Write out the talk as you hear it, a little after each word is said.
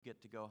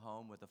get to go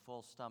home with a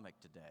full stomach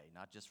today,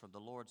 not just from the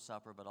Lord's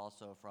Supper, but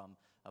also from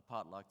a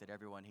potluck that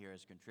everyone here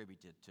has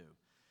contributed to.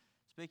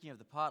 Speaking of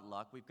the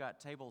potluck, we've got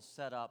tables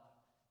set up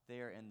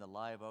there in the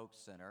Live Oak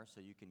Center,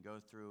 so you can go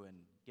through and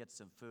get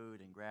some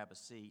food and grab a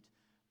seat,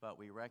 but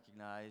we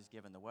recognize,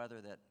 given the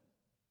weather, that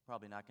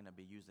probably not going to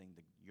be using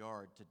the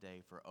yard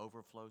today for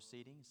overflow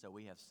seating, so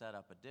we have set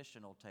up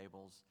additional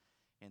tables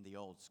in the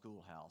old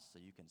schoolhouse, so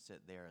you can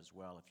sit there as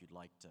well if you'd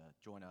like to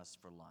join us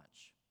for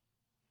lunch.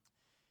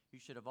 You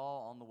should have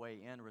all, on the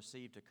way in,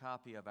 received a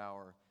copy of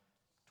our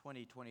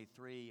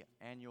 2023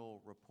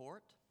 annual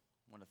report.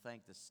 I want to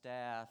thank the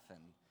staff and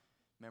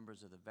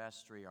members of the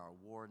vestry, our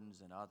wardens,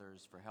 and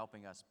others for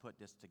helping us put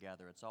this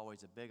together. It's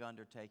always a big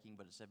undertaking,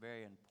 but it's a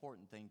very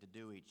important thing to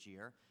do each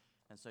year.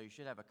 And so you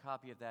should have a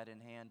copy of that in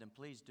hand, and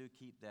please do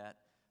keep that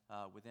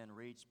within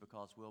reach,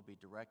 because we'll be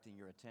directing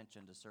your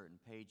attention to certain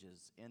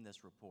pages in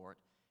this report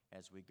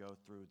as we go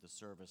through the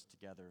service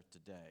together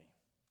today.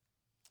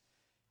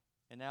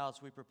 And now,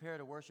 as we prepare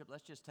to worship,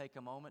 let's just take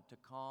a moment to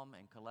calm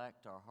and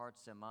collect our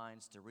hearts and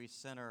minds, to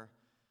recenter,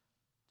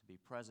 to be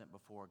present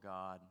before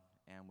God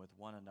and with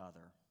one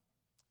another.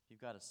 If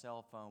you've got a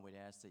cell phone, we'd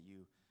ask that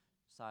you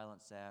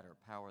silence that or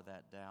power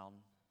that down.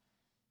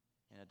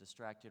 In a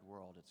distracted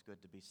world, it's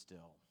good to be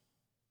still.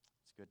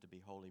 It's good to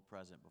be wholly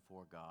present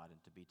before God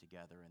and to be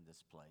together in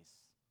this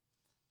place.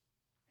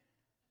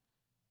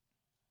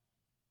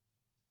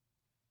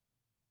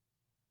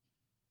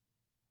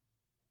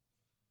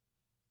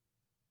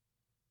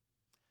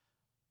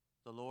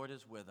 The Lord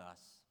is with us.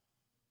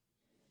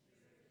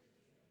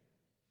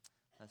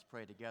 Let's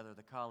pray together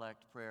the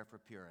collect prayer for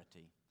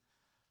purity.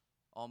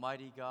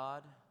 Almighty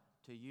God,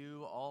 to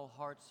you all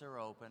hearts are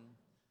open,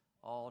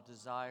 all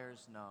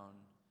desires known,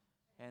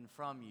 and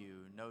from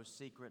you no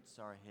secrets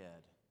are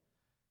hid.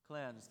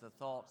 Cleanse the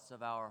thoughts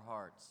of our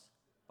hearts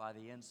by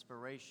the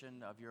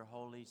inspiration of your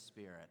Holy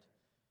Spirit,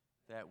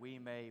 that we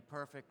may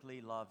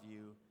perfectly love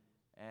you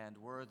and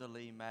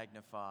worthily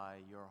magnify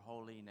your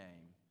holy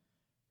name,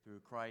 through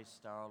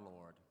Christ our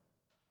Lord.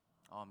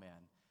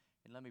 Amen.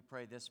 And let me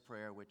pray this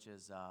prayer, which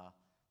is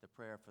the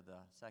prayer for the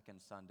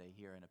second Sunday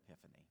here in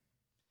Epiphany.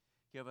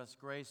 Give us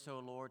grace, O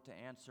Lord, to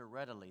answer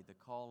readily the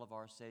call of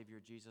our Savior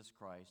Jesus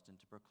Christ, and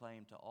to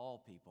proclaim to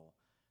all people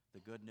the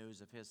good news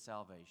of his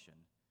salvation,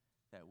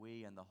 that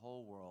we and the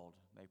whole world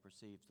may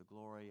perceive the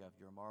glory of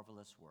your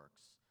marvelous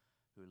works,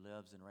 who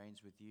lives and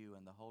reigns with you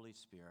and the Holy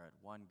Spirit,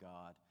 one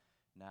God,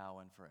 now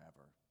and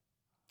forever.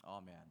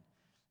 Amen.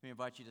 Let me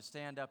invite you to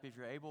stand up if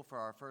you're able for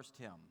our first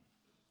hymn.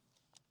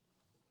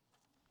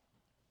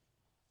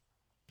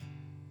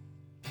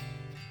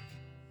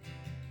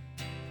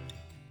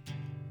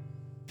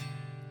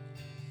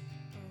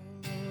 Oh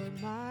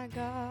Lord my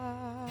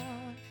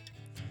God,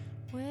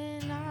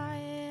 when I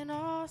in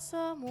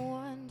awesome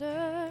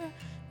wonder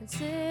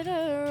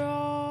consider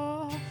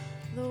all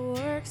the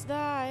works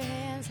thy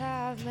hands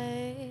have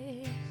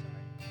made,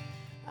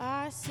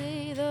 I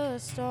see the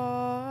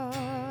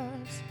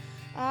stars,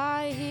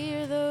 I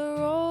hear the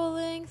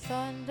rolling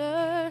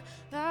thunder,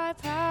 thy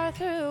power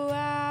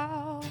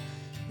throughout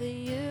the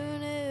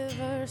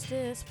universe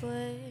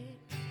displayed.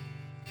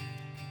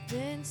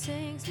 Then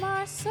sings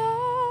my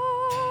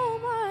soul,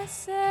 my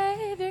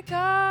Savior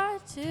God,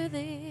 to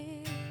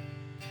thee.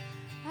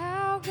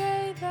 How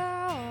great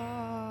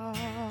thou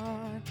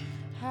art,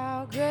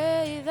 how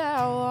great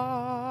thou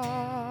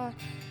art.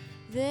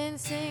 Then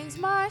sings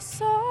my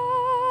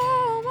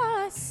soul,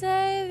 my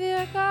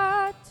Savior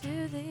God,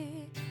 to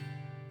thee.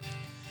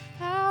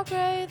 How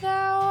great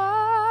thou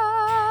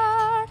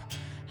art,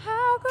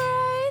 how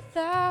great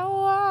thou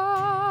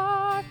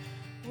art.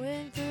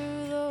 When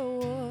through the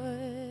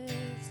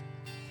woods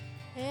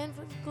and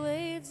for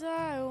glades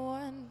I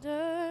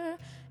wander,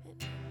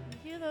 and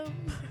hear the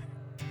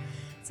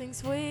sing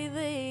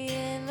sweetly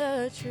in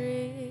the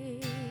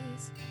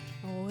trees.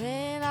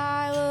 When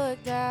I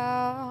look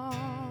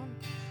down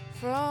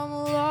from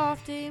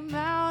lofty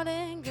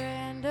mountain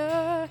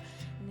grandeur,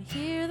 and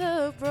hear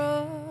the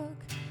brook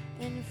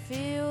and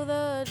feel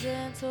the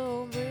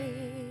gentle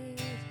breeze,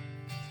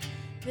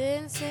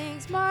 then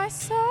sings my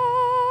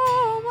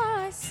soul,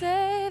 my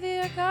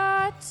Savior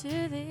God,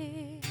 to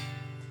thee.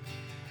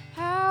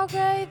 How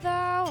great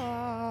thou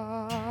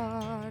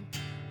art,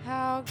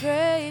 how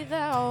great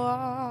thou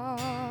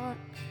art.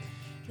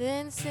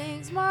 Then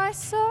sings my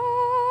soul,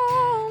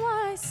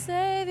 my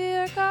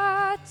Savior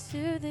God,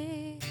 to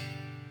thee.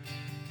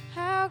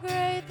 How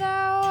great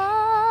thou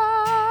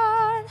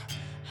art,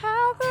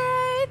 how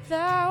great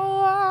thou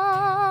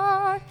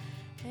art.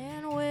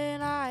 And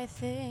when I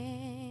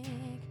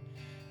think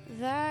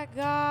that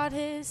God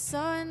his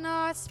Son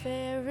not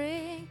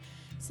sparing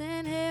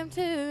sent him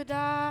to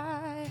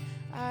die,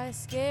 I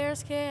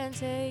scarce can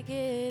take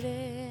it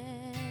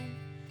in,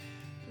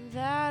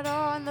 that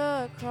on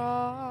the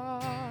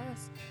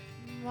cross,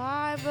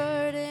 my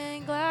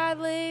burden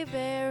gladly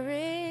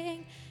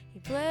bearing, he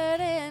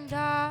bled and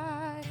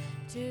died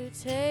to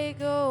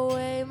take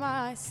away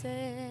my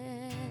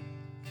sin.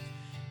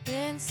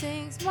 Then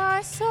sings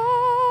my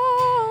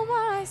soul,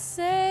 my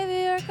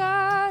Savior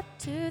God,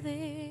 to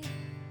thee.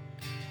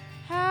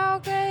 How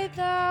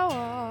great thou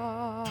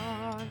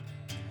art,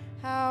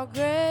 how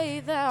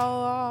great thou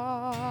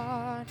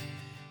art.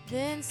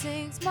 Then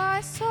sings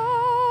my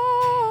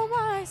soul,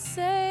 my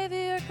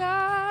Savior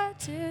God,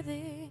 to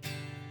thee.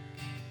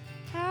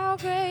 How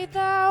great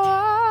thou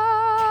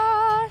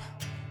art,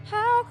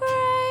 how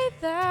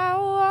great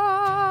thou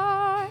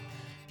art.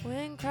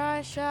 When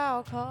Christ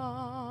shall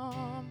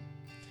come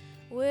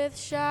with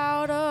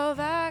shout of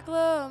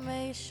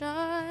acclamation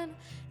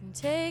and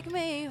take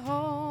me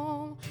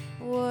home,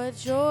 what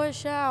joy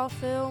shall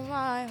fill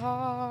my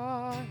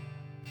heart.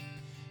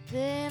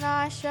 Then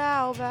I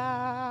shall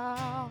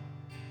bow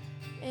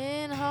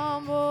in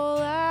humble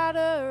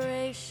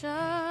adoration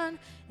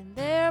and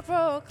there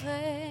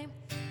proclaim,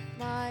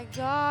 my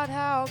God,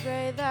 how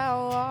great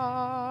thou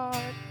art.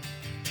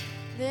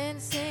 Then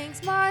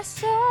sings my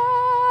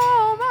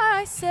soul,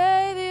 my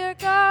Savior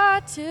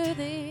God, to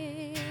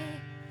thee.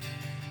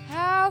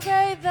 How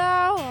great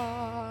thou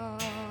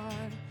art,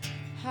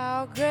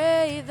 how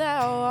great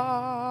thou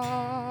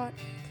art.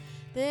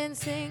 Then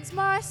sings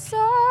my soul,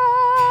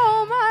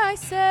 my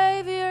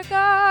Savior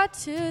God,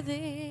 to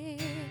thee.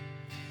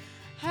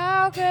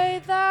 How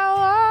great thou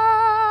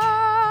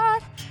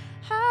art,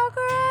 how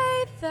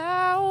great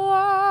thou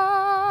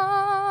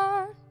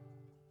art.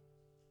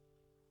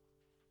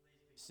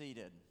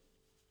 Seated.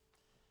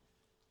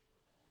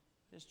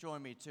 Just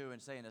join me too in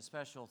saying a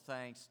special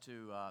thanks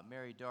to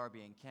Mary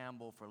Darby and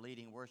Campbell for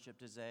leading worship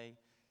today.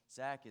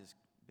 Zach has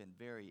been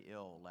very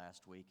ill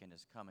last week and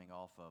is coming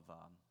off of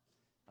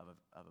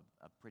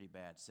a pretty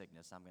bad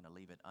sickness. I'm going to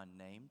leave it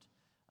unnamed.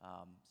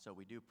 So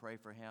we do pray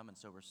for him, and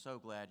so we're so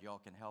glad y'all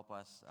can help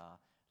us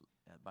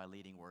by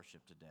leading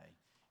worship today.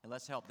 And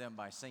let's help them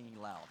by singing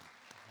loud.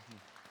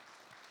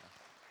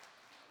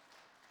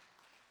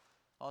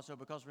 Also,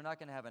 because we're not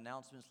going to have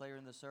announcements later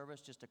in the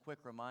service, just a quick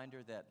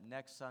reminder that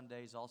next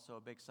Sunday is also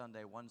a big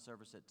Sunday, one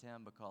service at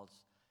 10,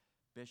 because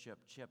Bishop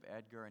Chip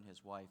Edgar and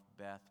his wife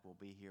Beth will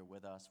be here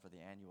with us for the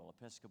annual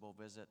Episcopal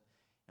visit,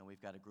 and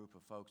we've got a group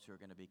of folks who are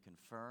going to be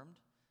confirmed,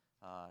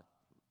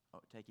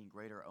 taking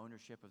greater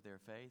ownership of their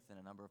faith, and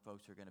a number of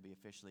folks who are going to be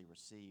officially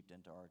received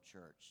into our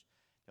church.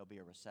 There'll be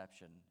a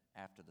reception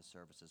after the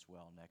service as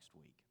well next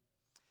week.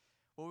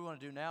 What we want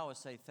to do now is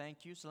say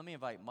thank you. So let me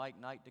invite Mike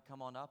Knight to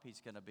come on up. He's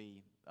going to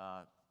be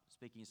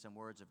speaking some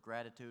words of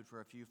gratitude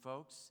for a few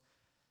folks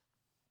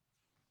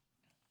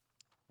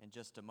in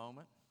just a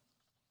moment.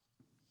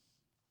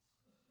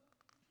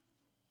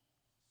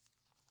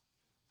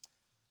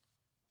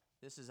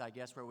 This is, I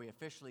guess, where we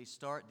officially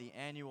start the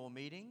annual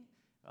meeting,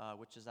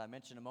 which, as I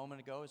mentioned a moment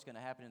ago, is going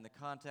to happen in the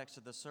context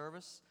of the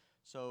service.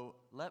 So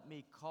let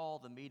me call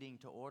the meeting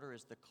to order.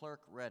 Is the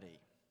clerk ready?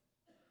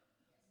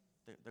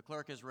 The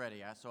clerk is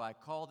ready. So I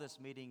call this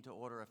meeting to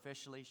order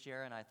officially.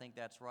 Sharon, I think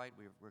that's right.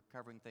 We're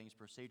covering things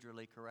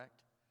procedurally correct?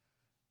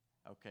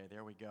 Okay,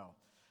 there we go.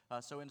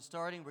 So in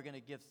starting, we're going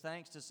to give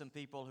thanks to some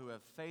people who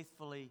have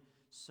faithfully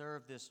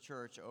served this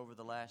church over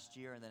the last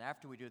year. And then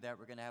after we do that,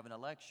 we're going to have an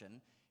election.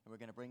 And we're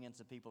going to bring in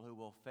some people who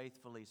will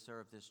faithfully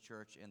serve this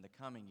church in the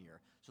coming year.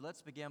 So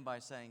let's begin by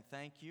saying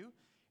thank you.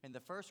 And the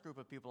first group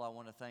of people I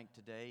want to thank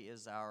today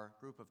is our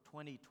group of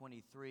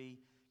 2023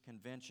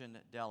 convention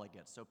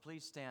delegates. So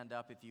please stand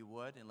up if you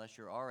would, unless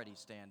you're already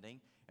standing,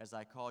 as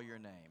I call your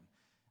name.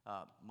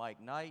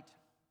 Mike Knight,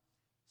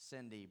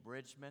 Cindy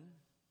Bridgman,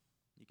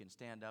 you can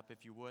stand up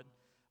if you would,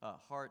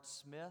 Hart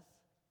Smith,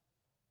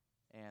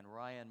 and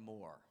Ryan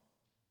Moore.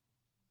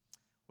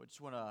 We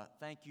just want to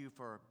thank you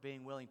for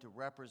being willing to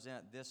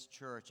represent this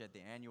church at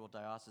the annual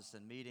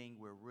diocesan meeting.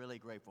 We're really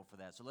grateful for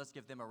that. So let's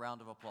give them a round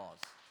of applause.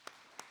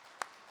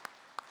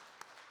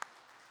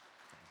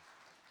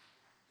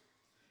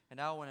 And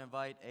now I want to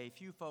invite a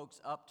few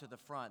folks up to the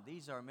front.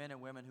 These are men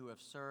and women who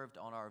have served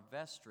on our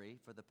vestry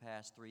for the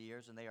past 3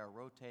 years, and they are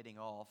rotating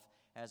off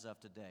as of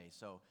today.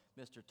 So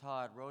Mr.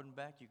 Todd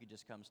Rodenbeck, you could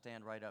just come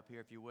stand right up here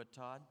if you would,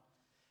 Todd.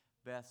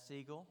 Beth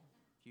Siegel,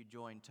 if you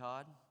join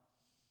Todd.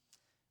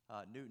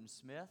 Newton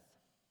Smith.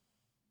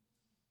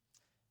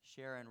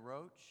 Sharon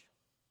Roach.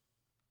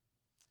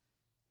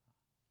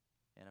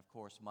 And, of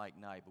course, Mike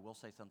Knight. But we'll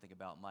say something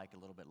about Mike a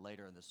little bit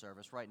later in the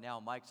service. Right now,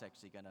 Mike's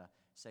actually going to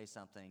say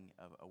something,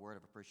 a word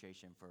of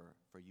appreciation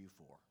for you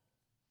four.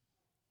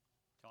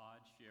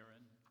 Todd,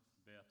 Sharon,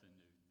 Beth, and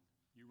Newton,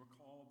 you were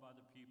called by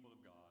the people of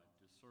God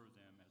to serve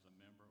them as a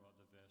member of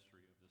the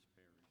vestry of this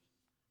parish.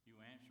 You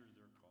answered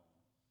their call.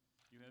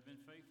 You have been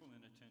faithful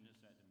in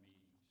attendance at the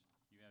meetings.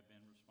 You have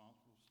been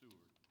responsible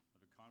steward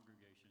of the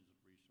congregation's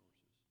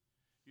resources.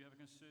 You have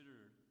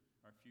considered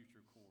our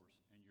future course,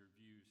 and your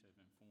views have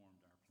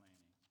informed our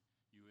planning.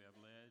 You have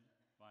led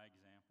by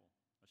example,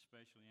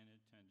 especially in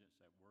attendance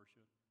at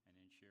worship and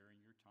in sharing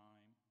your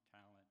time,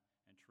 talent,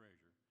 and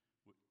treasure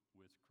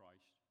with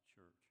Christ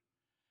Church.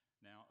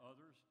 Now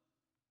others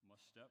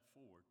must step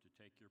forward to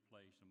take your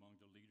place among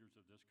the leaders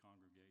of this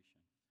congregation.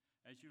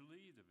 As you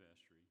leave the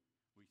vestry,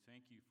 we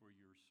thank you for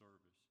your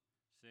service,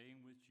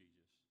 saying with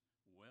Jesus,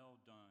 "Well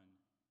done,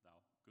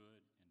 thou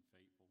good and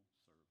faithful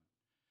servant."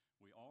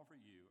 We offer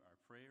you our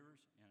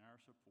prayers and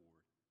our support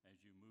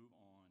as you move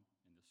on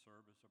in the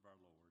service of our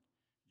Lord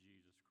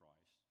Jesus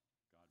Christ.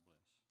 God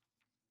bless.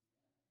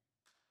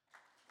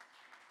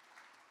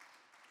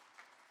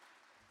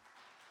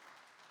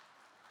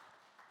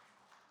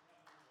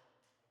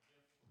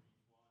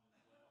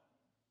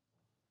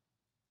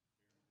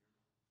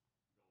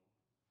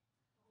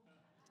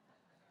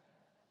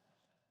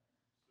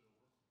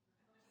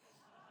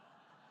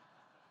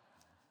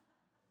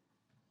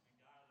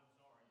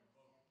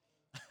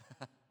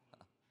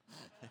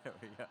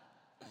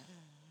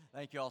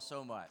 Thank you all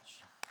so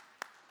much.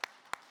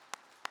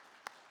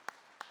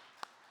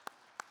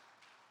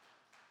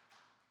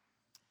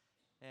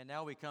 And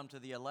now we come to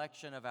the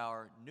election of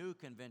our new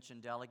convention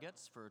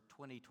delegates for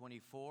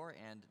 2024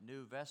 and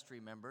new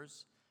vestry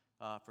members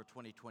for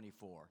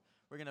 2024.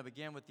 We're going to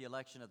begin with the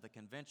election of the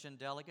convention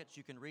delegates.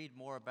 You can read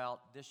more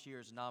about this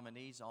year's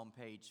nominees on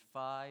page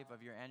 5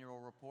 of your annual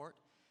report,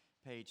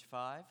 page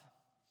 5.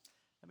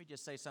 Let me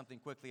just say something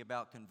quickly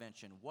about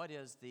convention. What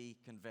is the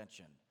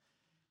convention?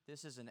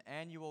 This is an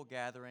annual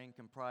gathering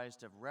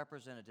comprised of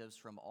representatives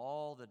from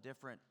all the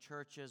different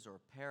churches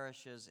or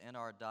parishes in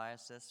our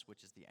diocese,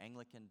 which is the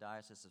Anglican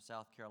Diocese of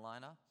South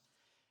Carolina.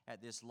 At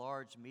this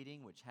large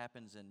meeting, which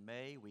happens in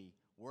May, we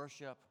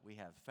worship, we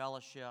have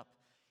fellowship,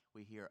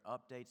 we hear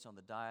updates on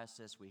the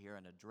diocese, we hear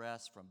an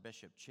address from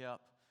Bishop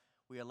Chip,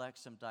 we elect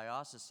some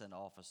diocesan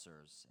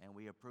officers, and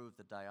we approve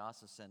the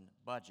diocesan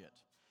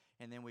budget.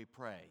 And then we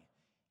pray,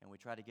 and we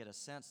try to get a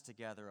sense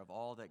together of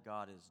all that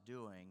God is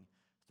doing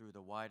through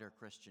the wider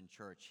Christian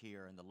church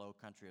here in the low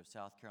country of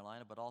South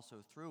Carolina, but also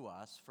through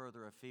us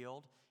further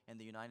afield in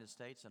the United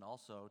States and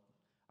also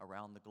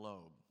around the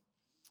globe.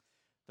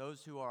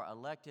 Those who are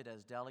elected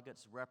as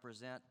delegates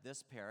represent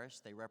this parish.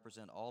 They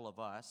represent all of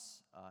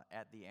us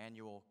at the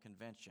annual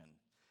convention.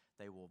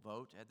 They will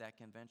vote at that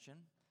convention.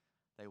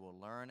 They will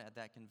learn at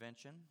that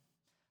convention.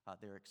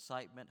 Their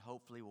excitement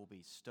hopefully will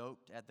be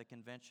stoked at the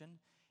convention.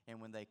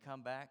 And when they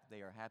come back,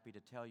 they are happy to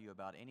tell you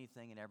about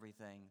anything and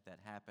everything that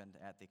happened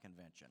at the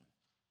convention.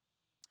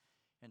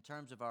 In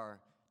terms of our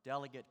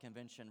delegate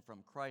convention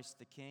from Christ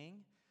the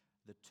King,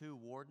 the 2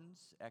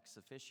 wardens, ex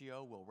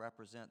officio, will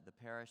represent the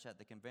parish at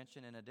the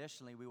convention, and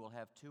additionally, we will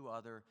have 2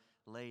 other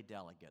lay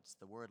delegates.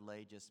 The word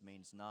lay just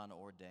means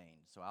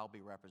non-ordained, so I'll be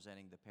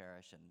representing the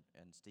parish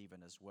and Stephen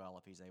as well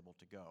if he's able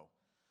to go.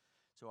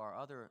 So our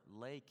other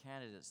lay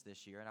candidates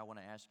this year, and I want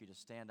to ask you to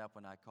stand up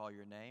when I call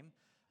your name,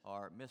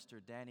 are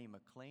Mr. Danny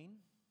McLean.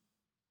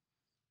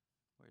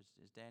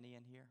 Is Danny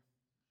in here?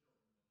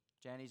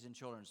 Danny's in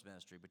children's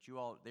ministry, but you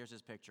all, there's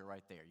his picture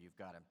right there. You've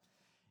got him.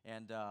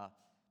 And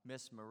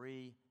Miss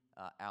Marie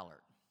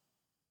Allert.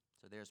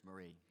 So there's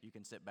Marie. You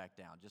can sit back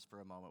down just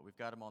for a moment. We've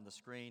got them on the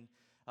screen.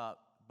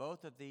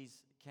 Both of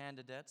these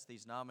candidates,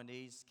 these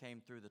nominees, came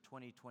through the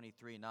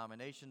 2023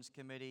 Nominations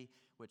Committee,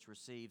 which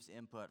receives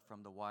input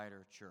from the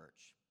wider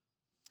church.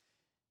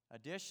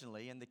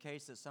 Additionally, in the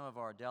case that some of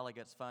our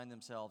delegates find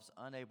themselves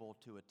unable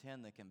to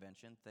attend the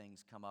convention,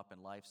 things come up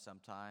in life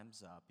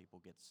sometimes.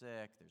 People get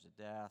sick, there's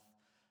a death,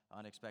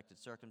 unexpected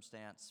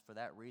circumstance. For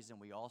that reason,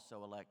 we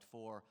also elect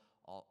 4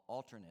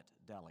 alternate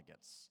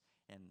delegates.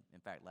 And in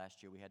fact,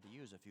 last year we had to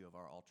use a few of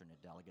our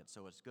alternate delegates,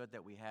 so it's good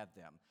that we have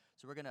them.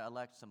 So we're going to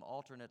elect some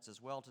alternates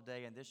as well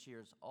today, and this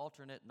year's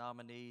alternate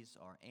nominees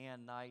are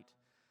Ann Knight,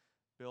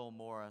 Bill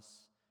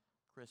Morris,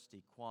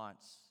 Christy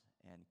Quantz,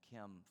 and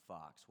Kim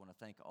Fox. I want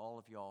to thank all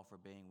of y'all for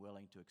being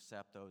willing to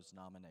accept those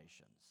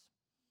nominations.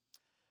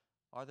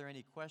 Are there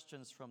any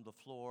questions from the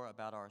floor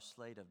about our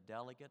slate of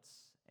delegates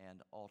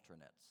and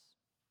alternates?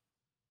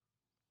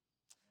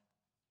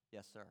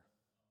 Yes, sir.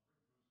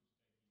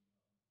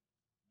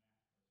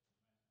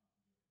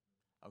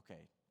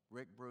 Okay.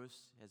 Rick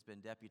Bruce has been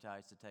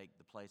deputized to take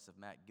the place of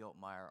Matt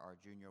Giltmeyer, our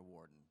junior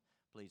warden.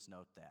 Please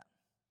note that.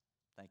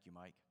 Thank you,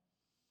 Mike.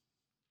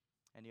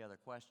 Any other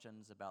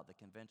questions about the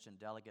convention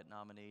delegate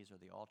nominees or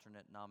the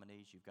alternate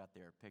nominees? You've got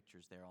their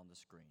pictures there on the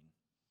screen.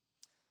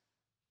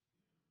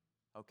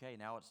 Okay,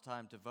 now it's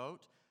time to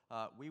vote.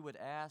 We would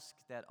ask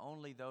that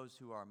only those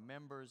who are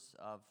members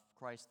of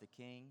Christ the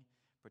King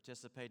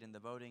participate in the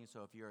voting.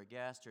 So if you're a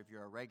guest or if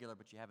you're a regular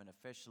but you haven't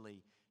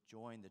officially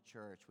joined the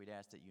church, we'd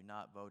ask that you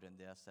not vote in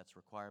this. That's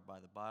required by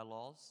the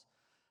bylaws.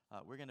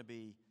 We're going to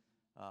be,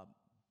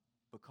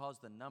 because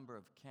the number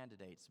of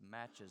candidates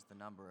matches the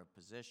number of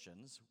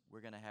positions,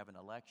 we're going to have an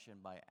election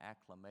by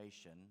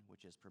acclamation,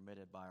 which is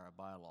permitted by our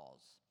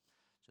bylaws.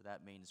 So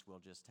that means we'll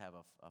just have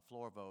a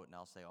floor vote, and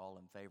I'll say all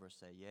in favor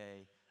say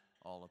yay,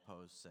 all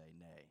opposed say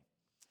nay.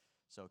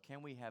 So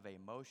can we have a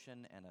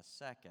motion and a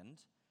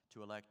second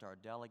to elect our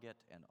delegate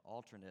and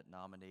alternate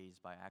nominees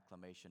by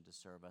acclamation to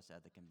serve us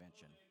at the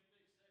convention?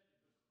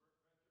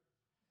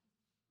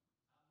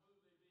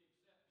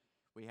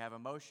 We have a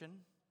motion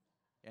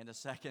and a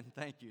second.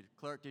 Thank you.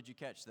 Clerk, did you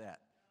catch that?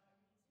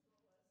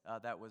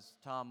 That was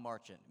Tom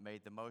Marchant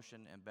made the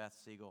motion, and Beth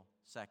Siegel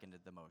seconded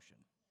the motion.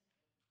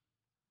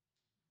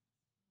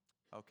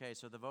 Okay,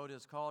 so the vote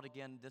is called.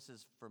 Again, this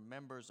is for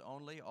members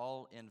only.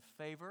 All in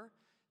favor,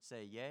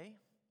 say yay.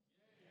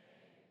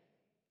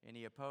 Yay.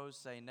 Any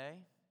opposed, say nay.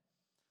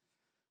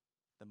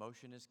 The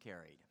motion is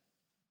carried.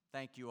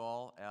 Thank you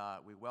all.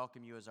 We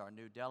welcome you as our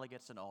new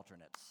delegates and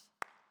alternates.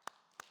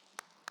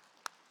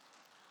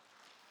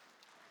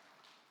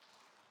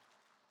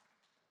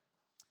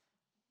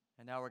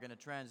 And now we're going to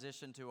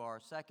transition to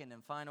our second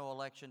and final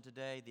election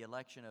today, the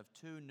election of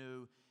 2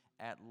 new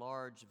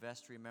at-large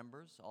vestry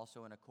members,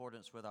 also in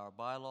accordance with our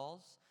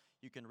bylaws.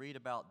 You can read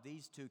about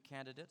these 2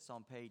 candidates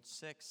on page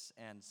 6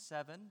 and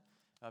 7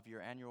 of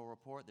your annual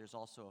report. There's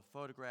also a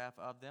photograph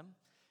of them.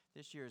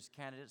 This year's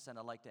candidates, and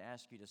I'd like to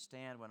ask you to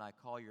stand when I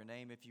call your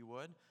name if you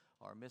would,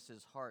 are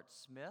Mrs. Hart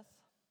Smith.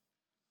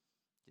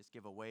 Just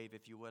give a wave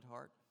if you would,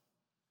 Hart.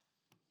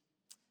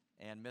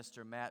 And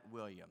Mr. Matt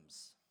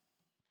Williams.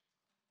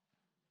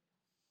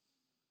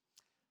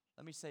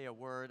 Let me say a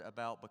word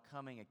about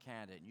becoming a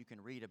candidate. And you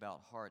can read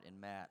about Hart and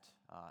Matt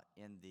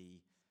in the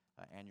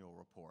annual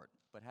report.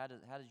 But how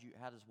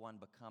does one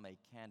become a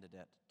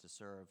candidate to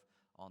serve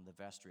on the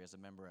vestry as a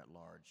member at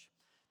large?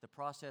 The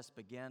process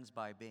begins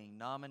by being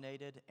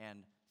nominated,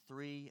 and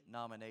 3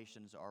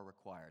 nominations are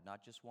required.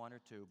 Not just 1 or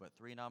 2, but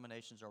 3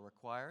 nominations are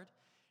required.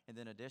 And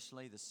then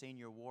additionally, the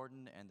senior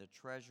warden and the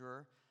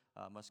treasurer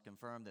must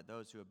confirm that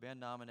those who have been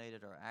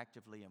nominated are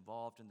actively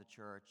involved in the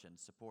church and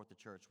support the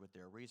church with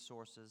their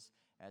resources,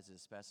 as is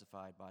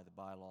specified by the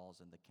bylaws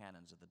and the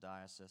canons of the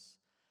diocese.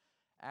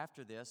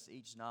 After this,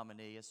 each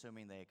nominee,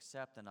 assuming they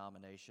accept the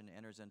nomination,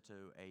 enters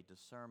into a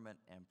discernment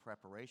and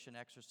preparation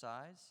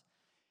exercise.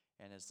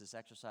 And as this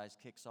exercise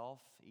kicks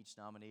off, each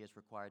nominee is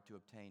required to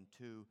obtain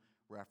 2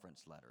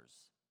 reference letters.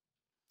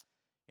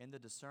 In the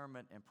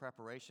discernment and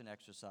preparation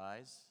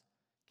exercise,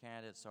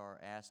 candidates are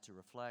asked to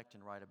reflect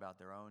and write about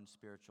their own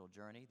spiritual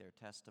journey, their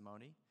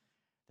testimony.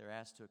 They're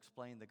asked to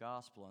explain the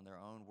gospel in their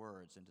own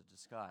words and to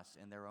discuss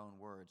in their own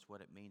words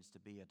what it means to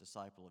be a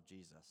disciple of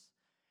Jesus.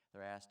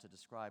 They're asked to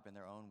describe in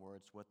their own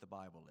words what the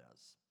Bible is.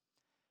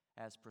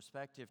 As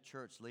prospective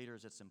church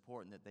leaders, it's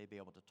important that they be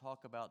able to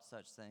talk about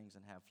such things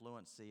and have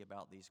fluency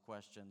about these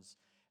questions,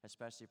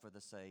 especially for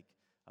the sake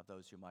of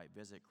those who might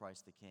visit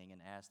Christ the King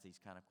and ask these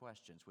kind of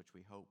questions, which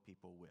we hope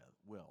people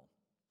will.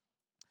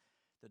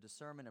 The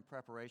discernment and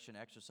preparation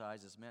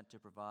exercise is meant to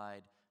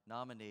provide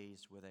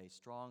nominees with a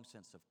strong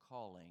sense of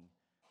calling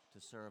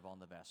to serve on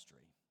the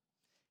vestry.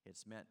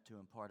 It's meant to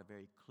impart a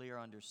very clear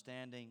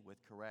understanding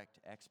with correct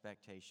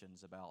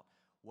expectations about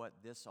what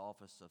this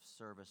office of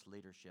service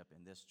leadership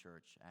in this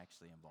church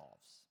actually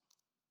involves.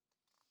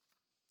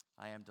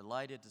 I am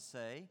delighted to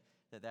say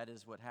that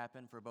is what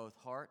happened for both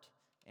Hart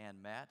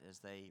and Matt as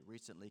they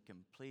recently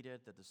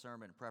completed the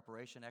discernment and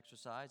preparation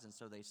exercise, and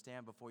so they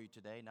stand before you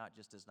today not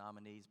just as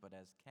nominees but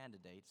as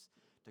candidates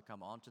to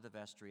come onto the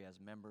vestry as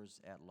members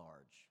at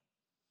large.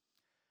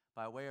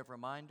 By way of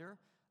reminder,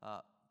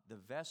 the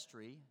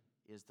vestry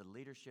is the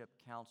leadership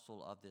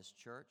council of this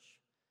church.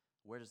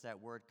 Where does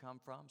that word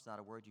come from? It's not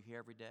a word you hear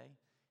every day.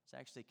 It's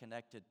actually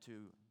connected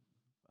to,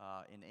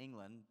 in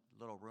England, a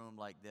little room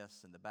like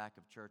this in the back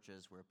of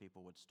churches where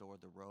people would store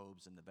the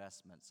robes and the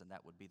vestments, and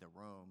that would be the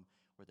room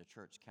where the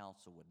church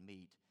council would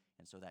meet,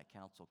 and so that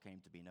council came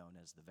to be known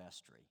as the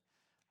vestry.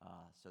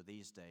 So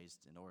these days,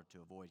 in order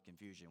to avoid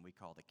confusion, we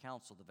call the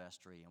council the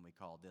vestry, and we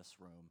call this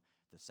room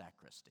the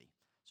sacristy.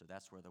 So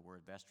that's where the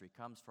word vestry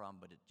comes from,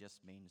 but it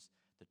just means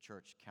the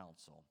church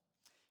council.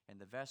 And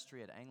the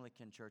vestry at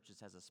Anglican churches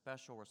has a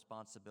special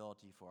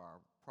responsibility for our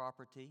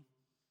property,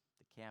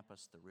 the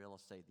campus, the real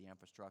estate, the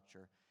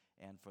infrastructure,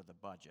 and for the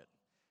budget,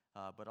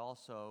 but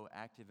also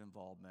active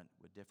involvement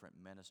with different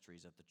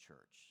ministries of the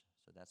church.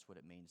 So that's what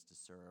it means to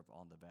serve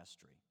on the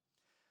vestry.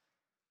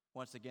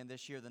 Once again,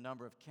 this year, the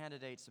number of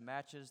candidates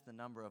matches the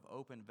number of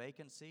open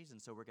vacancies,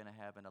 and so we're going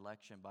to have an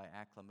election by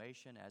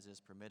acclamation, as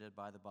is permitted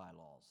by the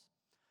bylaws.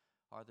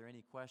 Are there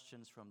any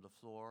questions from the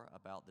floor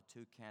about the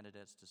 2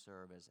 candidates to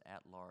serve as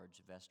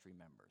at-large vestry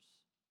members?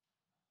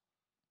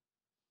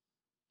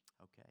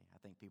 Okay, I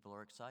think people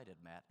are excited,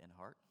 Matt and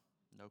Hart.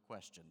 No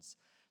questions.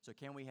 So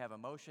can we have a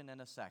motion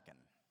and a second?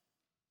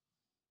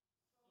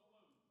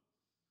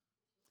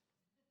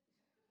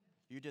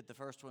 You did the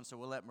first one, so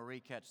we'll let Marie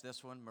catch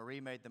this one.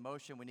 Marie made the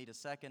motion. We need a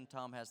second.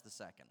 Tom has the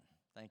second.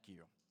 Thank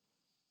you.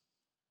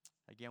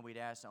 Again, we'd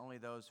ask only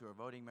those who are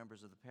voting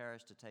members of the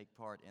parish to take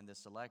part in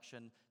this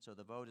election. So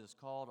the vote is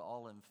called.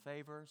 All in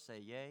favor, say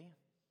yay.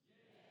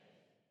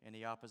 Yay.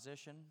 Any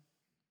opposition?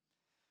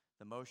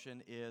 The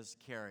motion is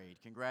carried.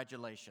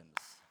 Congratulations.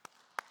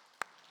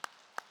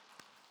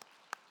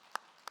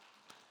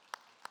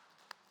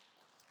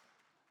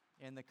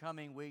 In the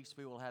coming weeks,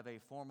 we will have a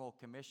formal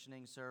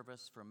commissioning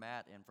service for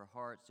Matt and for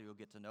Hart, so you'll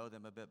get to know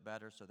them a bit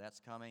better, so that's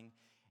coming.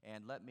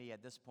 And let me,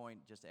 at this point,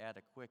 just add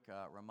a quick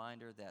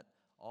reminder that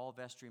all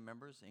vestry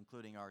members,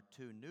 including our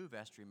 2 new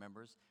vestry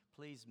members,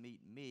 please meet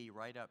me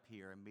right up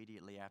here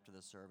immediately after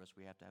the service.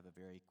 We have to have a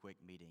very quick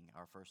meeting,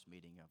 our first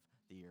meeting of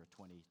the year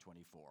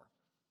 2024.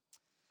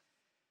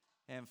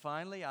 And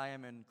finally, I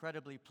am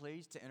incredibly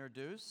pleased to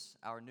introduce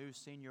our new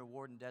senior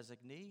warden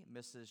designee,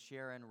 Mrs.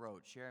 Sharon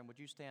Roach. Sharon, would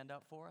you stand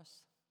up for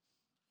us?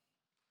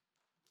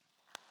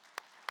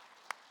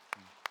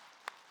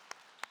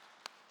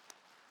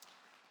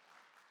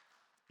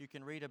 You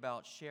can read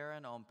about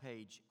Sharon on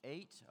page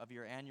 8 of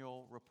your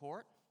annual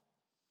report.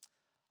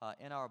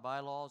 In our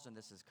bylaws, and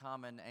this is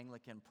common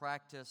Anglican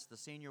practice, the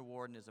senior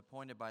warden is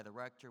appointed by the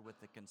rector with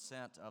the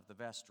consent of the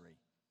vestry.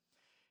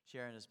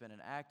 Sharon has been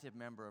an active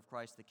member of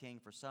Christ the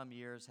King for some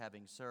years,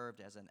 having served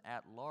as an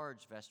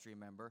at-large vestry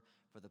member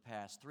for the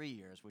past 3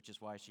 years, which is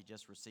why she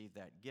just received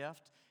that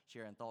gift.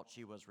 Sharon thought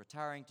she was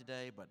retiring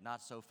today, but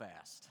not so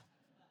fast.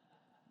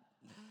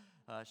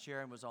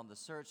 Sharon was on the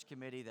search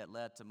committee that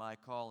led to my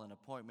call and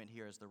appointment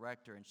here as the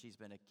rector, and she's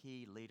been a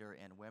key leader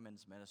in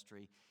women's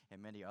ministry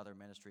and many other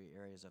ministry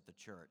areas of the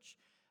church.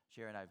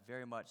 Sharon, I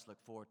very much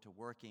look forward to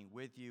working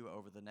with you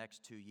over the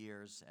next 2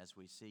 years as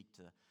we seek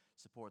to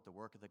support the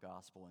work of the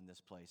gospel in this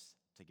place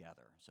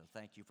together. So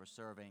thank you for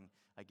serving.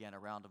 Again, a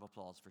round of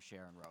applause for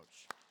Sharon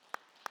Roach.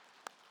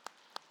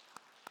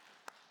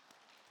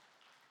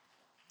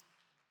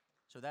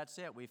 So that's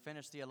it. We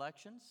finished the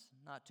elections.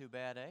 Not too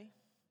bad, eh?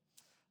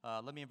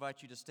 Let me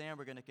invite you to stand.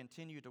 We're going to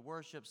continue to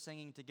worship,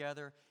 singing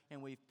together,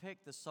 and we've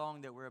picked the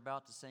song that we're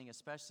about to sing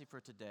especially for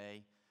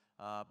today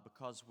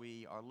because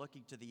we are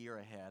looking to the year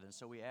ahead. And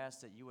so we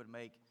ask that you would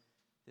make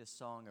this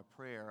song a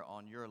prayer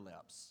on your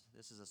lips.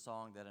 This is a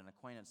song that an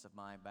acquaintance of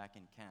mine back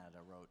in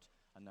Canada wrote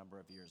a number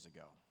of years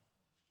ago.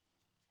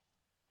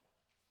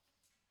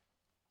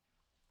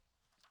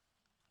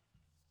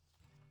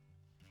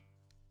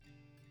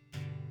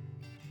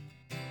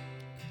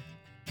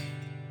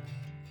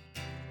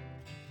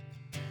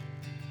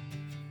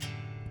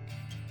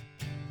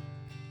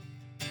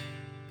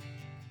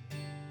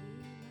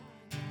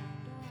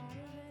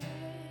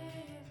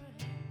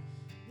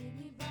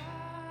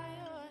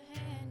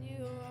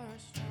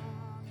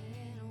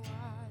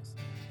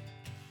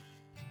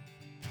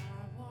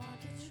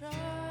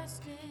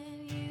 Trust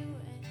in you,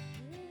 and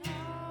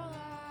all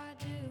I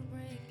do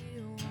bring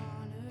you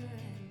honor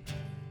and praise.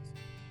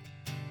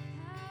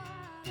 I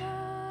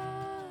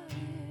love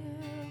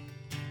you,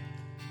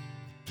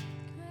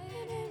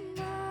 great and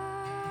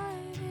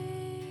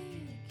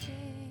mighty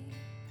King.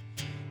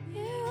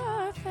 You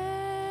are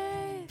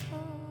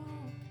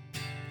faithful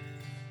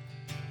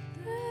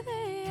through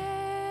the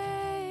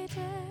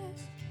ages.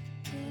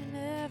 You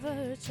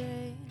never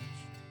change.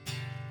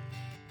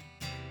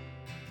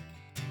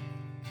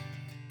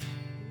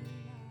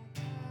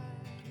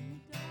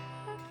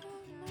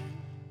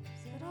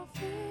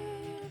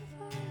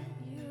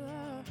 You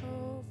are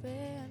hope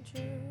and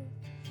truth.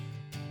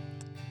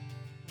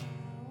 I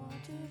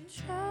want to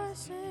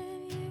trust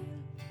in you.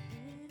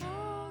 In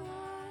all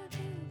I do,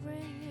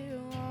 bring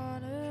you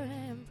honor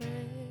and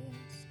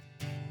praise.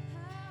 I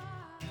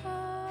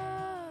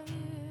love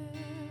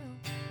you,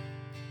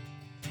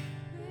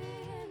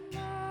 great and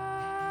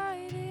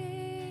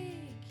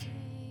mighty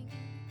King.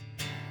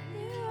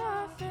 You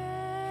are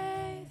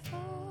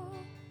faithful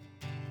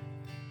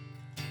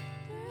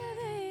through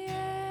the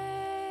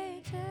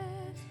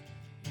ages.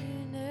 You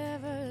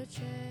never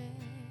change.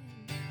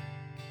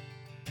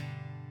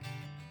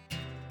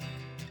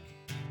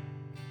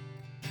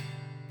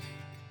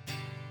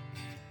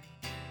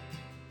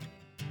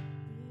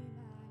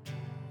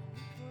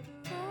 For the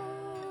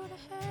road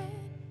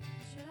ahead,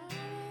 shall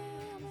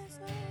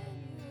misled.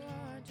 You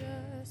are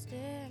just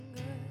and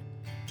good.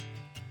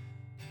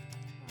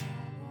 I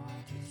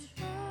want to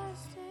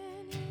trust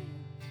in you.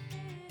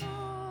 In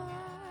all I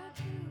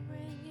do,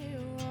 bring you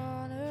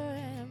honor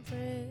and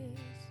praise.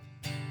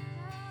 I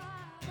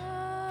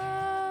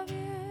love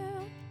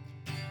you,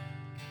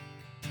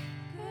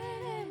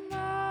 great and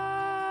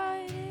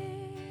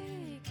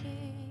mighty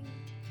King.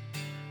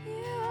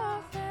 You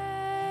are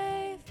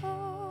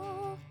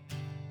faithful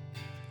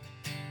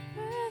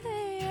through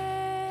the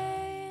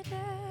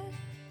ages.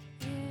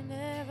 You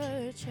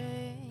never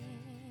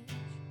change.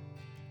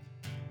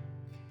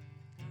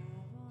 I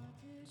want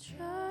to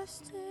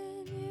trust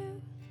in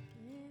you.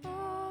 All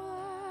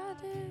I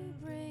do,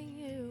 bring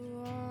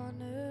you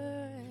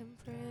honor and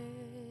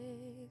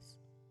praise.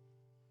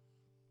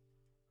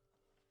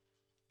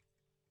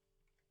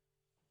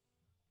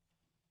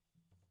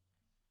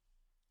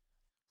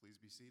 Please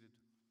be seated.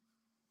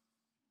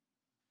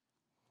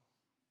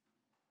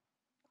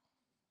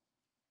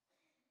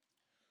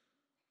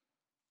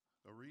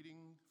 A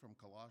reading from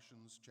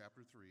Colossians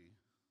chapter 3,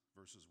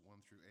 verses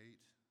 1 through 8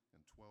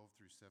 and 12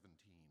 through 17.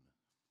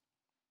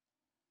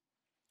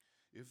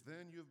 If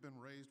then you have been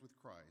raised with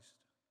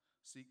Christ,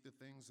 seek the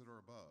things that are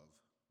above,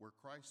 where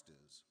Christ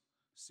is,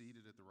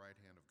 seated at the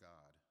right hand of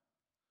God.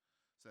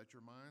 Set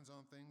your minds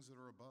on things that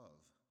are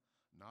above,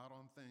 not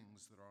on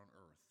things that are on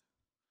earth.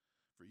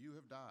 For you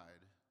have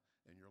died,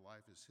 and your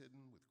life is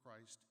hidden with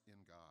Christ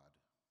in God.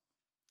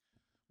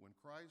 When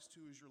Christ,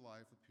 who is your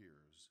life,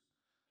 appears,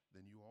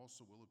 then you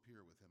also will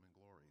appear with him in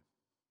glory.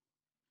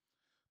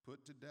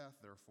 Put to death,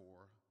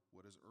 therefore,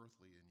 what is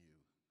earthly in you: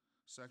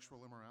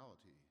 sexual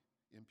immorality,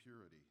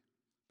 impurity,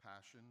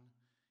 passion,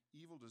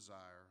 evil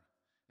desire,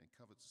 and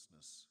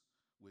covetousness,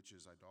 which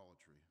is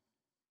idolatry.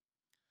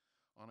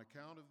 On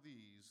account of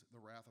these, the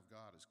wrath of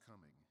God is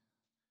coming.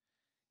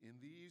 In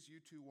these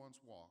you too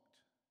once walked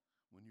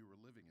when you were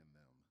living in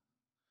them.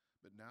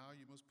 But now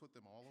you must put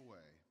them all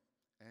away: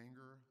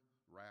 anger,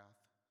 wrath,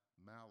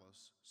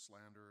 malice,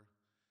 slander,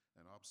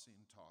 and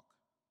obscene talk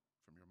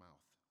from your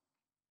mouth.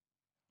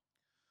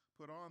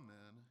 Put on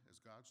then,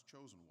 as God's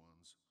chosen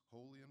ones,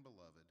 holy and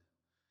beloved,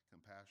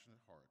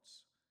 compassionate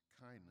hearts,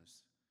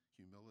 kindness,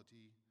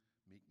 humility,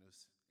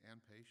 meekness,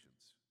 and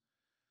patience,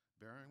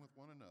 bearing with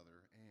one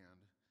another,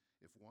 and,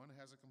 if one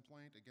has a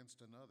complaint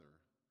against another,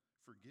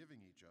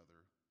 forgiving each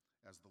other,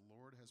 as the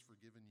Lord has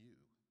forgiven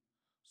you,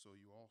 so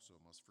you also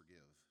must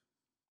forgive.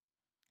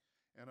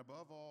 And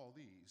above all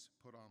these,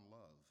 put on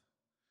love,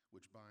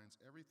 which binds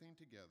everything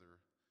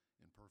together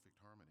in perfect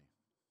harmony.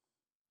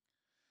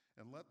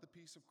 And let the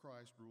peace of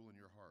Christ rule in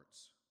your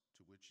hearts,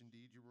 to which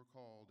indeed you were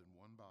called in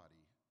one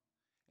body,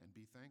 and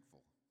be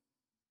thankful.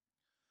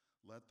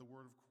 Let the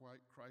word of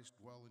Christ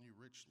dwell in you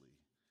richly,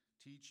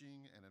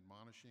 teaching and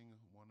admonishing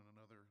one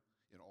another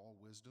in all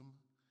wisdom,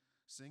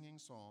 singing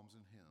psalms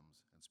and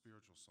hymns and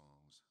spiritual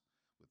songs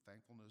with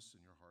thankfulness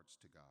in your hearts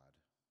to God.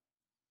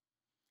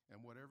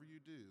 And whatever you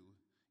do,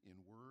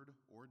 in word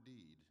or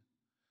deed,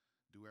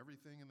 do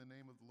everything in the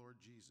name of the Lord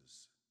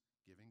Jesus,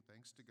 giving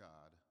thanks to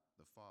God,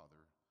 the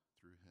Father,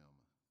 through him.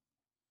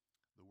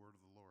 The word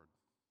of the Lord.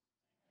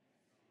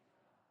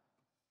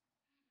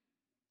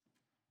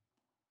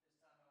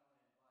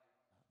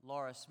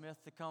 Laura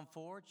Smith to come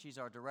forward. She's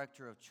our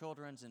Director of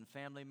Children's and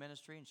Family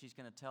Ministry, and she's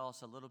going to tell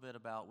us a little bit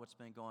about what's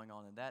been going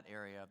on in that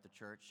area of the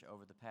church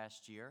over the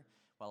past year,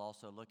 while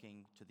also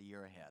looking to the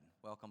year ahead.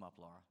 Welcome up,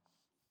 Laura.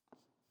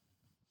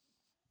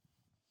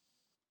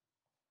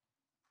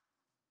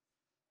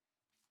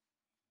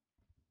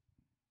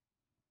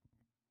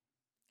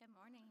 Good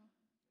morning.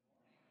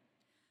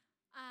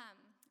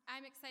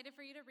 I'm excited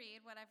for you to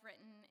read what I've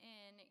written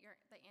in the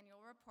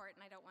annual report,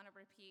 and I don't want to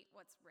repeat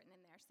what's written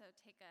in there, so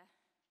take a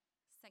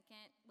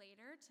second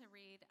later to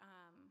read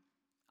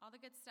all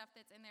the good stuff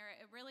that's in there.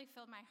 It really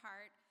filled my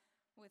heart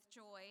with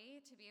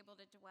joy to be able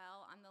to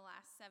dwell on the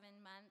last 7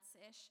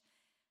 months-ish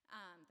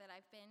that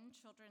I've been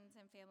Children's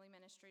and Family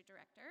Ministry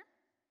Director.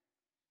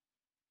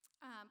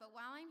 But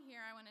while I'm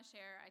here, I want to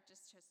share, I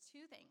just chose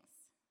 2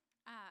 things.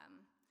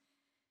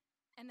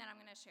 And then I'm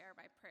going to share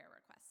my prayer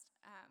request.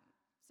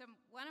 So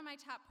one of my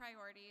top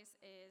priorities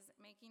is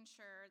making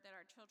sure that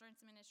our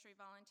children's ministry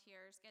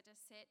volunteers get to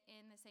sit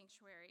in the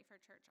sanctuary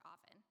for church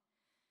often.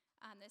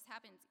 This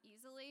happens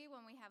easily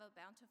when we have a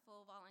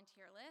bountiful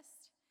volunteer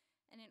list.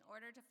 And in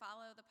order to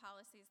follow the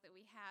policies that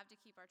we have to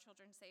keep our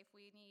children safe,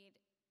 we need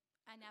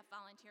enough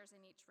volunteers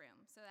in each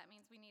room. So that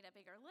means we need a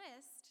bigger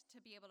list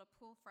to be able to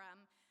pull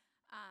from.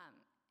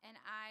 And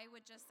I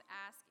would just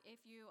ask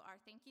if you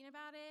are thinking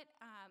about it,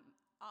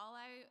 all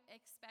I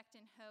expect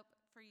and hope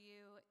for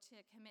you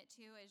to commit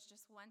to is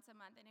just once a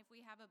month. And if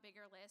we have a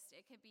bigger list,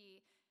 it could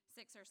be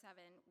 6 or 7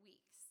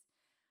 weeks.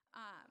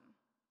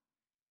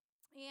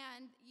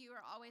 And you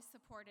are always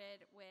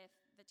supported with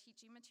the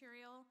teaching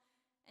material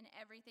and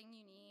everything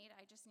you need.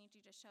 I just need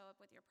you to show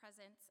up with your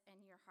presence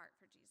and your heart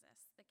for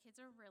Jesus. The kids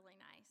are really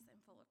nice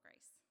and full of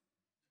grace.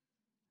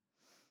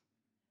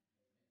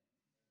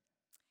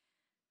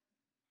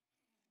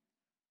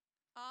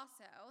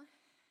 Also,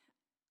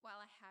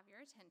 while I have your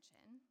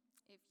attention,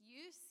 if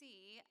you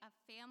see a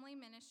family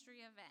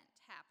ministry event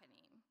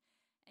happening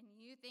and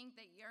you think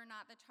that you're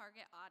not the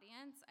target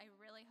audience, I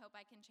really hope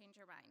I can change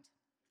your mind.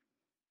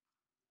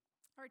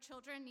 Our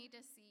children need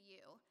to see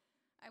you.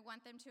 I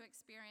want them to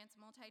experience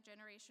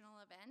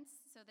multi-generational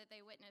events so that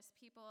they witness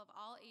people of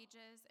all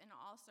ages and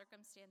all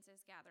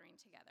circumstances gathering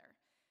together.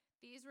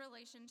 These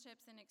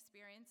relationships and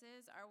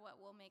experiences are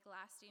what will make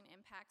lasting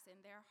impacts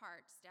in their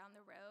hearts down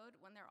the road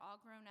when they're all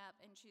grown up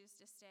and choose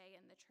to stay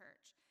in the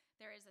church.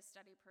 There is a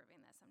study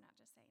proving this. I'm not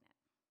just saying it.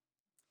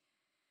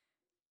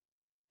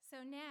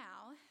 So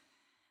now,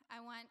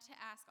 I want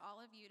to ask all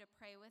of you to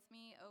pray with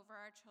me over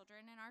our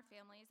children and our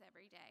families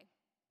every day.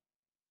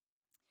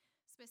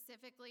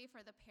 Specifically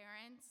for the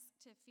parents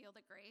to feel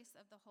the grace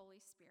of the Holy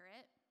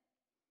Spirit,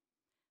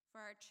 for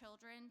our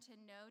children to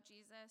know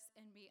Jesus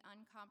and be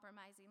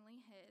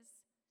uncompromisingly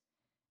his,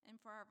 and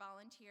for our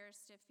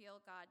volunteers to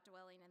feel God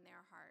dwelling in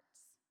their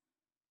hearts.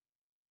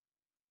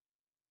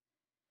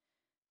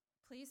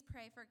 Please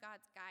pray for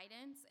God's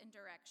guidance and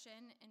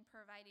direction in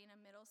providing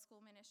a middle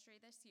school ministry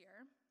this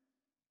year.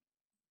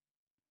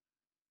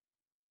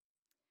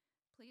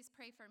 Please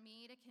pray for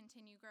me to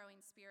continue growing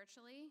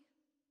spiritually,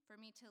 for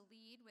me to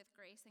lead with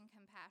grace and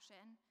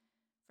compassion,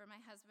 for my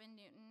husband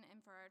Newton, and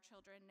for our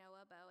children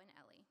Noah, Bo, and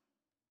Ellie.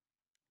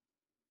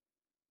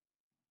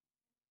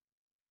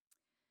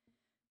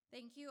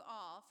 Thank you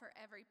all for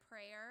every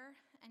prayer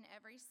and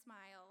every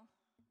smile,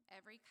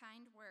 every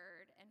kind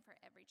word, and for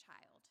every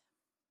child.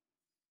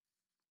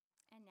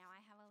 And now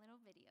I have a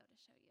little video to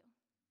show you.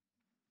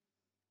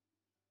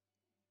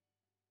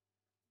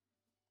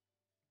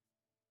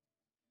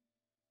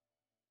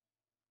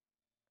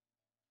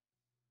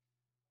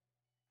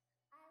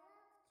 I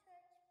love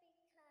church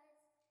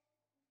because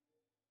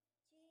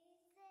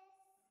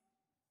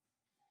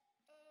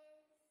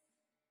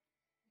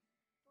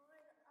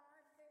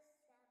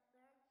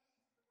Jesus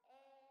is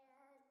born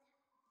on December,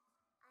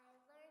 and I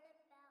learned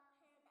about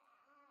him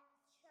at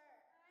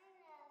church. I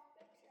love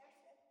the church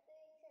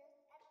because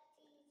of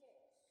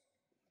Jesus.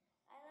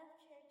 I love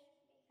church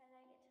because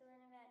I get to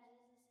learn about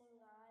Jesus and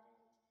God and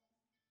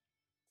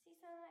see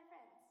some of my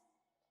friends.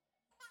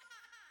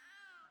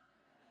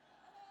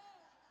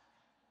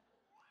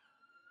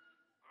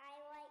 I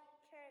like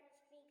church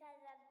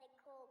because of the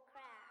cool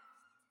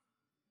crafts.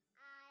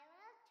 I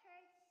love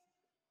church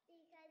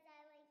because I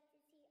like to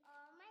see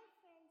all my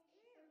friends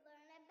and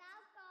learn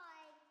about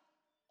God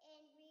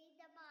and read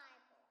the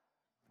Bible.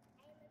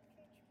 I love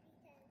church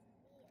because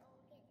we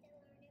all get to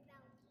learn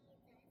about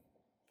Jesus.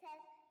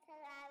 Because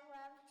I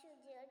love to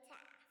do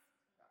tasks.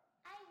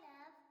 I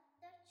love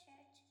the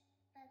church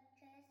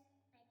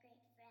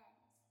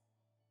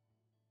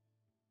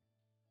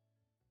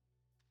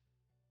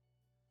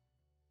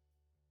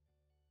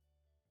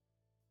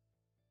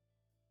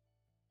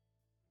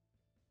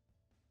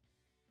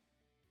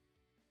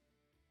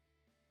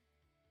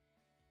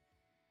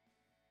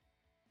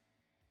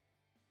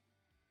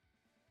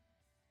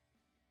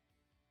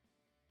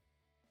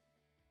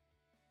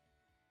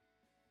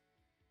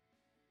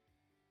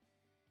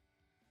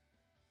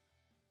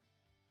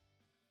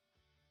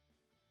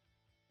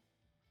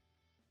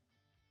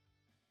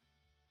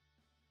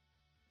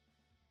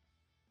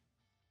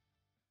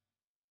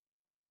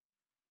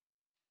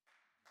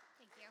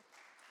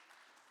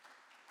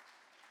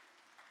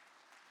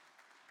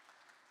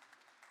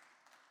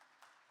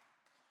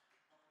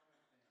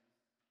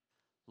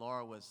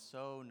Laura was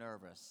so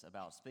nervous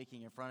about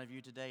speaking in front of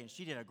you today, and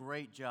she did a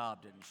great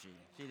job, didn't she?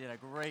 She did a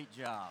great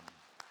job.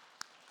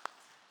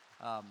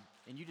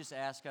 And you just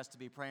asked us to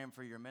be praying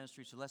for your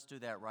ministry, so let's do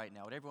that right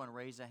now. Would everyone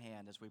raise a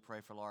hand as we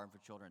pray for Laura and for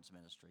children's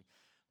ministry?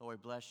 Lord,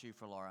 we bless you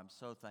for Laura. I'm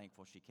so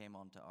thankful she came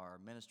onto our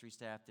ministry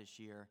staff this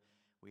year.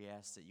 We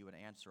ask that you would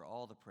answer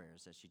all the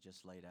prayers that she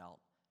just laid out,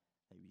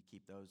 that you would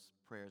keep those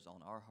prayers on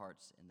our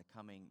hearts in the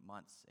coming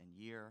months and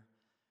year.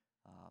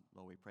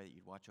 Lord, we pray that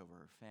you'd watch over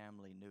her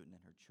family, Newton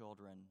and her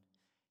children.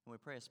 And we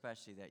pray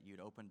especially that you'd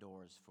open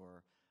doors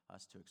for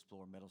us to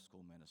explore middle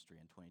school ministry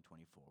in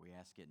 2024. We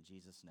ask it in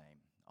Jesus'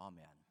 name.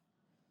 Amen.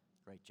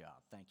 Great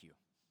job. Thank you.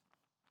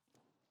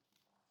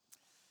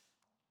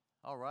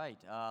 All right,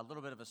 a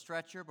little bit of a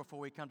stretcher before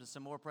we come to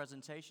some more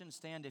presentations.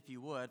 Stand, if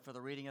you would, for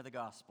the reading of the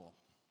gospel.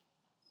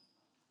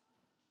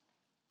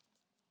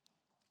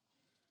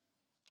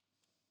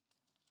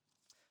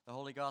 The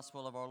Holy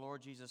Gospel of our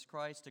Lord Jesus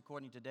Christ,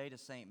 according today to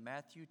St.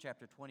 Matthew,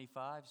 chapter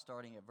 25,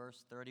 starting at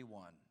verse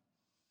 31.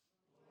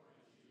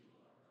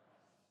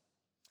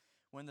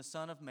 When the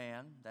Son of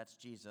Man, that's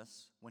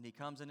Jesus, when he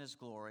comes in his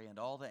glory and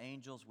all the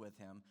angels with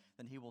him,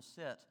 then he will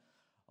sit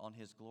on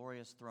his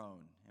glorious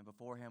throne, and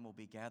before him will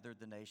be gathered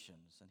the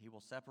nations, and he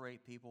will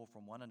separate people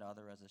from one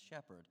another as a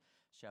shepherd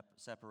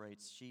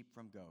separates sheep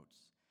from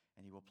goats.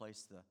 And he will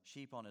place the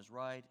sheep on his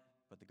right,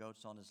 but the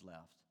goats on his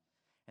left.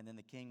 And then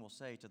the king will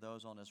say to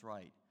those on his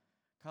right,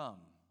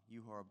 "Come,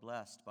 you who are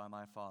blessed by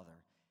my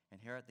Father,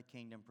 inherit the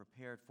kingdom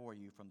prepared for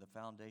you from the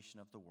foundation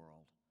of the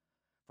world.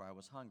 For I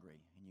was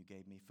hungry, and you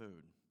gave me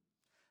food.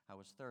 I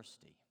was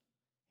thirsty,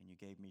 and you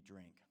gave me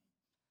drink.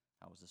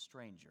 I was a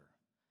stranger,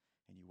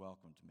 and you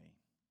welcomed me.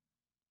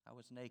 I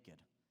was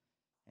naked,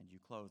 and you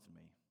clothed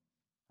me.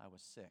 I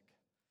was sick,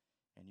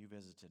 and you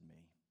visited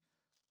me.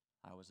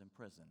 I was in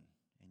prison,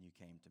 and you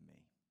came to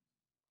me."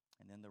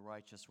 And then the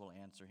righteous will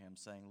answer him,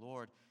 saying,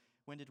 "Lord,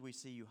 when did we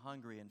see you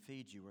hungry and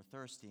feed you, or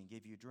thirsty and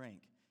give you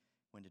drink?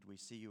 When did we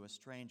see you a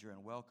stranger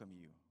and welcome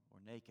you, or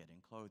naked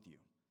and clothe you?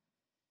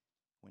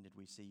 When did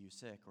we see you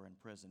sick or in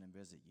prison and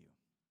visit you?"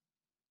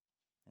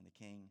 And the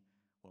king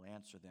will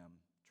answer them,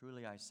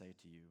 "Truly I say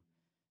to you,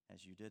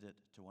 as you did it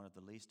to one of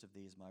the least of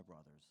these my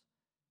brothers,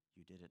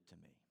 you did it to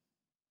me."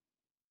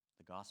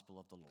 The Gospel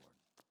of the Lord.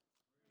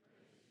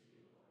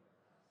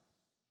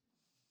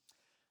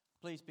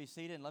 Please be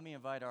seated, and let me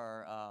invite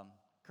our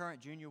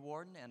current junior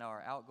warden and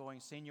our outgoing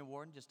senior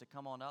warden just to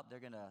come on up. They're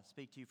going to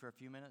speak to you for a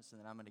few minutes, and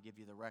then I'm going to give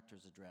you the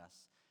rector's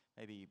address.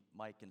 Maybe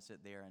Mike can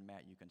sit there, and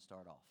Matt, you can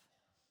start off.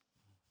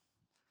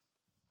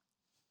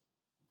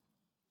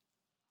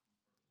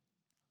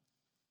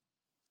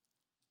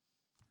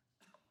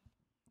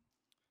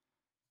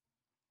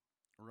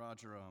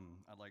 Roger,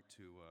 I'd like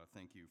to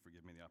thank you for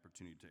giving me the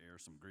opportunity to air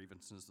some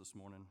grievances this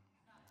morning.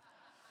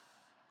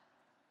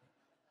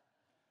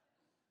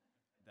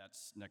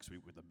 That's next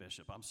week with the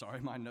bishop. I'm sorry,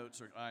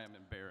 I am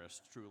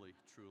embarrassed,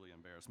 truly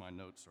embarrassed. My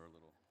notes are a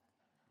little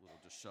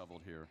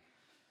disheveled here.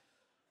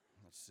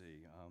 Let's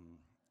see.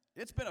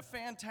 It's been a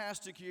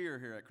fantastic year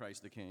here at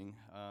Christ the King.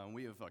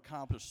 We have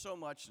accomplished so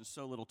much in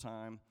so little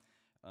time.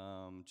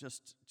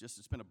 Just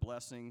it's been a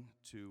blessing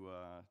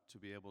to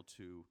be able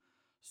to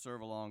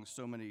serve along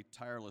so many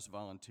tireless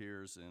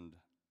volunteers, and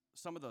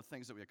some of the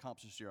things that we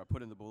accomplished this year I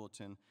put in the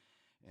bulletin,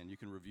 and you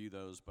can review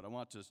those, but I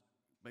want to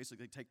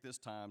basically take this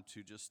time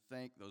to just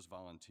thank those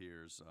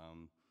volunteers.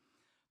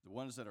 The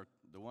ones that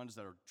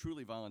are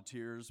truly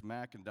volunteers,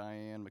 Mac and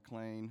Diane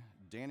McLean,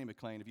 Danny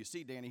McLean. If you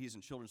see Danny, he's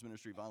in children's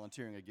ministry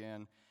volunteering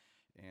again,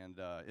 and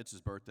it's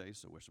his birthday,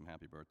 so wish him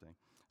happy birthday.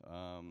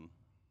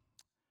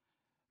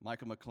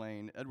 Michael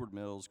McLean, Edward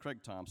Mills,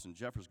 Craig Thompson,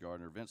 Jeffers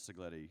Gardner, Vince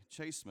Sigletti,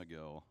 Chase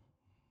McGill,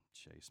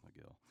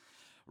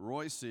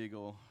 Roy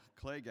Siegel,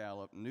 Clay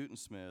Gallup, Newton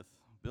Smith,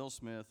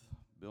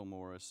 Bill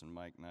Morris, and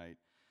Mike Knight.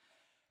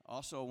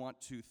 Also want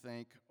to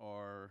thank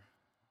our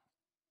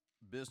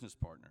business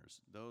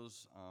partners.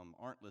 Those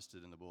aren't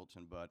listed in the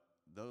bulletin, but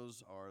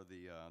those are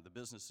the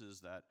businesses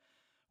that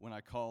when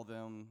I call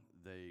them,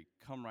 they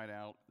come right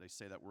out. They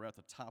say that we're at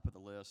the top of the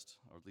list,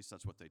 or at least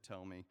that's what they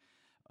tell me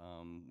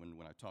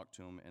when I talk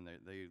to them. And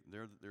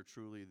they're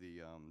truly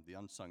the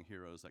unsung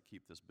heroes that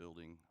keep this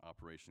building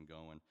operation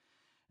going.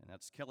 And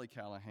that's Kelly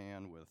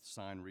Callahan with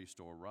Sign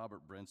Restore,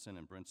 Robert Brinson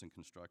and Brinson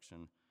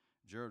Construction,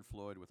 Jared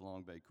Floyd with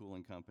Long Bay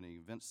Cooling Company,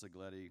 Vince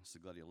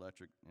Sigletti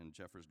Electric, and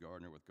Jeffers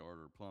Gardner with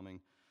Gardner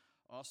Plumbing.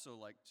 Also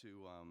like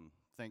to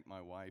thank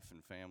my wife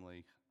and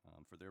family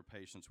for their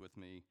patience with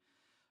me.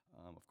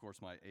 Of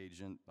course, my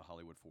agent, the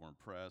Hollywood Foreign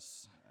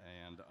Press,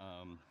 and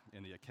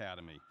in the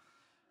Academy.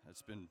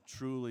 It's been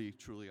truly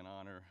an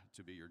honor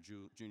to be your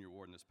junior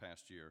warden this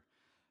past year.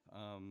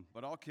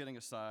 But all kidding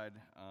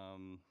aside,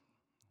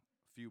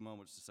 a few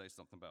moments to say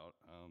something about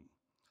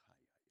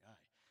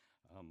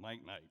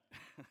Mike Knight.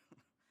 I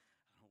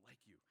don't like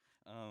you.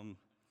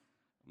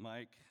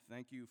 Mike,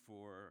 thank you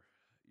for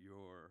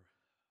your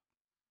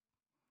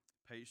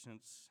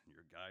patience,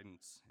 your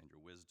guidance, and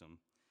your wisdom,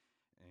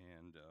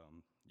 and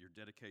your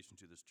dedication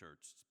to this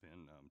church. It's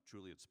been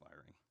truly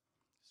inspiring.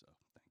 So,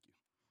 thank you.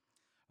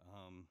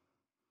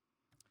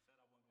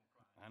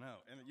 I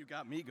know, and you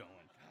got me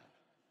going.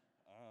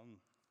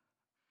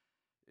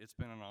 It's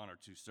been an honor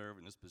to serve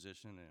in this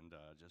position, and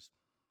just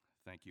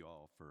thank you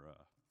all for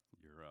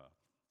your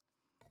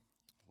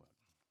support.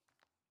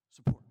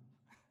 Oh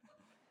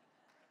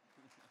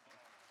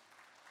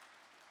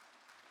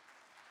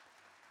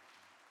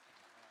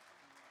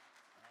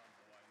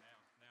boy, now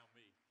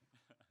me.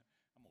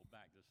 I'm gonna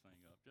back this thing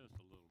up just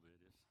a little bit.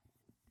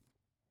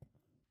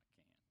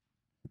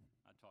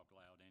 I talk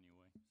loud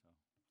anyway, so.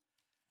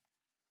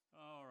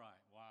 All right,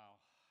 wow.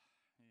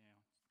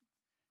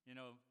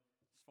 As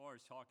far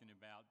as talking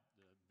about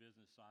the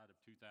business side of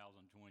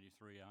 2023,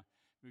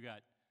 we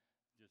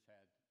just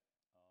had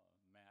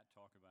Matt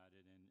talk about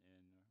it, and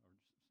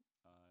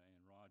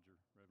Roger,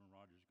 Reverend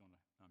Roger's going to,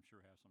 I'm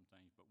sure, have some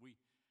things. But we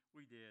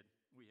had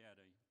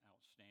a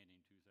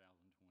outstanding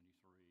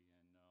 2023, and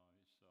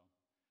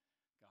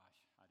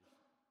gosh, I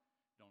just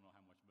don't know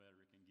how much better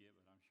it can get,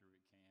 but I'm sure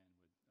it can with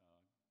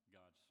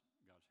God's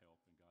help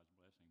and God's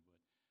blessing.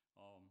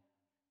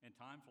 And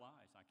time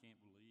flies. I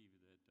can't believe that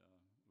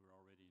we're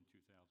already in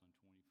 2024,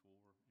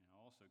 and I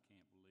also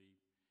can't believe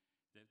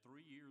that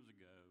 3 years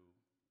ago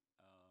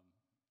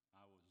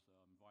I was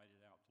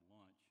invited out to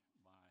lunch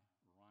by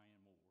Ryan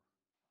Moore,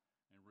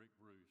 and Rick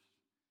Bruce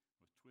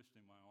was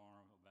twisting my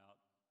arm about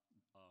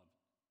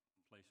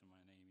placing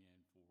my name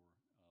in for the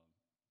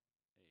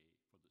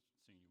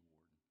senior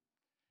warden.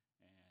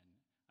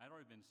 And I'd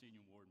already been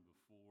senior warden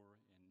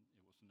before, and it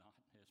was not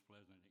as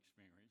pleasant an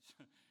experience.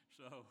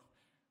 So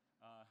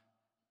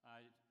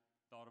I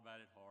thought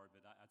about it hard,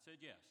 but I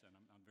said yes, and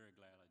I'm very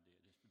glad I did.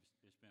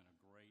 It's been a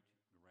great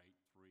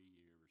 3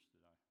 years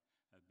that I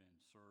have been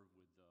served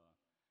with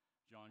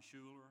John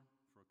Schuler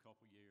for a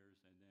couple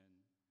years, and then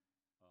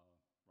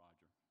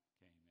Roger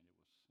came, and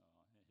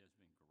it has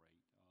been great.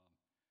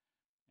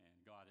 And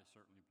God has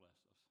certainly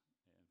blessed us on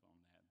that. But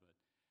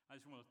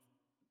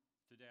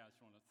today I just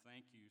want to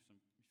thank you,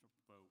 some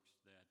folks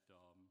that,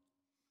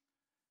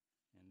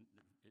 and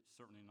it's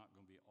certainly not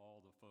going to be all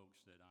the folks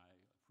that I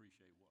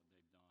appreciate what they've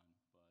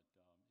done,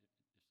 but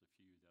it's the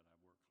few that I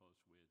work close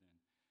with. And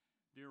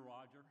dear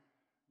Roger,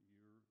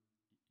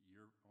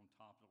 you're on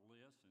top of the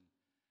list, and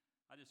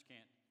I just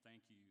can't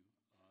thank you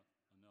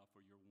enough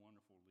for your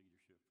wonderful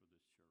leadership for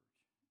this church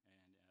and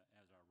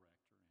as our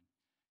rector. And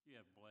you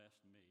have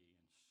blessed me in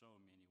so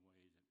many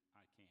ways that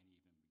I can't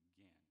even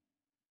begin to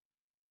list them.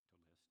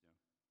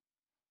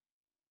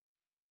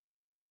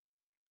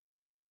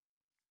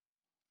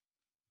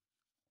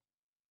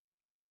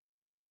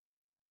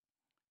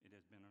 It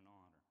has been an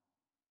honor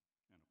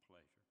and a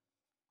pleasure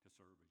to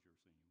serve as your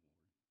senior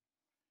warden.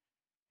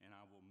 And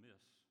I will miss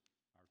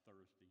our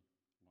Thursday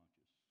lunches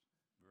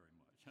very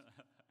much.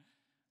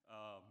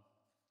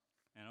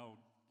 And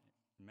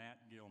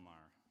Matt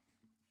Gilmeyer,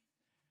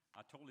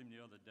 I told him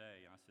the other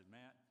day, I said,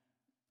 Matt,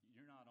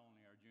 you're not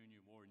only our junior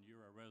warden,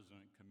 you're a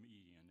resident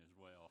comedian as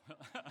well.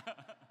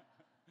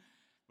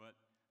 But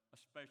a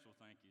special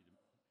thank you to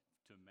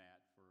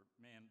Matt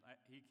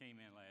he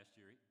came in last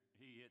year.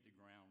 He hit the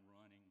ground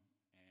running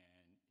and as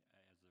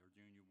our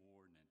junior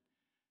warden, and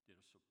did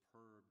a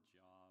superb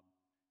job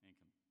in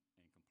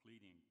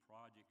completing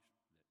projects that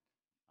I'd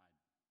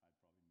probably messed up.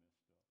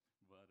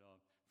 But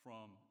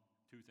from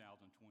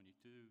 2022,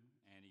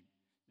 and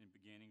in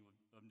beginning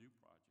of new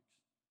projects.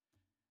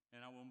 And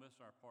I will miss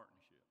our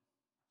partnership,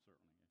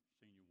 certainly,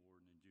 senior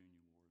warden and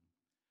junior warden.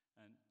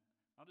 And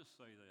I'll just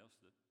say this,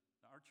 that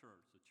our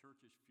church, the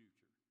church's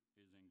future,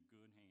 is in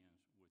good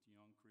hands with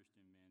young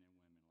Christian men and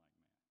women like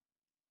Matt.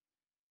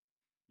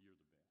 You're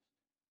the best.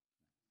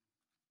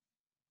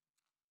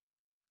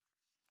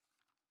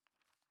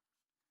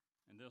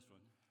 And this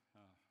one,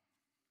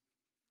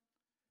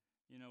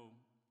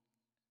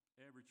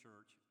 every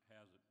church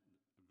has a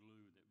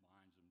glue that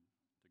binds them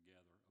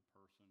together, a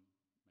person,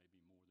 maybe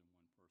more than one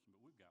person, but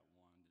we've got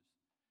one that's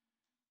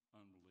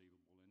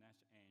unbelievable, and that's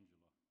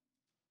Angela.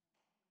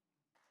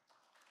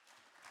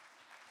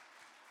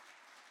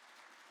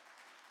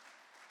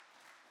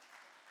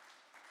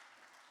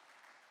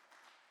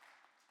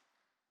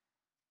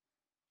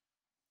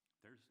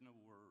 There's no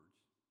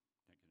words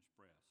that can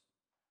express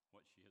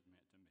what she has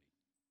meant to me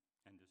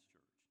and this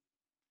church.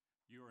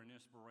 You are an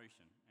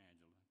inspiration,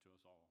 Angela, to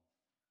us all.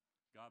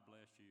 God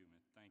bless you, and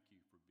thank you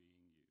for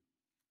being you.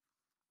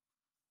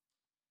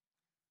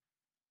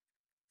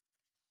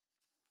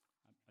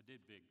 I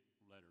did big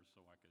letters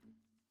so I could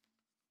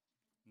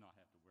not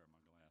have to wear my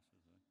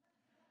glasses.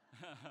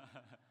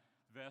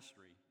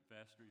 Vestry.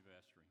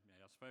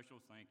 Yeah, a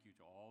special thank you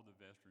to all the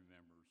vestry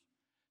members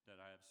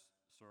that I have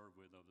served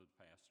with over the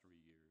past 3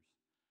 years.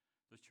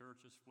 The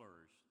church has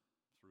flourished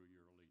through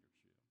your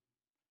leadership.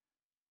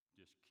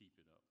 Just keep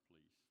it up,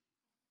 please.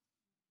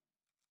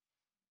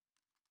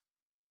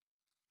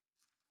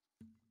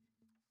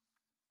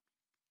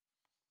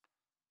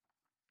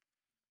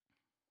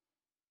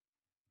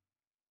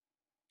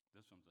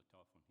 This one's a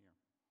tough one here.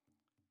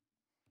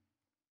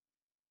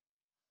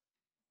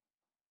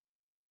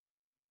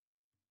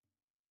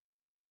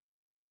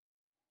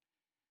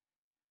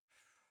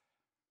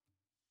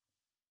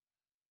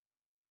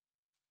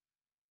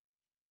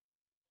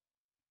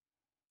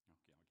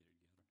 Okay,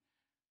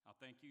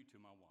 thank you to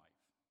my wife,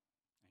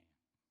 Ann,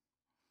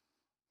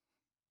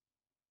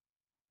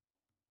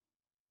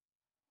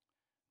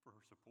 for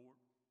her support.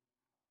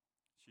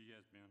 She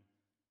has been,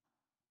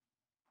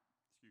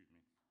 excuse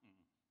me, I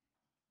brought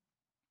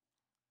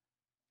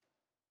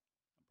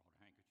a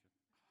handkerchief.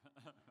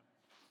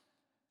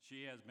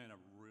 She has been a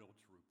real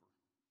trooper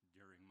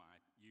during my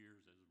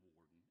years as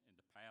warden, and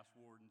the past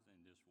wardens and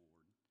this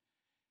warden.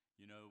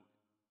 You know,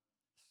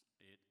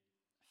 it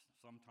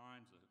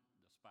sometimes the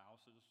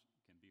spouses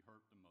can be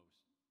hurt the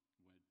most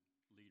with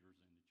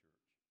leaders in the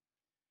church.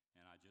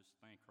 And I just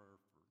thank her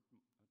for,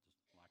 just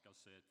like I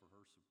said, for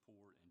her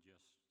support and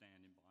just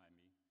standing by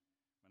me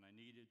when I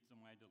needed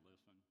somebody to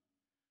listen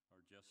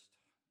or just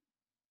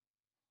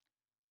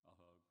a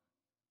hug or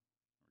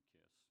a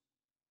kiss.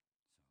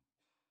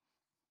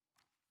 So,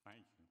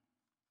 thank you.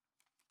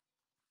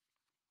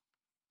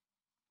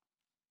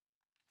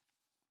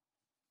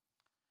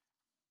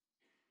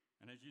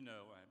 And as you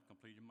know, I have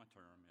completed my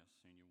term as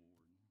senior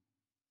warden.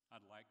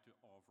 I'd like to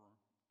offer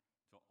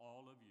to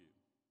all of you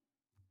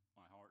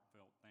my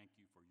heartfelt thank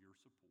you for your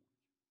support.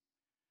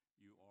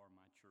 You are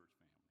my church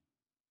family.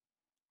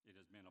 It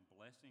has been a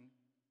blessing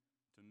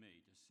to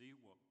me to see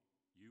what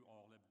you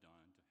all have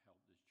done to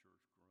help this church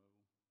grow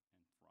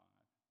and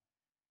thrive.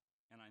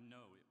 And I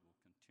know it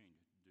will continue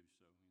to do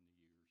so in the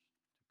years to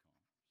come.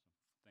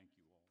 So thank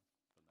you all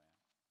for that.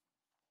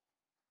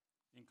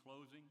 In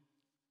closing,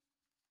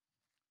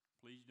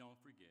 please don't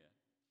forget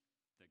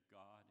that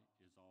God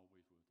is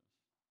always with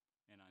us.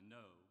 And I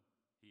know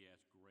He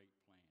has great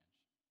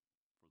plans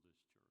for this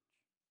church.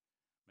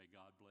 May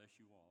God bless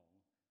you all,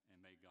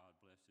 and may God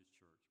bless His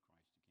church,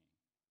 Christ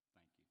the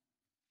King. Thank you.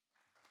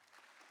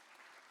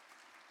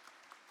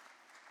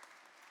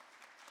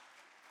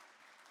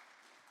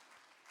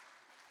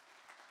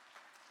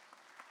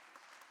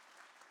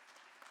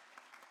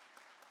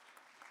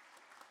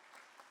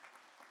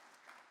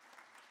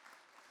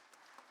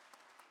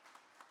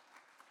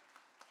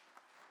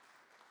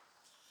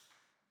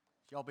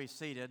 Y'all be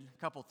seated. A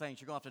couple things.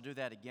 You're going to have to do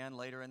that again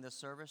later in this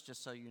service,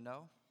 just so you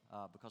know,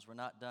 because we're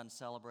not done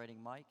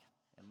celebrating Mike,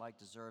 and Mike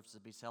deserves to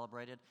be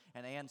celebrated.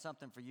 And Ann,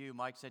 something for you.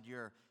 Mike said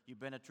you've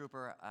been a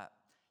trooper.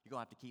 You're going to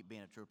have to keep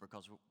being a trooper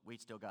because we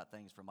still got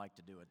things for Mike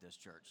to do at this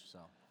church. So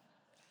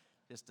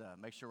just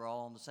make sure we're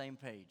all on the same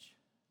page.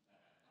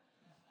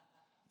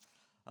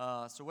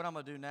 So what I'm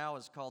going to do now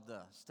is called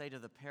the State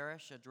of the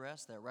Parish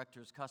Address that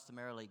rectors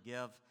customarily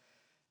give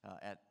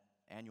at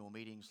annual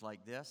meetings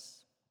like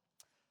this.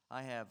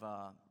 I have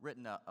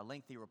written a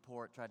lengthy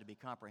report, tried to be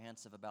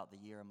comprehensive about the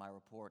year in my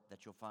report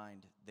that you'll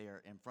find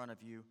there in front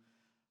of you,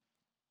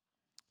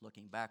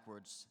 looking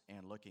backwards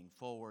and looking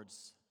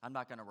forwards. I'm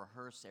not going to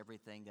rehearse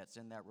everything that's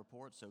in that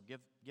report, so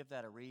give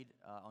that a read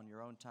on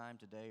your own time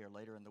today or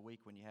later in the week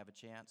when you have a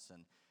chance,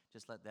 and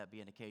just let that be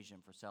an occasion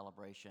for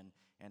celebration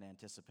and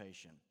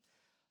anticipation.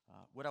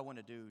 What I want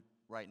to do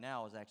right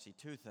now is actually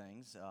two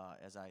things.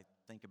 As I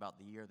think about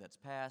the year that's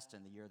passed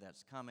and the year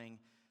that's coming,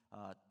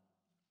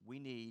 we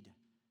need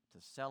to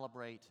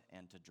celebrate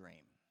and to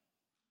dream.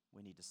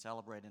 We need to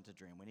celebrate and to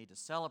dream. We need to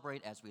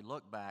celebrate as we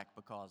look back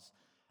because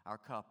our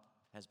cup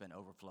has been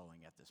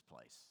overflowing at this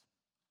place.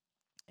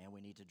 And we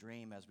need to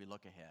dream as we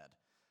look ahead.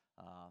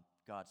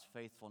 God's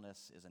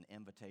faithfulness is an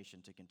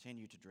invitation to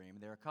continue to dream.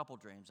 There are a couple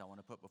dreams I want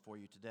to put before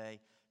you today,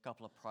 a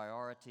couple of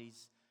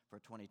priorities for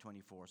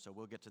 2024. So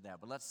we'll get to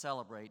that. But let's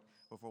celebrate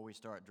before we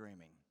start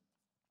dreaming.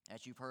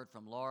 As you've heard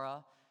from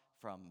Laura,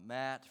 from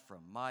Matt,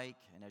 from Mike,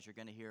 and as you're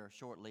going to hear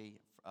shortly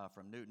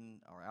from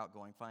Newton, our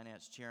outgoing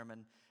finance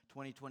chairman,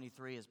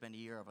 2023 has been a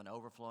year of an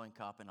overflowing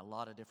cup in a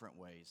lot of different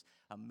ways.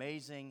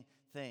 Amazing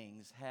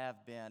things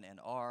have been and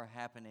are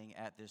happening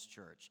at this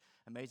church.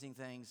 Amazing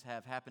things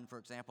have happened, for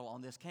example,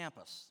 on this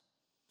campus.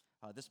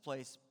 This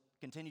place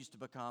continues to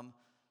become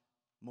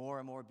more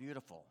and more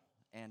beautiful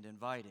and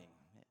inviting,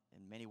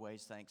 in many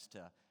ways thanks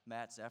to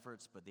Matt's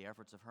efforts, but the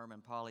efforts of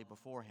Herman Polly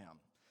before him.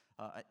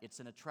 It's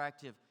an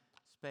attractive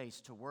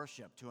space to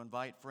worship, to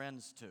invite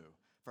friends to,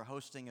 for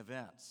hosting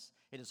events.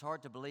 It is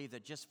hard to believe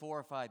that just 4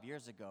 or 5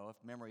 years ago,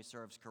 if memory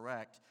serves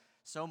correct,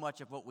 so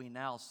much of what we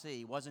now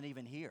see wasn't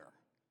even here.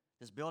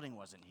 This building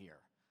wasn't here.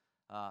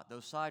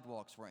 Those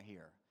sidewalks weren't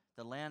here.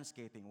 The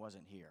landscaping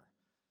wasn't here.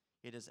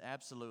 It is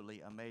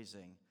absolutely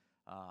amazing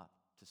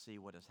to see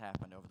what has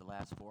happened over the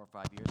last 4 or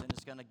 5 years, and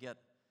it's going to get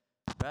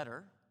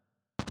better.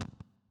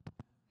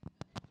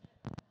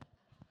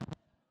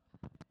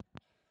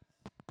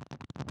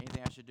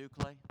 Anything I should do,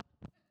 Clay?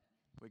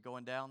 We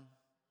going down?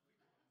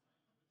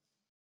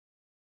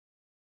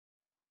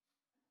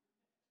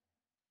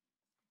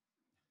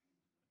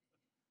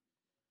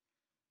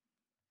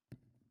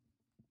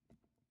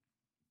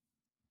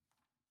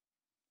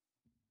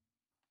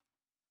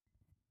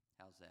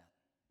 How's that?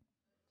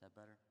 Is that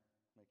better?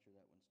 Make sure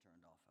that one's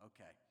turned off.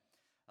 Okay.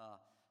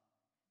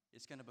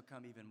 It's going to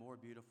become even more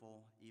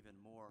beautiful, even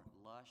more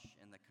lush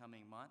in the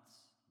coming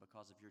months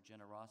because of your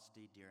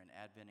generosity during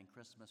Advent and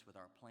Christmas with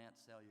our plant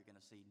sale. You're going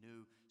to see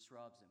new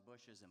shrubs and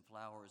bushes and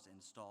flowers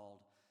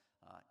installed.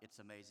 It's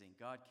amazing.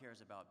 God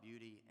cares about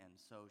beauty, and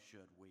so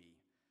should we.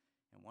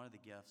 And one of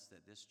the gifts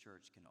that this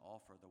church can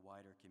offer the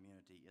wider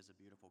community is a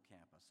beautiful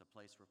campus, a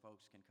place where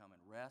folks can come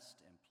and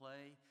rest and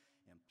play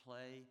and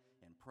play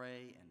and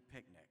pray and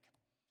picnic.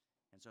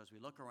 And so as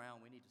we look around,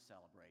 we need to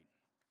celebrate.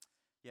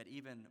 Yet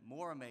even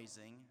more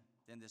amazing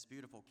than this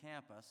beautiful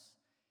campus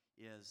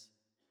is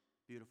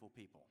beautiful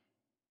people.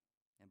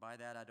 And by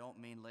that, I don't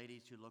mean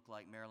ladies who look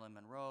like Marilyn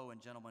Monroe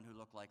and gentlemen who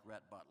look like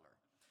Rhett Butler.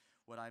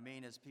 What I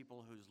mean is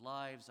people whose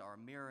lives are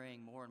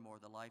mirroring more and more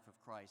the life of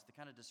Christ, the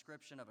kind of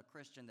description of a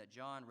Christian that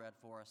John read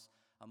for us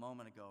a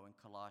moment ago in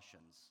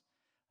Colossians,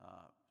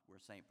 where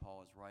St.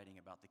 Paul is writing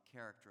about the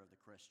character of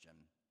the Christian.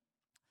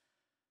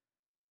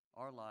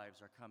 Our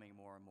lives are coming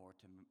more and more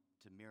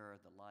to mirror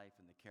the life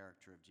and the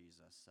character of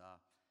Jesus.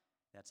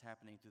 That's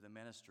happening through the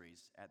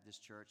ministries at this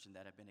church and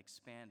that have been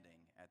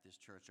expanding at this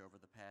church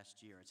over the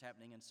past year. It's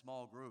happening in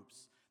small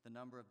groups. The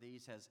number of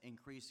these has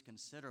increased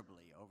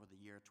considerably over the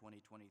year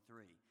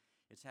 2023.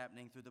 It's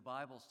happening through the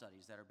Bible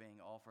studies that are being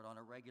offered on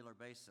a regular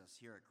basis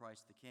here at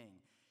Christ the King.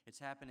 It's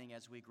happening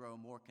as we grow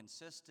more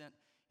consistent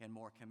and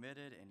more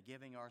committed in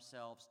giving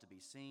ourselves to be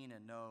seen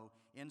and know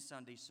in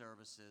Sunday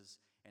services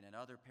and in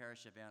other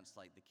parish events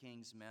like the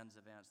King's men's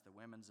events, the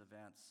women's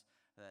events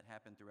that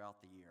happen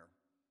throughout the year.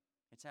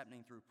 It's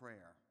happening through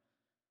prayer,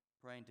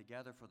 praying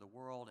together for the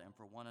world and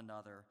for one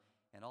another,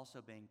 and also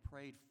being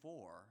prayed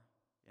for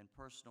in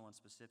personal and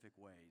specific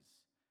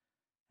ways.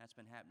 That's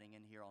been happening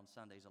in here on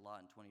Sundays a lot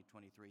in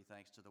 2023,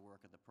 thanks to the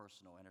work of the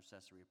personal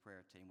intercessory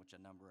prayer team, which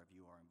a number of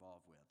you are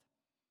involved with.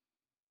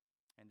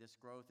 And this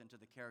growth into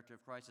the character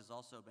of Christ has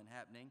also been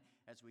happening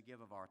as we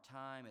give of our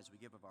time, as we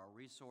give of our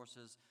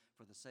resources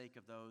for the sake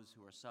of those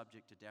who are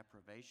subject to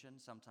deprivation,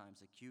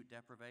 sometimes acute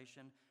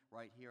deprivation,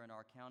 right here in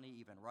our county,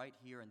 even right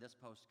here in this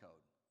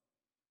postcode,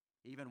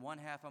 even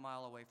 1/2 a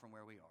mile away from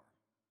where we are.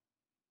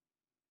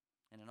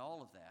 And in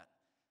all of that,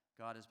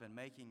 God has been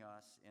making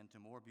us into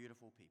more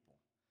beautiful people,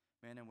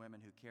 men and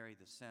women who carry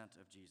the scent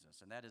of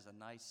Jesus. And that is a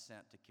nice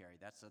scent to carry.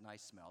 That's a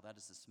nice smell. That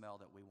is the smell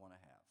that we want to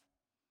have,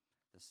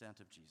 the scent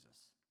of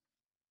Jesus.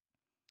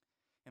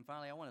 And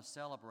finally, I want to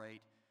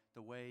celebrate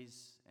the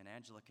ways, and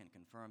Angela can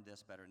confirm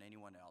this better than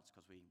anyone else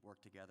because we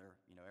work together,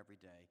 every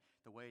day,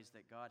 the ways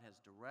that God has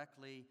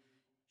directly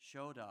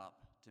showed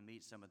up to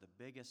meet some of the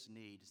biggest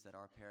needs that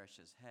our parish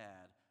has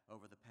had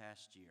over the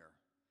past year.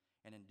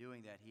 And in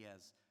doing that, he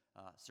has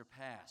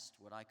surpassed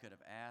what I could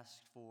have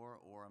asked for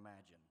or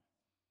imagined.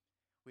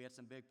 We had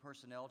some big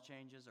personnel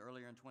changes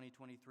earlier in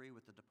 2023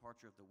 with the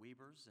departure of the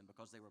Weavers, and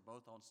because they were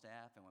both on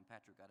staff, and when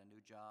Patrick got a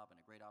new job and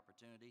a great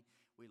opportunity,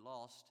 we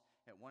lost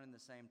at one and the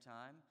same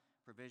time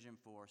provision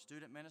for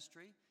student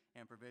ministry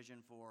and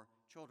provision for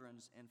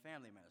children's and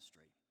family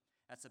ministry.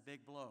 That's a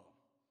big blow.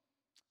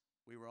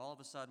 We were all of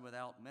a sudden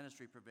without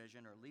ministry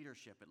provision, or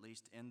leadership at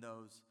least, in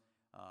those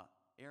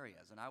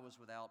areas. And I was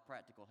without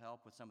practical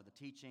help with some of the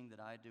teaching that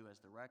I do as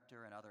the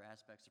rector and other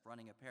aspects of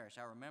running a parish.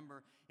 I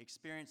remember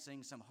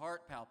experiencing some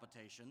heart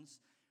palpitations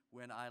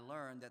when I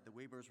learned that the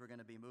Weavers were going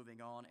to be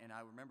moving on, and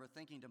I remember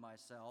thinking to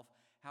myself,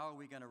 how are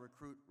we going to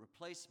recruit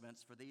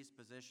replacements for these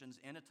positions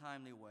in a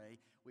timely way?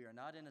 We are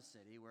not in a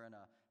city. We're in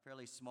a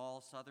fairly small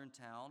southern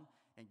town,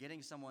 and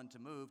getting someone to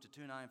move to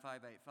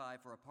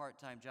 29585 for a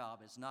part-time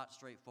job is not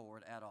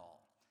straightforward at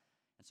all.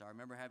 And so I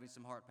remember having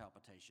some heart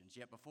palpitations.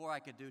 Yet before I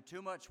could do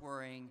too much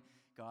worrying,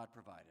 God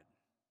provided.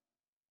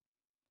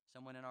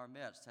 Someone in our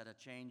midst had a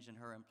change in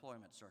her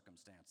employment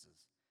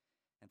circumstances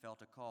and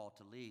felt a call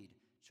to lead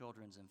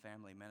children's and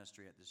family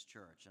ministry at this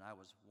church. And I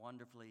was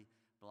wonderfully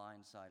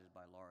blindsided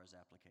by Laura's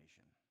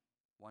application.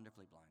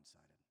 Wonderfully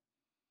blindsided.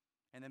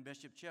 And then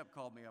Bishop Chip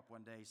called me up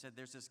one day. He said,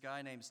 there's this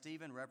guy named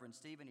Stephen, Reverend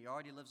Stephen. He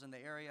already lives in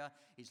the area.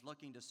 He's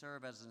looking to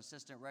serve as an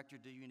assistant rector.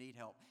 Do you need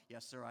help?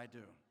 Yes, sir, I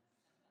do.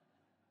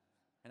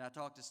 And I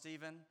talked to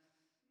Stephen,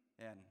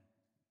 and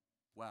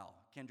wow,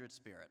 kindred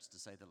spirits, to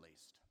say the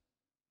least.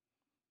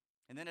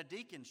 And then a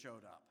deacon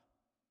showed up.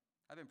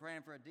 I've been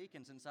praying for a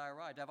deacon since I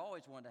arrived. I've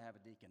always wanted to have a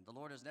deacon. The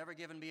Lord has never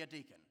given me a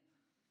deacon.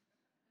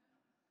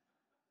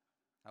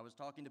 I was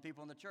talking to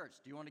people in the church.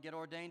 Do you want to get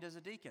ordained as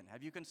a deacon?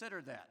 Have you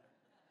considered that?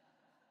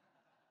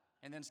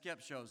 And then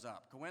Skip shows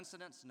up.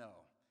 Coincidence? No.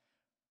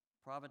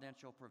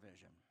 Providential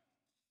provision.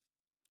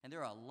 And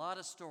there are a lot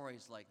of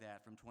stories like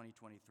that from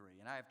 2023,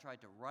 and I have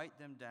tried to write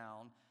them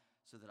down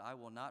so that I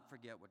will not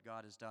forget what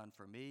God has done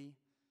for me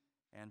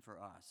and for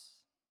us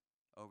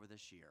over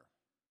this year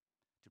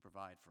to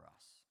provide for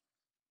us.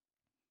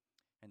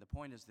 And the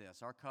point is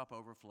this, our cup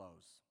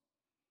overflows.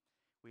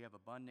 We have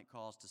abundant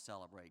cause to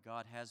celebrate.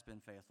 God has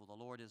been faithful. The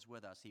Lord is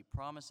with us. He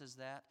promises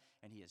that,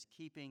 and he is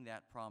keeping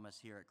that promise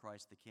here at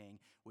Christ the King,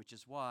 which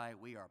is why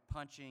we are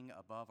punching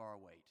above our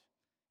weight.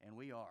 And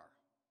we are.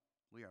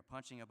 We are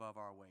punching above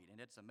our weight. And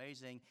it's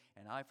amazing,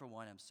 and I, for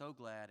one, am so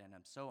glad and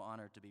I'm so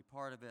honored to be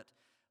part of it.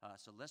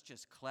 So let's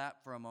just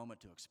clap for a moment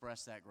to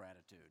express that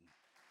gratitude.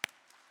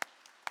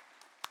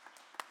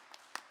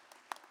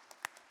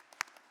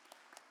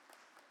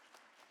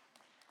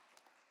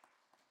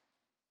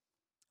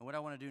 And what I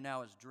want to do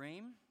now is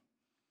dream.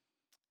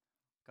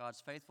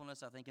 God's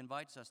faithfulness, I think,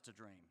 invites us to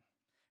dream.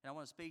 And I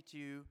want to speak to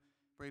you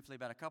briefly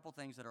about a couple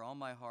things that are on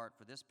my heart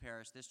for this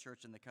parish, this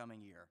church in the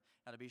coming year.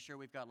 Now, to be sure,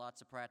 we've got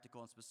lots of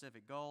practical and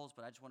specific goals,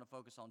 but I just want to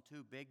focus on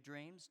two big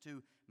dreams,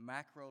 two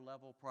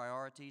macro-level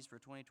priorities for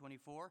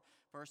 2024.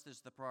 First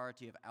is the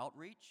priority of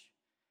outreach,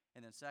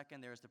 and then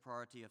second, there's the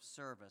priority of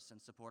service in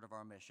support of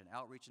our mission,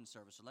 outreach and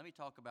service. So let me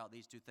talk about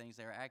these two things.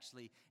 They are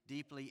actually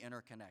deeply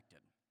interconnected.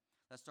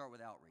 Let's start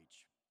with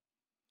outreach.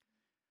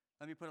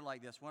 Let me put it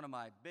like this. One of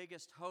my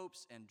biggest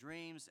hopes and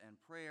dreams and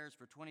prayers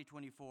for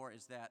 2024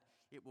 is that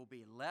it will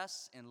be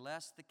less and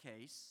less the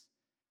case,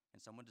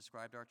 and someone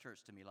described our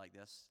church to me like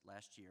this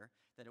last year,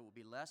 that it will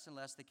be less and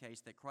less the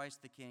case that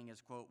Christ the King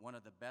is, quote, one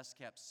of the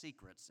best-kept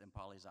secrets in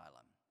Pawleys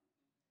Island.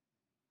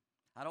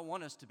 I don't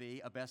want us to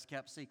be a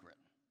best-kept secret.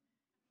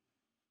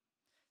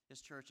 This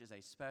church is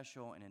a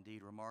special and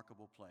indeed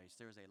remarkable place.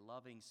 There is a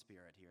loving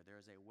spirit here. There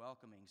is a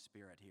welcoming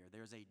spirit here.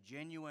 There is a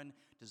genuine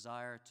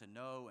desire to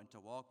know and to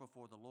walk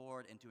before the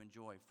Lord and to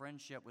enjoy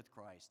friendship with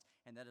Christ.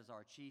 And that is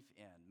our chief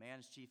end.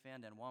 Man's chief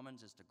end and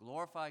woman's is to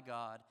glorify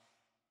God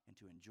and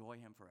to enjoy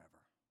Him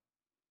forever.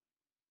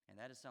 And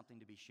that is something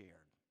to be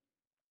shared.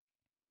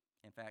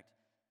 In fact,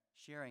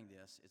 sharing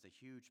this is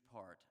a huge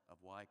part of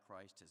why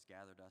Christ has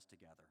gathered us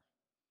together.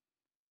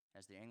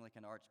 As the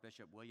Anglican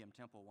Archbishop William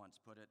Temple once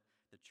put it,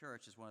 the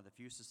church is one of the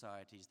few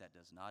societies that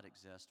does not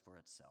exist for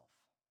itself.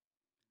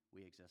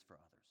 We exist for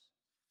others.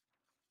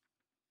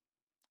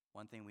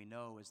 One thing we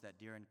know is that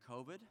during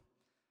COVID,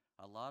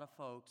 a lot of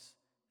folks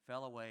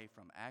fell away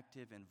from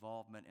active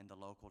involvement in the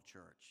local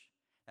church.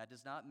 That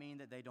does not mean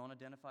that they don't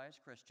identify as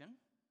Christian,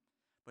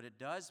 but it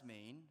does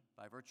mean,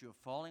 by virtue of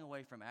falling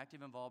away from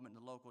active involvement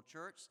in the local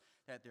church,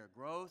 that their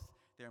growth,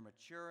 their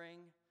maturing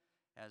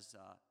as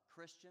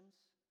Christians,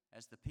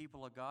 as the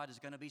people of God, is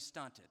going to be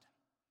stunted.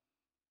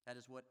 That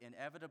is what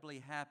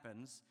inevitably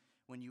happens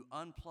when you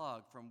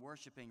unplug from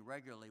worshiping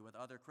regularly with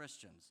other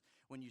Christians,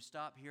 when you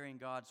stop hearing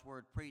God's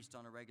word preached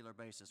on a regular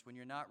basis, when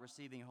you're not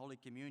receiving Holy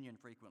Communion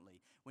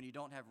frequently, when you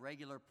don't have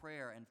regular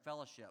prayer and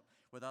fellowship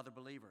with other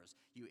believers.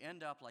 You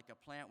end up like a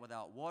plant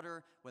without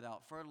water,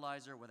 without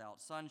fertilizer,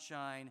 without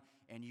sunshine,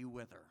 and you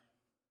wither.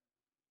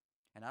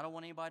 And I don't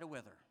want anybody to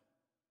wither.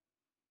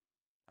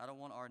 I don't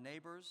want our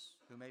neighbors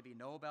who maybe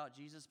know about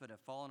Jesus but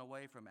have fallen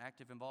away from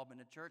active involvement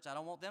in the church, I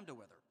don't want them to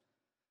wither.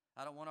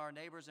 I don't want our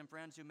neighbors and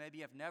friends who maybe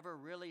have never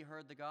really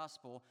heard the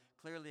gospel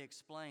clearly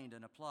explained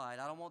and applied,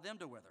 I don't want them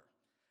to wither.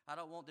 I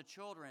don't want the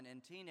children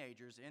and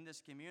teenagers in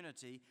this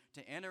community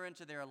to enter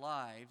into their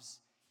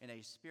lives in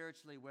a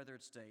spiritually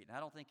withered state. And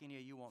I don't think any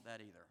of you want that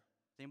either.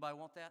 Does anybody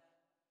want that?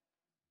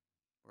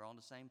 We're on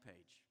the same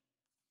page.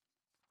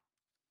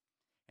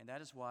 And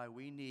that is why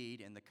we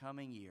need, in the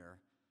coming year,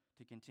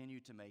 to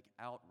continue to make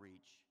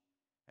outreach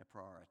a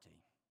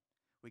priority.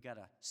 We got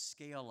to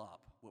scale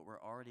up what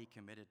we're already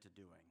committed to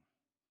doing.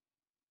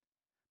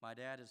 My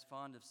dad is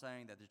fond of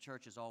saying that the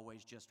church is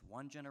always just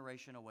one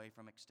generation away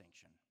from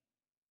extinction.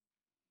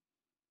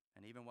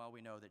 And even while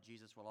we know that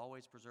Jesus will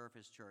always preserve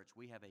His church,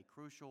 we have a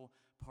crucial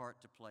part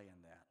to play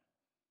in that.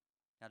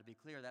 Now, to be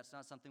clear, that's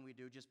not something we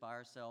do just by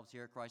ourselves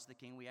here at Christ the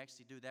King. We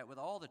actually do that with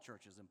all the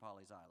churches in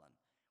Pawleys Island.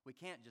 We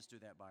can't just do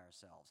that by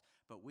ourselves.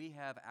 But we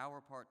have our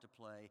part to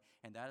play,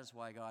 and that is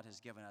why God has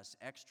given us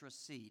extra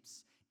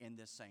seats in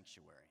this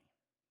sanctuary.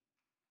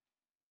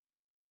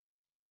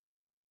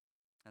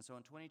 And so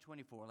in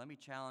 2024, let me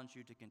challenge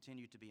you to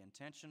continue to be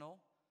intentional,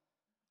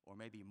 or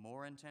maybe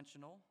more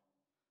intentional,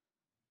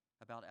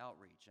 about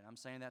outreach. And I'm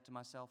saying that to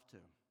myself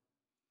too.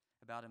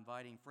 About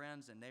inviting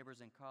friends and neighbors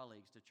and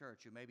colleagues to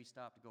church who maybe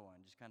stopped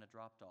going, just kind of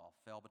dropped off,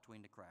 fell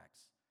between the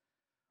cracks.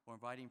 Or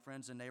inviting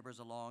friends and neighbors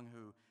along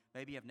who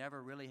maybe have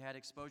never really had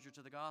exposure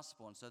to the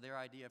gospel, and so their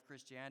idea of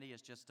Christianity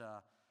is just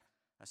a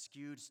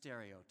skewed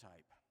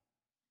stereotype.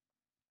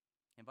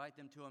 Invite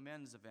them to a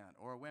men's event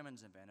or a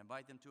women's event.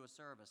 Invite them to a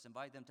service.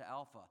 Invite them to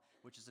Alpha,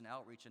 which is an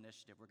outreach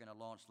initiative we're going to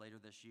launch later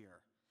this year.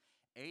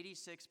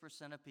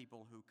 86% of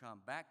people who come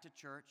back to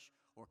church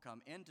or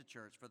come into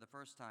church for the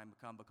first time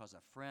come because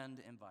a friend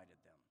invited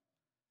them.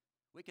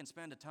 We can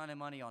spend a ton of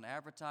money on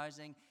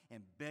advertising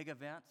and big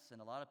events,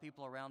 and a lot of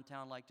people around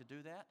town like to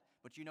do that.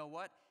 But you know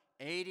what?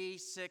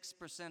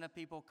 86% of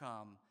people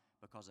come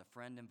because a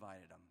friend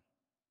invited them.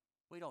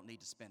 We don't need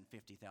to spend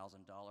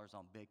 $50,000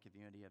 on big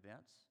community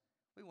events.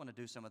 We want to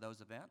do some of those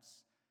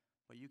events,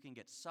 but you can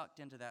get sucked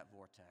into that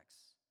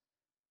vortex,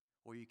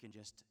 or you can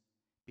just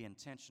be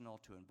intentional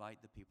to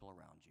invite the people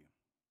around you.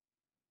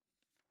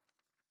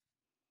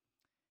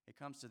 It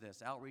comes to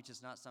this. Outreach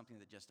is not something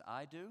that just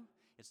I do.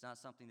 It's not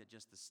something that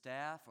just the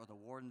staff or the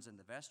wardens in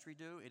the vestry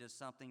do. It is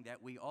something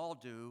that we all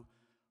do,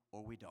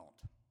 or we don't.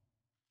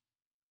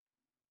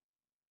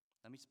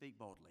 Let me speak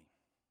boldly.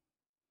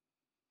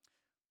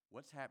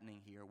 What's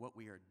happening here, what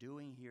we are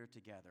doing here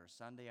together,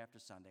 Sunday after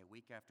Sunday,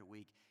 week after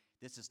week,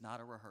 this is not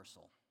a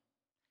rehearsal.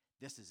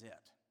 This is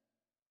it.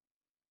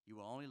 You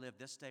will only live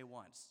this day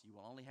once. You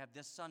will only have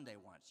this Sunday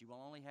once. You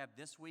will only have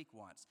this week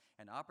once.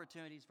 And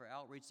opportunities for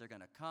outreach, they're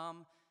going to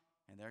come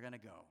and they're going to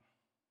go.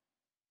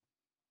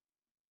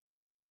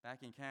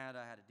 Back in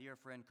Canada, I had a dear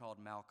friend called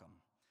Malcolm.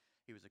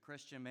 He was a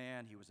Christian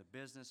man. He was a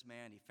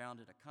businessman. He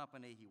founded a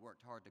company. He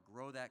worked hard to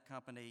grow that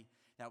company.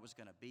 That was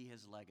going to be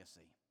his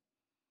legacy.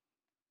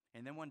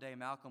 And then one day,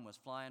 Malcolm was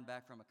flying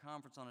back from a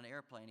conference on an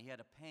airplane. He had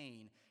a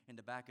pain in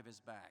the back of his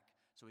back.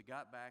 So he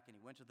got back and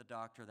he went to the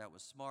doctor. That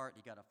was smart.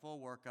 He got a full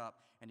workup,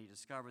 and he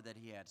discovered that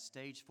he had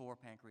stage 4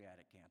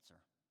 pancreatic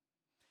cancer.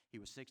 He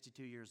was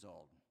 62 years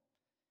old.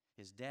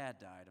 His dad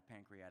died of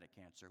pancreatic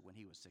cancer when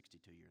he was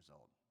 62 years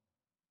old.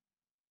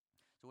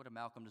 So what did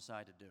Malcolm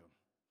decide to do?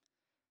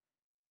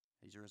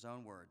 These are his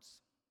own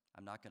words.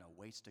 I'm not going to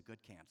waste a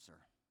good cancer.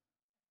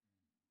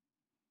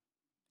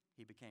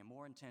 He became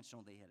more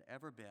intentional than he had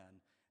ever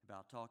been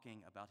about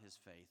talking about his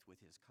faith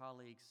with his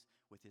colleagues,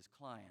 with his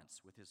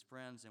clients, with his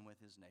friends, and with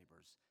his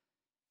neighbors.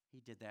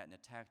 He did that in a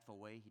tactful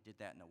way. He did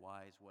that in a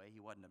wise way. He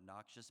wasn't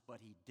obnoxious, but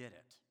he did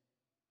it.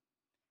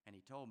 And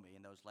he told me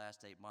in those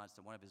last 8 months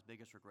that one of his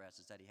biggest regrets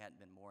is that he hadn't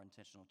been more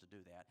intentional to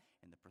do that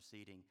in the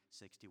preceding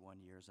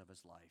 61 years of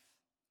his life.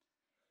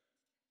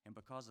 And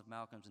because of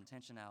Malcolm's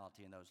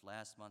intentionality in those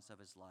last months of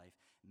his life,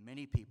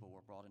 many people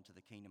were brought into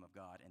the kingdom of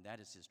God, and that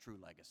is his true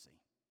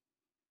legacy.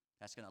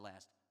 That's going to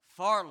last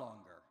far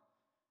longer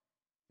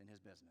than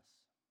his business.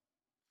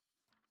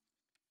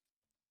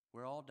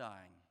 We're all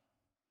dying.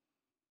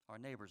 Our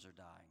neighbors are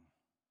dying.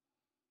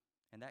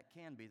 And that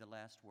can be the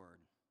last word.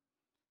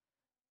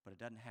 But it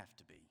doesn't have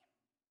to be.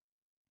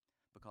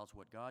 Because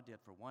what God did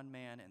for one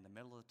man in the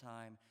middle of the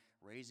time,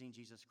 raising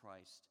Jesus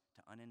Christ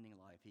to unending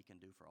life, he can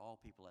do for all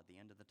people at the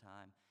end of the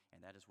time,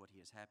 and that is what he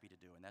is happy to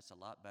do, and that's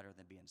a lot better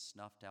than being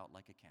snuffed out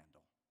like a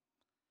candle.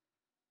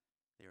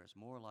 There is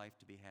more life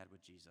to be had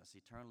with Jesus,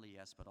 eternally,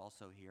 yes, but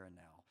also here and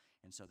now,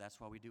 and so that's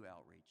why we do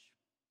outreach.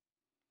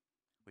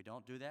 We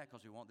don't do that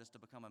because we want this to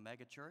become a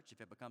mega church.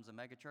 If it becomes a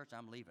mega church,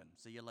 I'm leaving.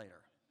 See you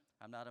later.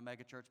 I'm not a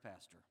mega church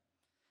pastor.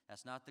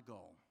 That's not the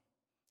goal.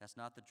 That's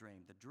not the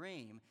dream. The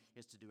dream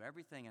is to do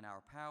everything in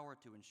our power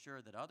to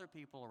ensure that other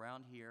people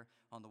around here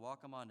on the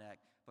Waccamaw Neck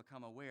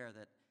become aware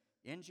that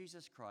in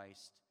Jesus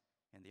Christ,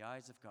 in the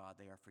eyes of God,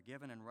 they are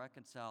forgiven and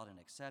reconciled and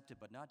accepted,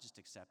 but not just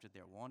accepted.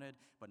 They're wanted,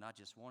 but not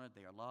just wanted.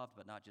 They are loved,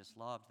 but not just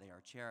loved. They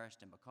are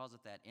cherished, and because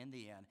of that, in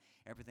the end,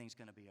 everything's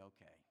going to be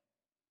okay.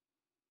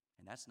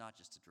 And that's not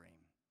just a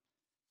dream.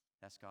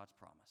 That's God's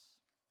promise.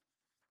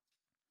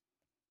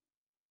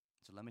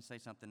 So let me say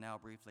something now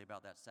briefly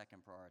about that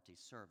second priority,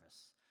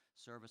 service.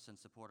 Service in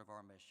support of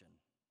our mission.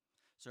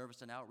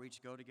 Service and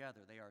outreach go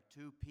together. They are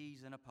two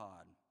peas in a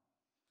pod.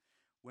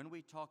 When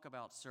we talk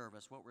about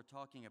service, what we're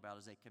talking about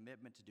is a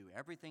commitment to do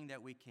everything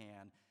that we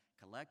can,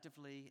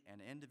 collectively and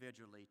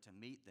individually, to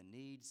meet the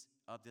needs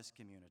of this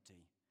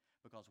community.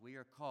 Because we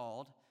are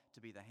called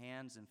to be the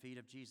hands and feet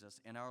of Jesus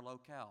in our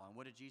locale. And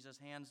what did Jesus'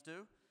 hands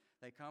do?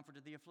 They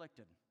comforted the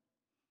afflicted.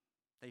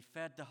 They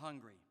fed the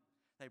hungry.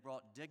 They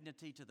brought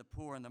dignity to the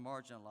poor and the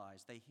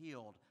marginalized. They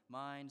healed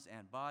minds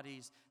and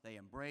bodies. They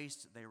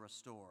embraced, they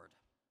restored.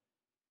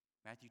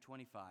 Matthew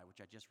 25,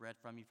 which I just read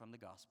from you from the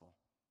gospel.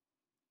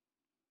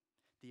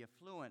 The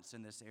affluence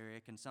in this area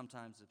can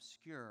sometimes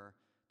obscure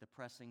the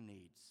pressing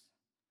needs,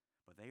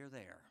 but they are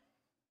there.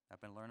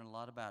 I've been learning a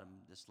lot about them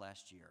this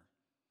last year.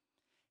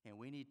 And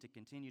we need to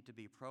continue to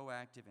be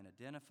proactive in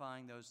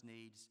identifying those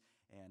needs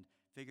and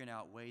figuring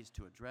out ways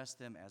to address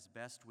them as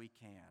best we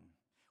can.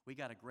 We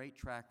got a great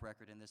track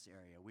record in this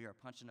area. We are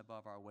punching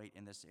above our weight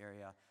in this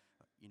area.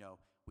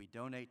 We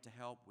donate to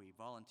help. We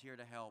volunteer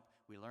to help.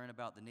 We learn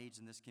about the needs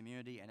in this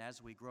community. And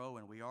as we grow,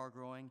 and we are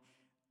growing,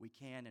 we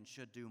can and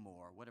should do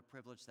more. What a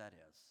privilege that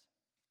is.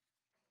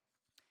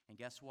 And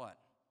guess what?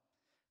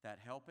 That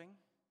helping,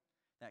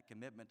 that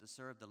commitment to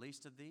serve the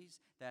least of these,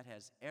 that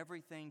has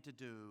everything to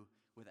do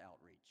with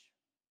outreach.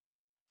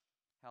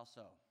 How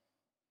so?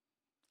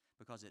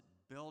 Because it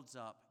builds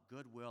up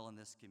goodwill in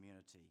this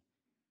community,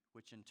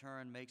 which in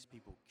turn makes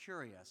people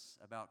curious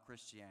about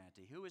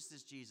Christianity. Who is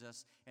this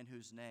Jesus in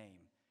whose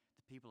name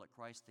the people at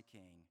Christ the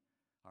King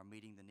are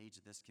meeting the needs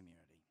of this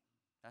community?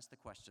 That's the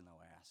question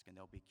they'll ask, and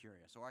they'll be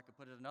curious. Or I could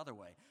put it another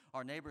way.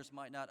 Our neighbors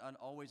might not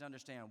always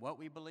understand what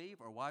we believe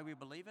or why we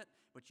believe it,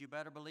 but you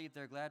better believe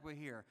they're glad we're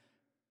here,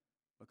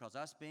 because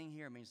us being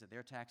here means that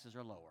their taxes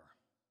are lower.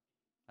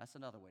 That's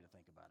another way to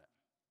think about it.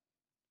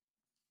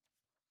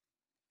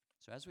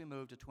 So as we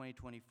move to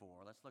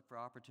 2024, let's look for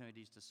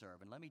opportunities to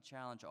serve. And let me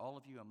challenge all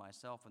of you and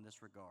myself in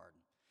this regard.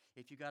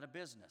 If you got a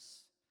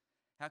business,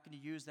 how can you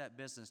use that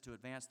business to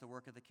advance the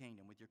work of the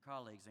kingdom with your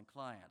colleagues and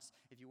clients?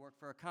 If you work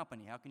for a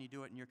company, how can you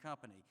do it in your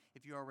company?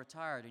 If you are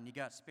retired and you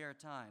got spare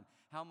time,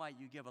 how might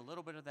you give a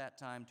little bit of that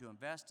time to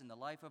invest in the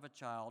life of a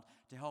child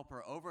to help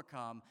her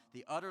overcome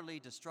the utterly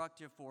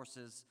destructive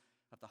forces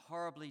of the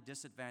horribly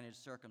disadvantaged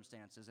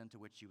circumstances into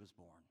which she was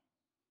born?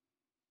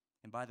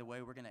 And by the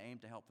way, we're going to aim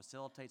to help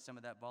facilitate some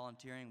of that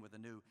volunteering with a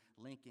new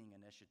linking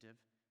initiative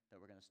that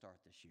we're going to start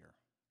this year.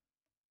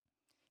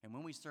 And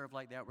when we serve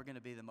like that, we're going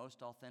to be the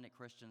most authentic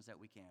Christians that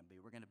we can be.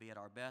 We're going to be at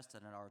our best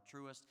and at our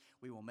truest.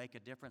 We will make a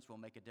difference. We'll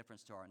make a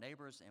difference to our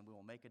neighbors, and we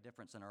will make a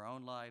difference in our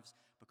own lives,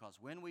 because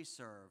when we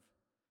serve,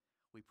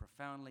 we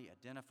profoundly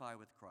identify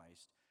with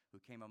Christ, who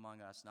came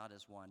among us not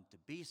as one to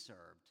be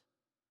served,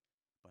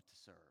 but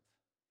to serve.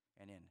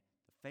 And in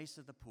the face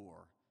of the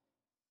poor,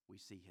 we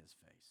see his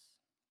face.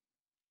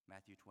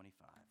 Matthew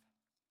 25.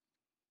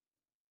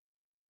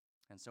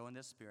 And so in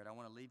this spirit, I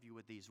want to leave you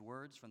with these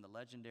words from the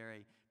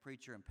legendary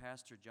preacher and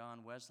pastor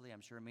John Wesley. I'm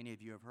sure many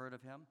of you have heard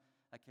of him.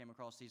 I came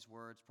across these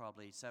words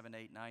probably 7,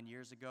 8, 9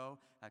 years ago.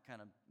 I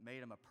kind of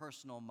made them a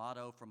personal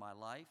motto for my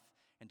life.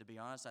 And to be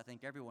honest, I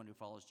think everyone who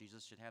follows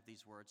Jesus should have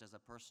these words as a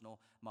personal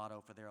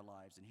motto for their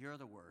lives. And here are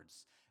the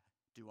words.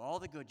 Do all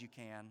the good you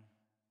can,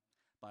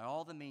 by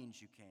all the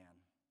means you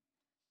can,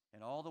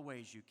 in all the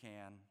ways you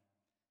can,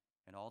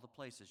 in all the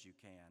places you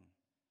can,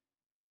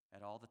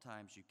 at all the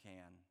times you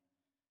can,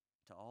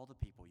 to all the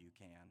people you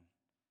can,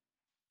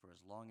 for as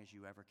long as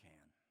you ever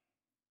can.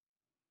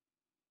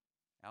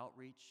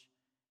 Outreach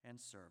and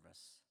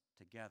service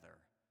together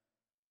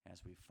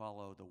as we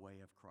follow the way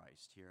of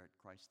Christ here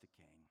at Christ the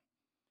King.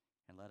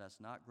 And let us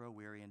not grow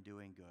weary in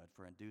doing good,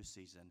 for in due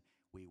season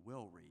we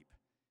will reap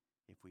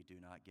if we do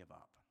not give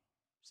up.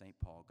 St.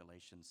 Paul,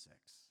 Galatians 6.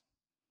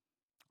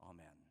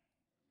 Amen.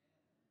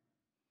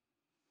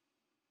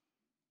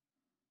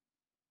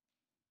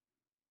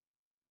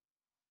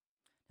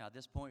 Now, at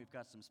this point, we've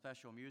got some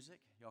special music.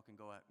 Y'all can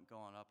go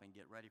on up and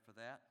get ready for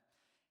that.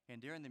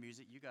 And during the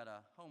music, you got a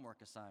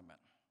homework assignment.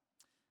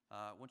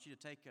 I want you to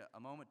take a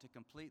moment to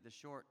complete the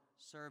short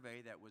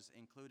survey that was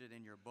included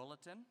in your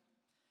bulletin.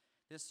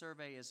 This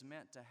survey is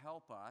meant to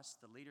help us,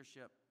 the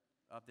leadership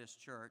of this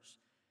church,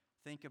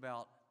 think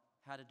about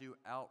how to do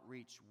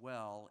outreach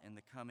well in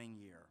the coming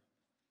year.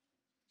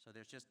 So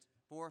there's just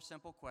 4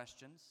 simple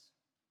questions,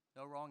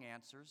 no wrong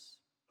answers.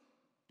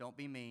 Don't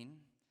be mean,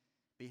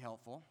 be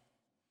helpful.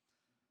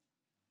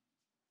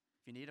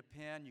 If you need a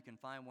pen, you can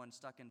find one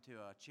stuck into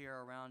a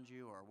chair around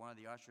you, or one of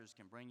the ushers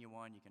can bring you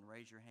one. You can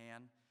raise your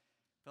hand.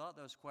 Fill out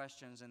those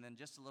questions, and then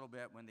just a little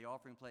bit, when the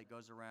offering plate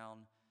goes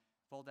around,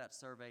 fold that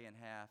survey in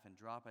half and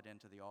drop it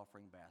into the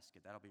offering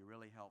basket. That'll be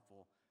really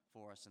helpful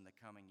for us in the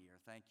coming year.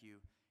 Thank you.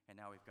 And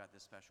now we've got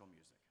this special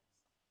music.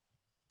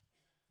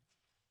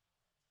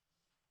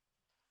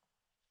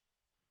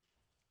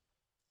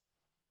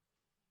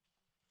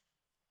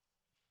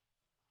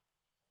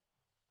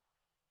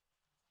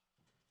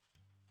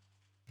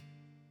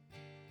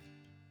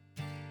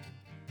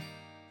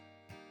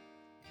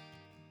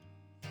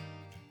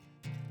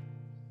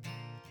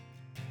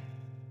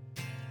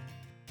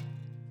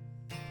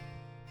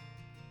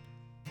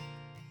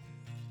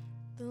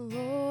 The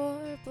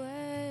Lord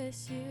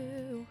bless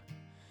you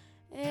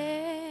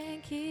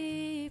and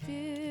keep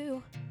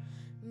you.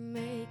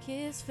 Make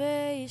his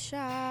face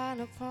shine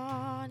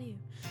upon you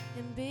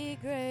and be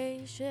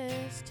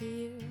gracious to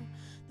you.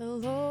 The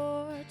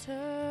Lord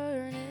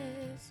turn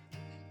his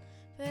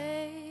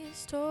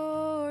face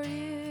toward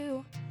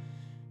you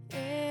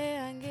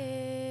and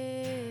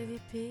give you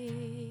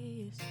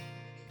peace.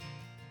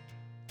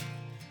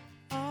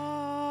 Amen.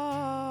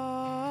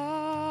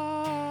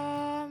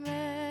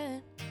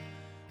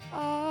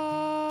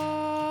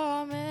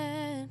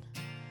 Amen.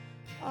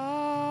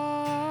 Amen.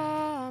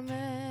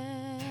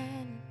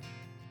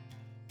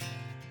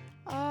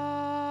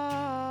 Amen.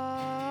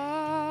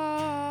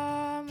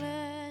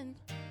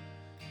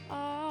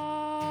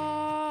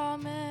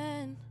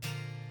 Amen.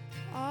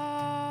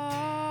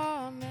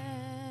 Amen.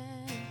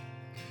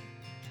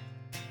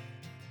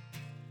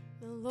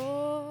 The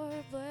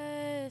Lord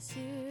bless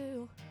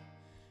you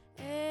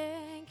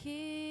and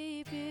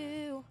keep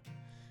you.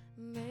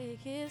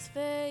 Make his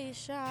face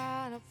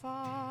shine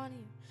upon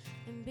you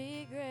and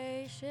be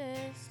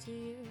gracious to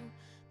you.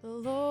 The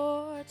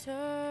Lord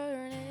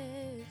turn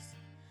his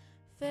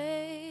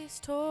face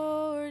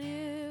toward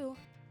you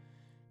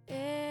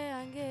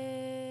and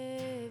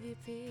give you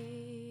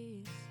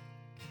peace.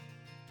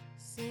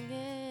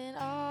 Singing amen,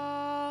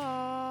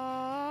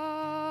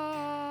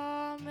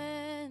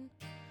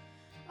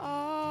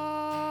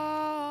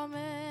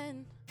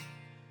 amen,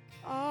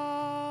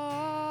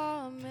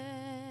 amen,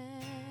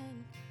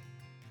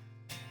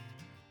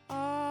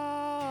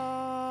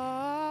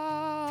 amen,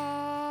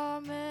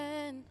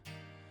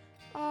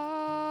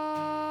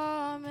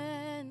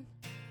 amen,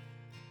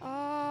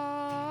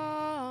 amen.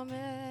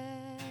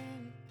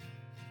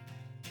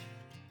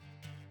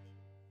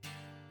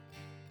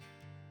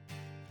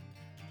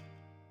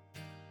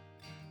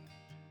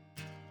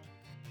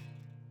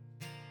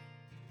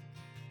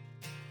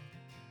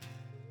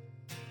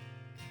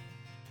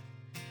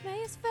 May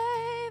his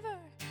favor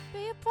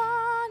be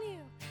upon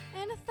you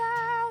and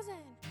 1,000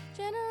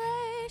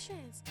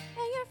 generations,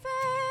 and your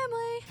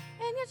family,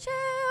 and your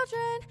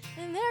children,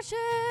 and their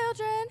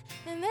children,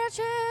 and their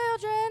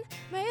children.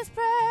 May his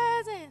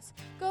presence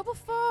go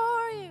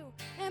before you,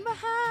 and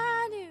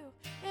behind you,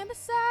 and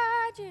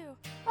beside you,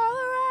 all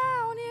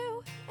around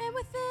you, and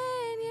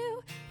within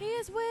you. He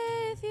is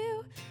with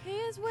you, he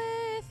is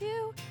with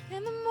you,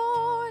 in the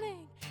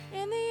morning,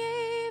 in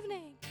the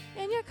evening,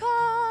 in your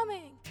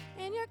coming,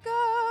 in your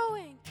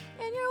going,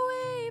 in your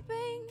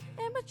weeping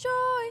and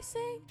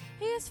rejoicing.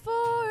 He is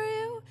for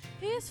you,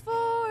 he is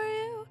for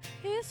you,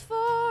 he is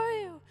for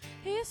you,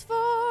 he is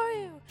for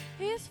you,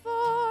 he is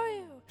for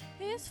you,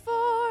 he is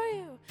for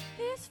you,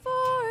 he is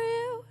for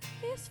you,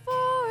 he is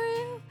for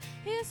you,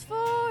 he is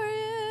for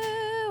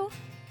you.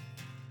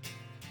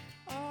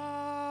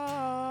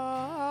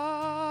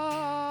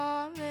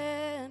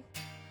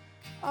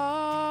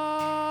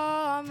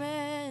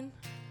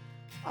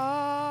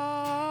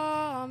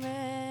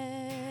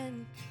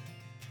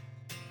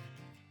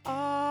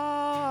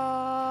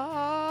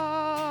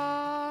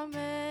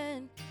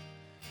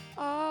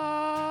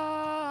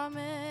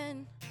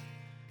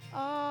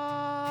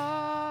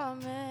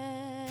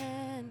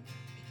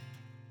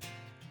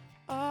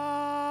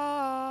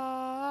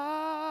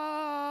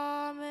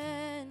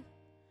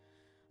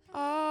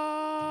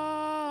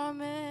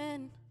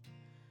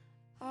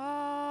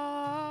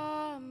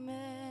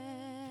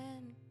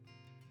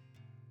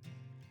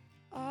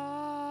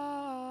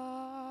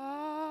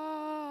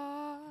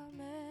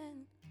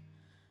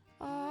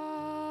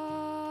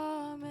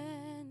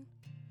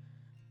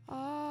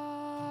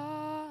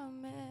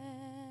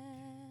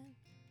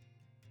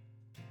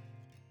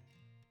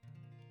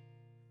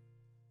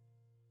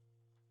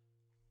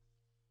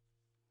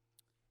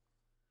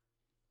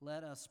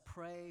 let us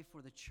pray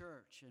for the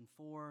church and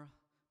for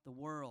the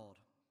world.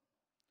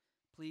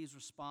 Please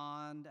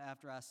respond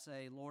after I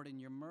say, Lord, in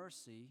your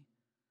mercy,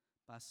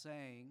 by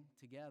saying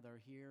together,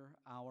 hear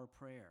our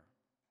prayer.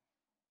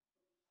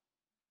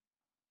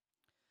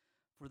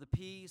 For the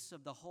peace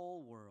of the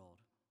whole world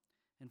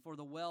and for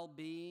the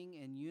well-being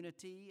and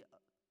unity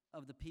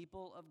of the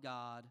people of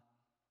God,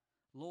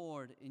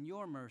 Lord, in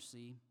your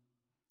mercy,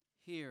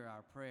 hear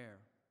our prayer.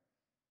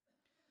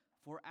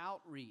 For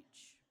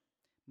outreach,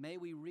 may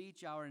we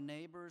reach our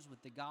neighbors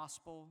with the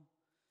gospel,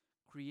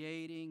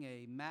 creating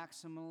a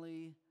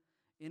maximally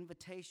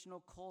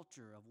invitational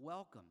culture of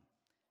welcome,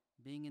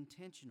 being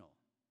intentional,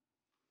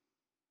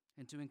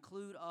 and to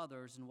include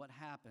others in what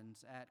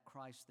happens at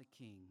Christ the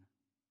King.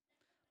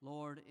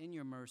 Lord, in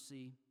your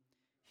mercy,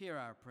 hear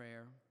our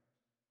prayer.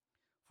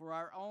 For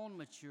our own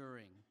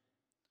maturing,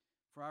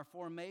 for our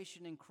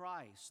formation in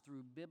Christ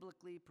through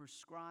biblically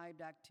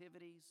prescribed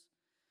activities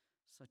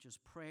such as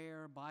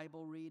prayer,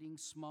 Bible reading,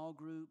 small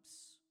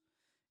groups,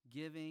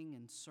 giving,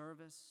 and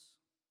service.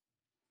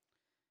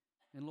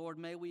 And Lord,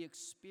 may we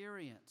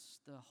experience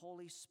the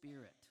Holy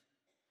Spirit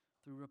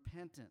through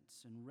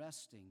repentance and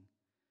resting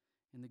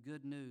in the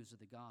good news of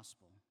the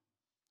gospel.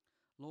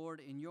 Lord,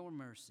 in your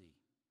mercy,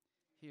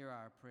 hear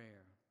our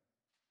prayer.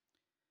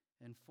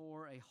 And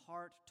for a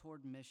heart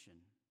toward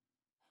mission,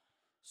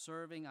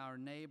 serving our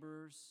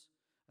neighbors,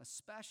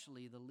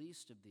 especially the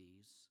least of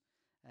these,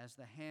 as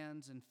the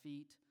hands and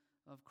feet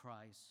of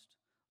Christ.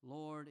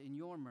 Lord, in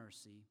your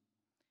mercy,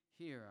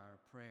 hear our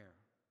prayer.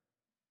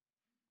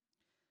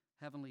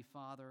 Heavenly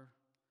Father,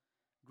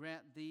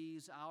 grant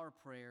these our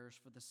prayers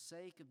for the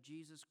sake of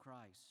Jesus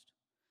Christ,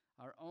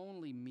 our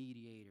only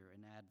mediator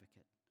and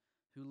advocate,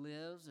 who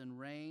lives and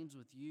reigns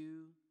with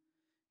you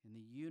in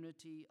the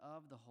unity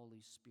of the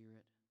Holy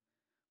Spirit,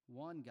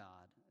 one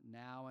God,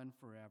 now and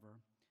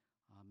forever.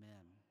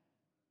 Amen.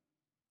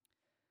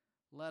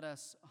 Let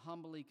us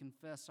humbly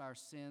confess our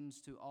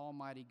sins to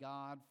Almighty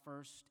God,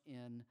 first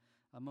in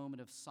a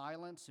moment of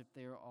silence. If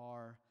there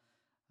are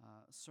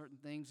certain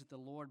things that the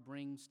Lord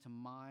brings to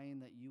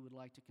mind that you would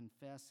like to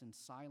confess in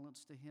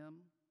silence to him,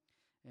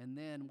 and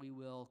then we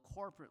will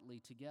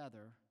corporately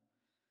together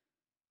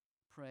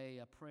pray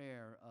a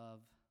prayer of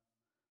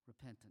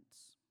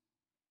repentance.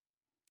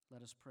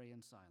 Let us pray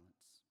in silence.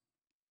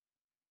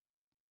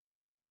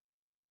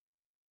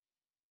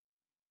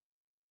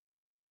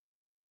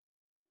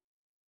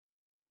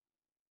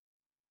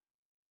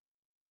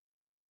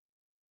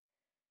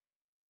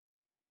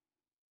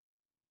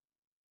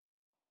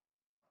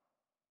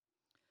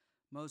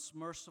 Most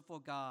merciful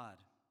God,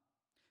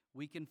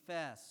 we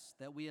confess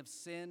that we have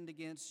sinned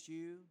against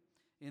you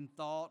in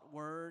thought,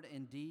 word,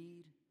 and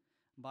deed,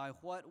 by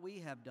what we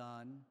have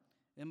done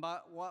and by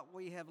what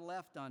we have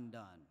left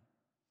undone.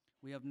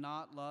 We have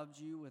not loved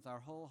you with our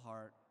whole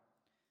heart.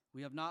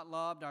 We have not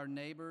loved our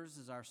neighbors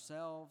as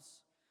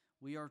ourselves.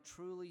 We are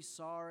truly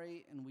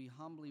sorry, and we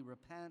humbly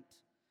repent.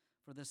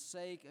 For the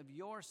sake of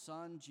your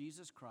Son,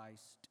 Jesus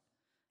Christ,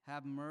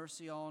 have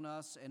mercy on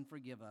us and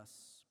forgive us,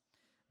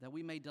 that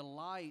we may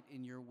delight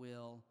in your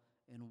will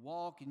and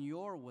walk in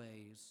your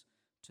ways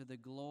to the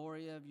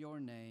glory of your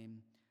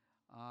name.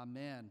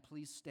 Amen.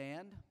 Please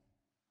stand.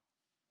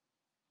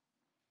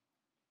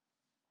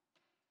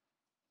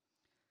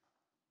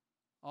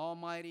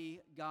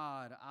 Almighty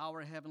God,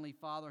 our Heavenly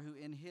Father, who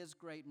in his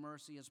great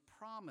mercy has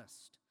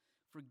promised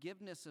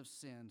forgiveness of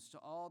sins to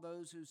all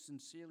those who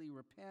sincerely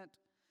repent,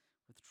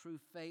 with true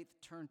faith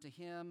turn to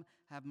him,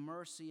 have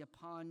mercy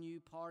upon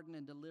you, pardon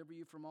and deliver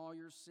you from all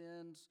your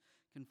sins,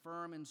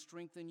 confirm and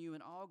strengthen you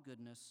in all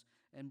goodness,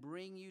 and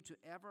bring you to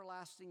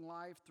everlasting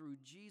life through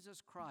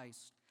Jesus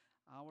Christ,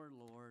 our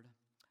Lord.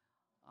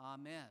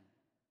 Amen.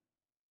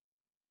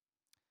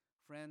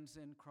 Friends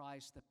in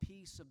Christ, the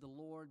peace of the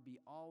Lord be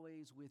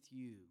always with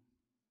you.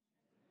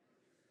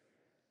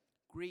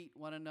 Greet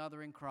one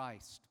another in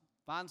Christ.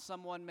 Find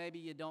someone maybe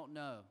you don't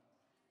know.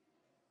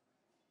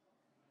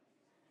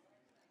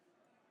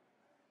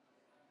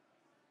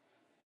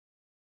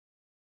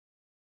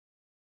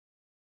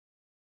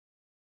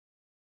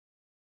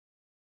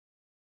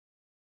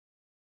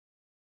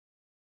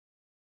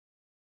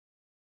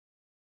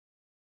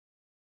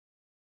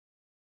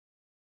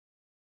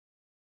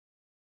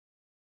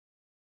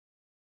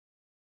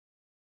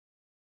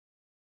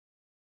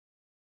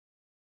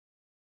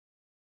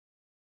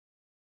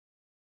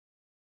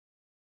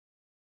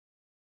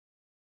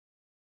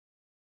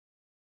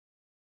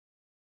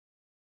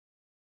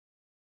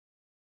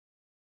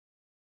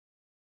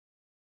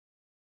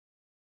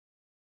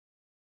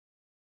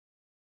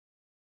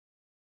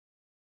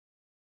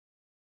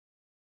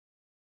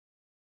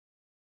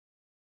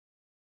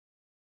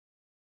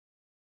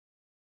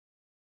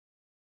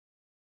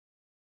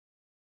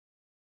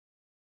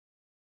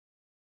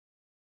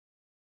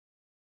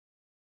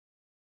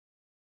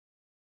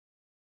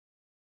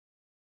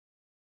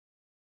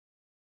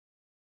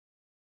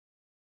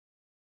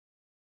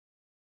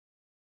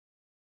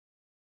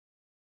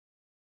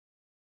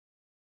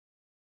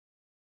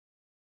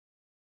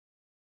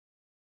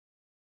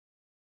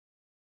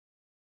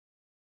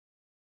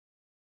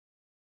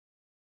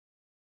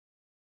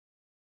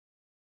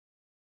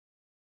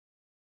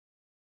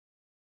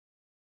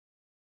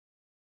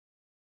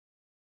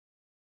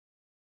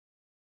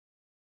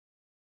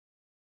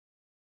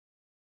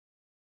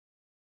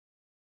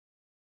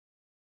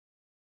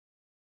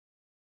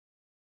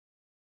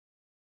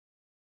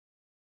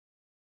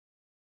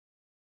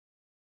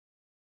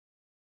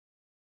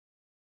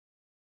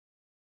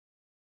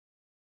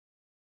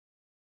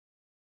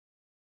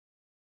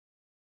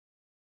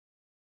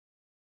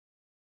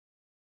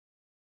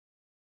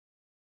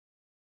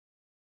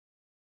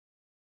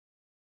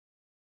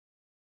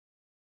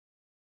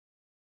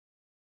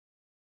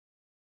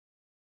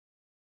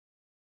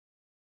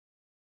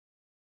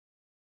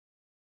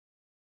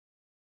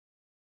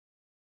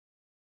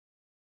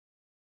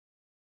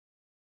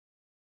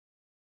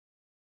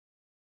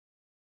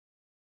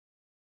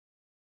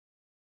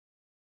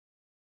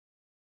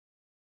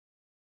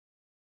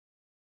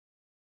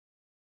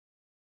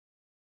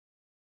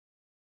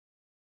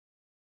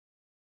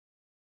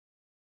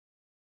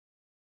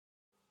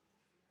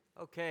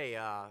 Okay,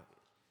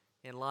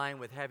 in line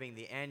with having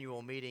the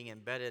annual meeting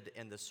embedded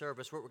in the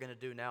service, what we're going to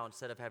do now,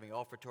 instead of having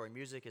offertory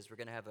music, is we're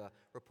going to have a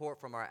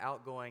report from our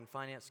outgoing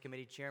Finance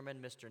Committee Chairman,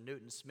 Mr.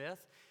 Newton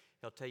Smith.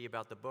 He'll tell you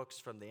about the books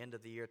from the end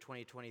of the year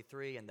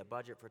 2023 and the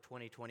budget for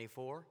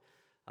 2024.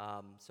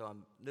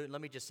 Newton,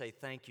 let me just say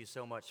thank you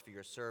so much for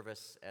your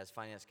service as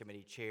Finance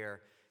Committee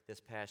Chair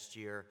this past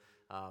year.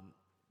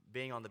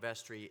 Being on the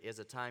vestry is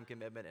a time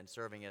commitment, and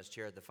serving as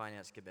Chair of the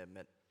Finance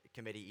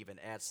Committee even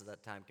adds to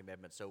that time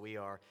commitment, so we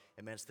are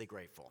immensely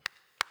grateful.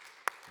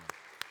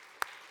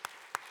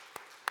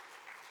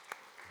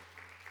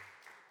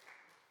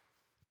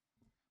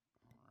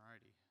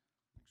 Alrighty,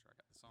 make sure I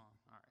got this on.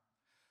 All right.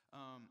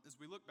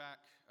 As we look back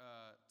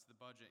to the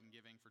budget and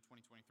giving for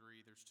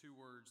 2023, there's two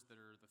words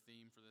that are the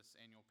theme for this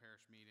annual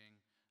parish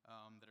meeting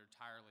that are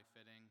entirely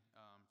fitting: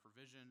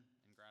 provision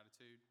and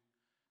gratitude.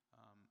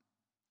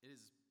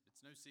 It's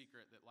no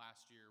secret that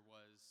last year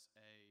was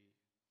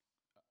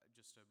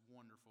just a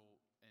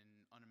wonderful and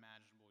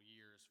unimaginable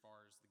year as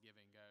far as the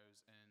giving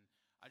goes, and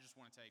I just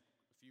want to take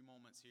a few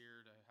moments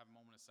here to have a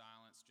moment of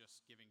silence,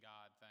 just giving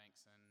God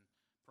thanks and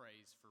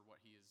praise for what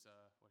He's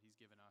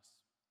given us.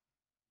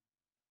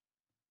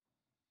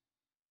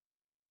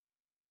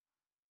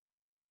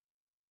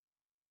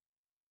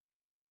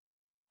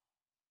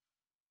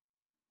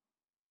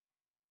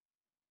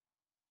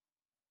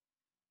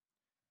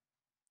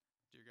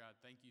 Dear God,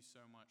 thank you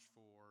so much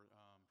for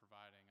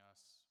providing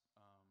us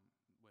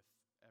with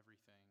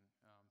everything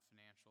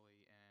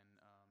financially and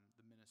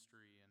the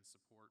ministry and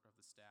support of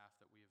the staff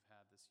that we have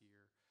had this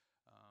year.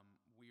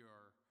 We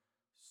are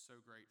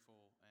so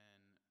grateful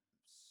and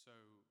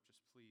so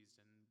just pleased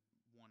and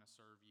want to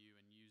serve you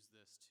and use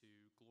this to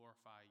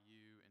glorify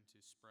you and to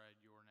spread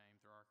your name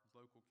through our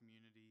local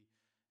community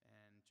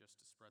and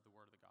just to spread the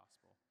word of the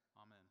gospel.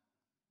 Amen.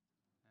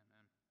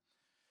 Amen.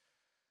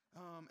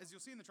 As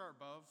you'll see in the chart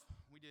above,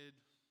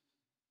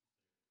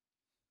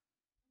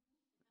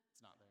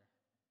 it's not there.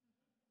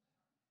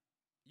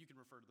 You can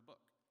refer to the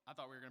book. I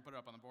thought we were going to put it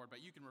up on the board,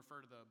 but you can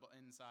refer to the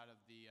inside of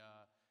the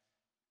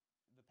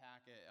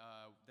packet.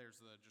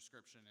 There's the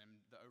description and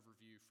the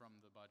overview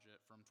from the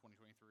budget from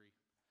 2023.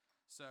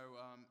 So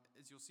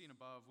as you'll see in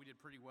above, we did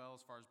pretty well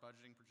as far as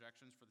budgeting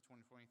projections for the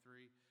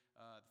 2023.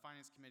 The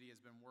Finance Committee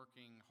has been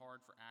working hard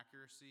for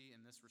accuracy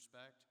in this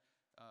respect.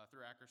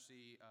 Through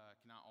accuracy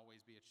cannot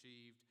always be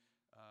achieved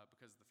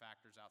because of the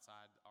factors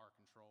outside our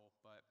control.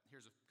 But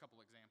here's a couple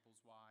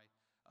examples why.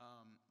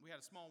 We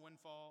had a small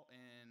windfall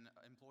in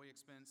employee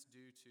expense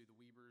due to the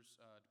Weavers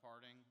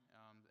departing,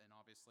 and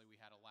obviously we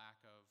had a lack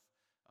of,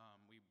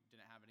 we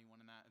didn't have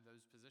anyone in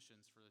those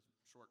positions for a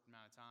short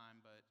amount of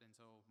time, but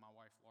until my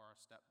wife Laura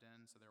stepped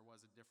in, so there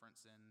was a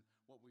difference in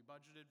what we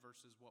budgeted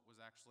versus what was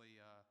actually,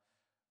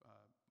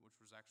 which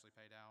was actually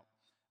paid out.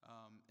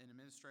 In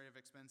administrative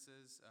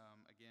expenses,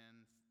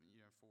 again,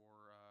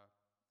 for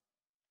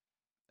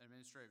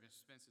administrative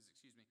expenses,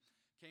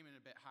 came in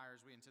a bit higher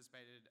as we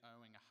anticipated,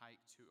 owing a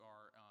hike to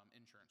our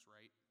insurance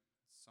rate.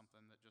 It's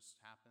something that just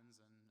happens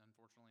and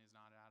unfortunately is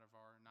not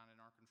in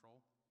our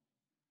control.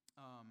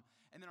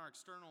 And then our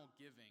external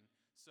giving.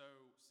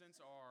 So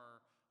since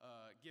our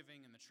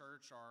giving in the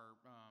church, our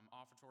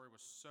offertory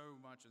was so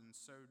much and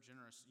so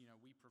generous, we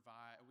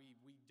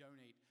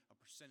donate a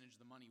percentage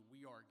of the money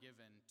we are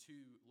given to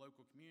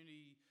local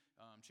community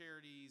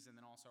charities and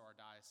then also our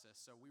diocese.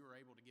 So we were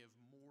able to give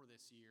more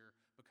this year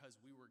because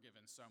we were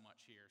given so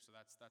much here. So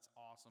that's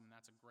awesome.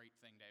 That's a great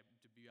thing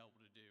to be able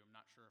to do. I'm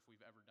not sure if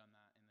we've ever done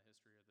that in the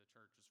history of the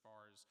church as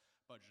far as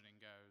budgeting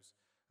goes.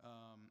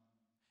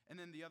 And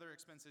then the other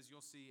expenses,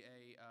 you'll see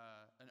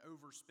an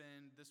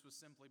overspend. This was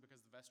simply because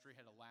the vestry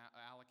had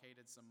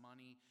allocated some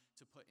money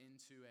to put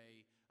into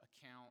a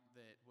account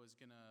that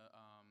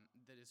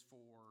is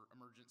for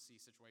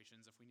emergency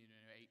situations. If we need a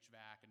new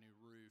HVAC, a new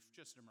roof,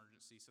 just an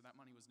emergency. So that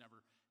money was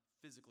never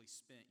physically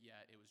spent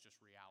yet. It was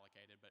just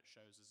reallocated, but it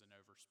shows as an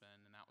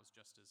overspend, and that was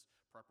just as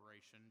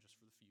preparation,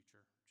 just for the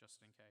future,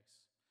 just in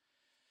case.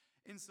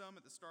 In sum,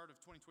 at the start of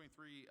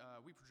 2023,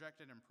 we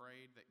projected and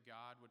prayed that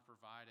God would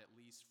provide at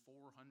least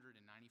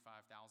 $495,000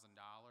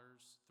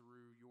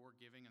 through your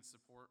giving and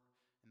support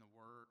in the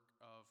work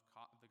of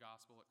the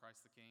gospel at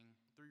Christ the King.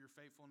 Through your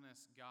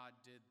faithfulness, God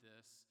did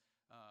this.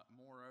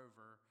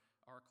 Moreover,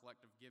 our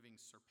collective giving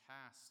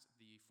surpassed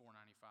the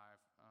 $495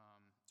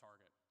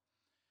 target,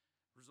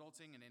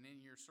 resulting in an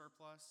in-year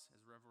surplus,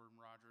 as Revd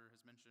Roger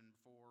has mentioned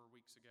 4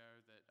 weeks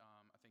ago, that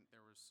I think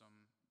there was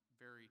some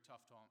very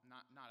tough times.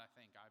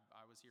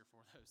 I was here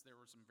for those. There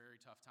were some very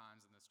tough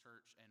times in this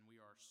church, and we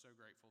are so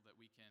grateful that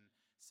we can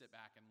sit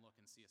back and look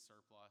and see a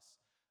surplus.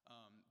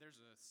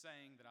 There's a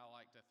saying that I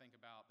like to think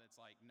about that's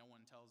like, no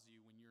one tells you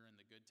when you're in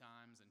the good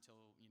times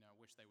until,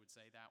 wish they would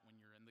say that when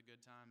you're in the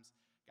good times.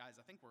 Guys,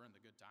 I think we're in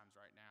the good times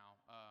right now.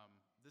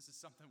 This is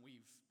something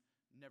we've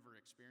never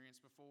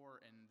experienced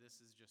before, and this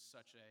is just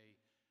such a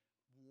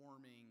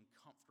warming,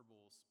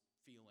 comfortable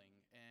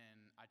feeling,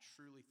 and I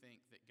truly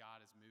think that God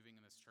is moving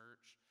in this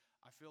church.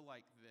 I feel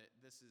like that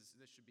this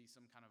should be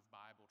some kind of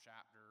Bible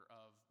chapter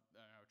of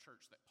a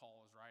church that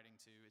Paul is writing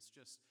to. It's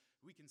just,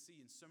 we can see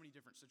in so many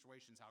different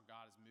situations how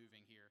God is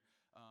moving here.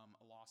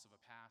 A loss of a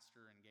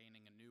pastor and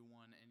gaining a new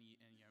one, and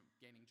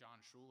gaining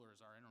John Schuler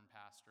as our interim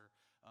pastor,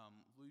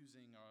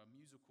 losing a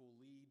musical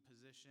lead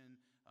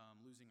position,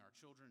 losing our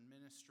children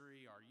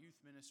ministry, our youth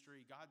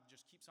ministry. God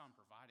just keeps on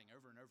providing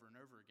over and over and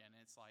over again.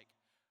 And it's like,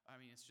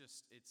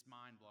 it's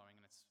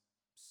mind-blowing, and it's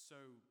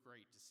so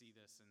great to see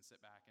this and sit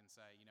back and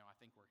say, I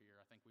think we're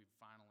here. I think we've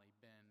finally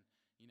been,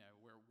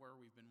 where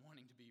we've been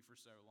wanting to be for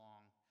so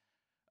long.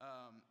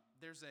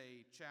 There's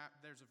a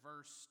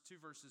verse, 2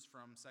 verses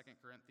from 2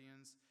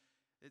 Corinthians.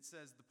 It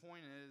says, the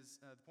point is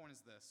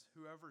this: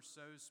 whoever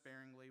sows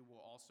sparingly will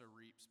also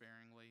reap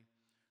sparingly.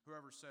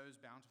 Whoever sows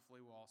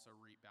bountifully will also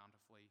reap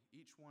bountifully.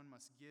 Each one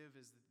must give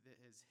as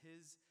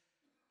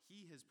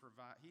he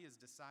has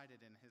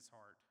decided in his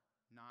heart,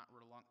 not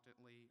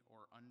reluctantly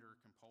or under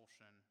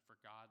compulsion,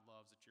 for God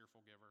loves a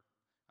cheerful giver.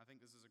 I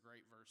think this is a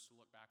great verse to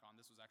look back on.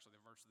 This was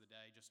actually the verse of the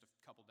day just a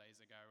couple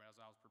days ago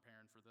as I was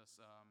preparing for this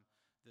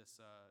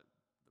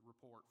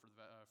report for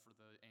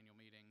the annual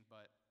meeting.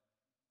 But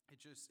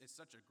it's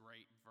such a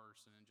great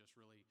verse, and it just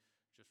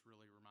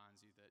really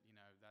reminds you that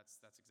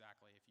that's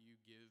exactly, if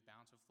you give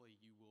bountifully,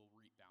 you will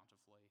reap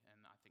bountifully, and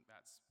I think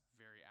that's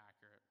very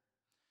accurate.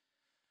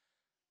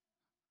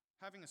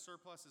 Having a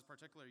surplus is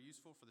particularly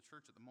useful for the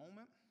church at the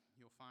moment.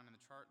 You'll find in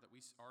the chart that we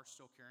are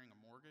still carrying a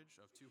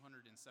mortgage of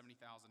 $270,000.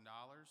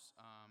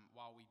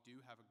 While we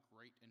do have a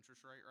great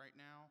interest rate right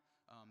now,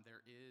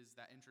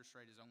 that interest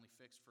rate is only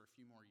fixed for a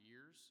few more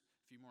years.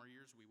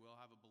 We will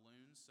have a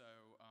balloon.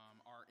 So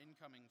our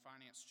incoming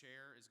finance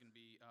chair is going to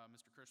be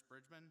Mr. Chris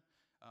Bridgman.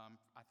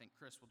 I think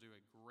Chris will do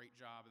a great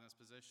job in this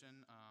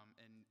position,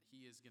 and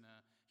he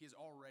has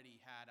already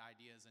had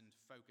ideas and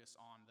focus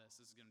on this.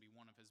 This is going to be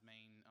one of his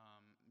main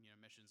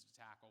missions to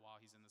tackle while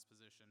he's in this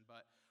position.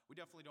 But we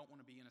definitely don't want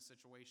to be in a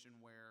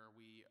situation where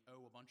we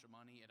owe a bunch of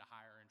money at a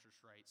higher interest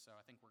rate. So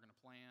I think we're going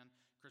to plan.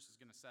 Chris is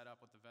going to set up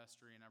with the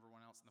vestry and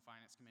everyone else in the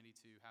finance committee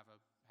to have a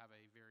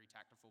very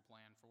tactful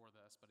plan for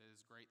this. But it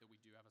is great that we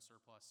do have a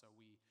surplus, so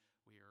we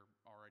are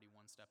already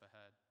one step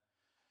ahead.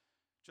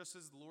 Just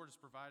as the Lord has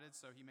provided,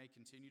 so he may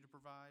continue to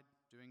provide,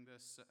 the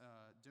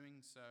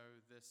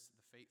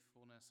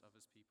faithfulness of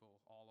his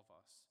people, all of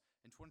us.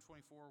 In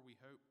 2024, we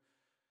hope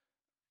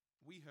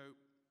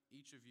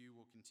each of you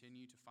will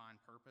continue to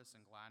find purpose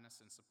and gladness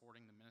in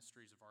supporting the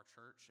ministries of our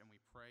church, and we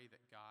pray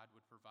that God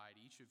would provide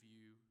each of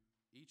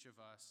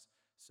us,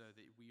 so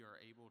that we are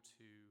able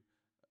to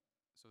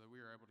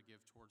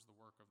give towards the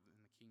work in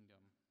the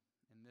kingdom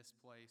in this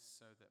place,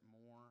 so that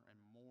more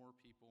and more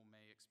people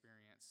may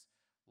experience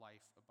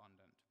life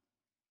abundant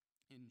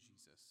in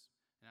Jesus.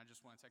 And I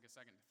just want to take a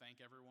second to thank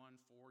everyone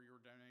for your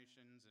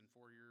donations and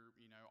for your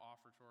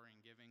offertory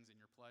and givings and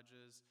your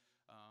pledges.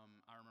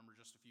 I remember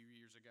just a few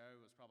years ago,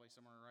 it was probably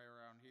somewhere right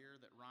around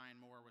here, that Ryan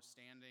Moore was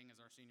standing as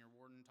our senior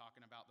warden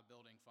talking about the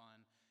building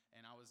fund.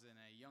 And I was in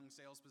a young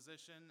sales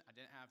position. I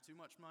didn't have too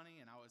much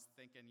money, and I was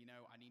thinking,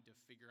 I need to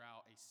figure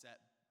out a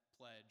set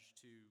pledge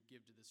to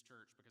give to this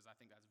church, because I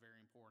think that's very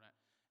important.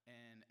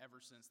 And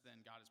ever since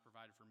then, God has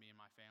provided for me and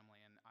my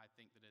family, and I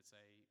think that it's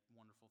a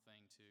wonderful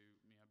thing to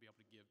be able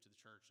to give to the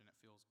church, and it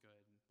feels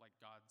good. Like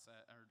God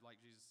said, or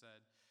like Jesus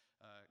said,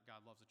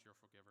 God loves a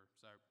cheerful giver.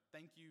 So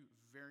thank you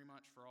very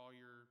much for all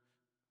your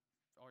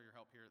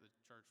help here at the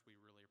church. We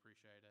really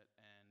appreciate it.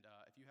 And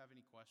if you have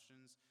any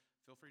questions,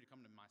 feel free to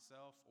come to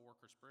myself or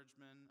Chris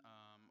Bridgman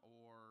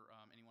or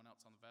anyone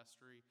else on the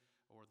vestry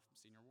or the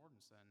senior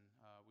wardens, and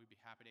we'd be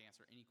happy to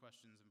answer any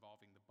questions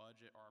involving the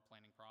budget or our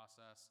planning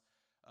process.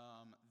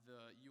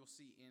 You'll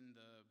see in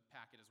the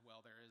packet as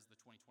well, there is the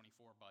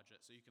 2024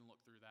 budget, so you can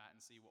look through that and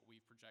see what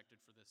we've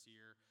projected for this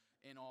year.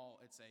 In all,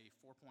 it's a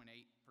 4.8%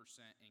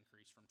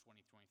 increase from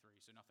 2023,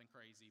 so nothing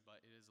crazy, but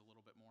it is a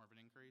little bit more of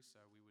an increase, so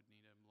we would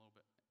need a little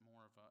bit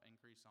more of an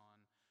increase on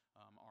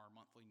our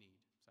monthly need.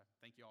 So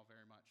thank you all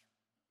very much.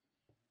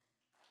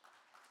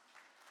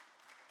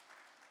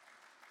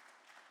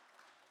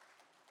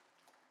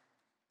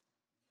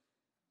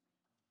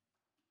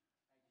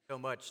 So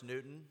much,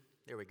 Newton.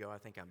 There we go. I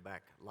think I'm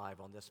back live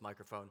on this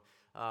microphone.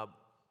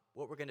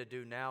 What we're going to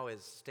do now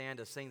is stand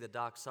to sing the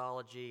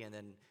doxology, and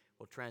then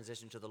we'll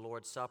transition to the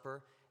Lord's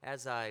Supper.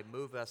 As I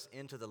move us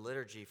into the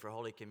liturgy for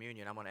Holy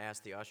Communion, I'm going to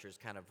ask the ushers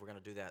we're going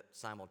to do that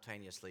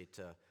simultaneously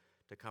to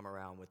come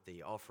around with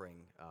the offering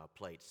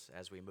plates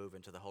as we move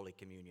into the Holy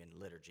Communion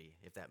liturgy,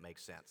 if that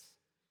makes sense.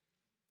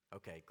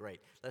 Okay,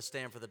 great. Let's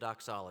stand for the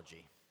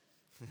doxology.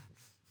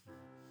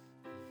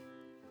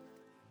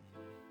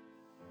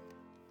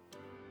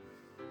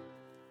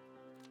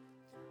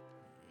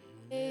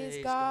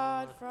 Praise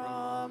God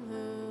from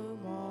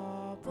whom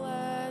all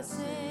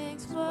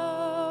blessings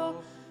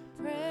flow.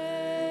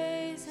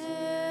 Praise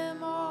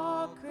Him,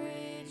 all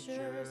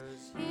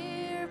creatures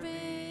here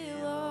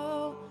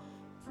below.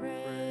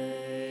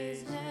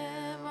 Praise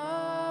Him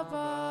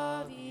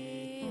above,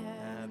 ye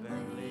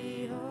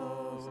heavenly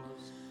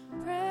hosts.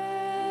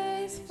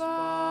 Praise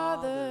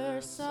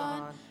Father,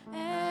 Son,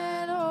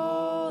 and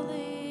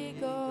Holy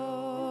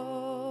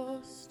Ghost.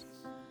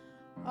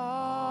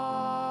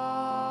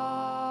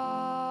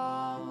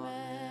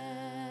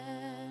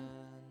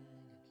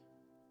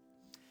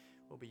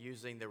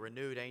 using the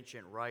renewed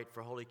ancient rite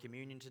for Holy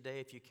Communion today.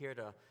 If you care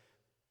to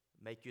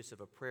make use of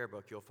a prayer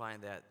book, you'll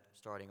find that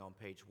starting on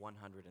page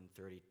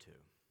 132.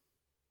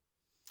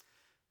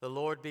 The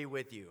Lord be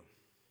with you.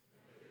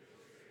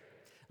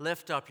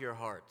 Lift up your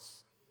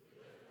hearts.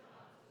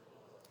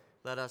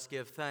 Let us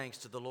give thanks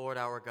to the Lord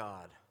our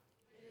God.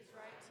 It is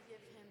right to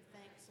give him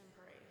thanks and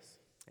praise.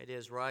 It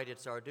is right,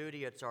 it's our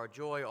duty, it's our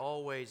joy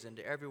always and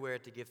everywhere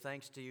to give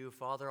thanks to you,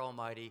 Father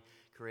Almighty,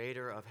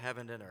 creator of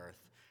heaven and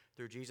earth,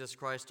 through Jesus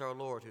Christ our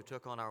Lord, who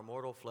took on our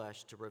mortal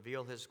flesh to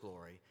reveal his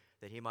glory,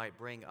 that he might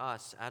bring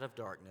us out of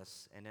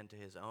darkness and into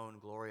his own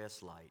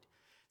glorious light.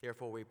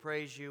 Therefore we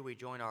praise you, we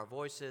join our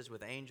voices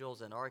with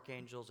angels and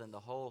archangels and the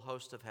whole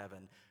host of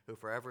heaven, who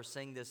forever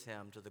sing this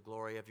hymn to the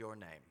glory of your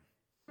name.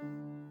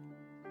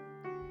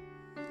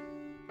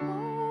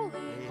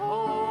 Holy,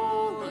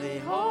 holy,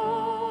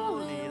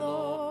 holy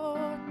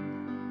Lord,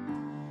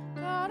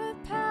 God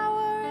of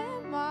power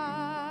and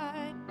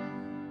might,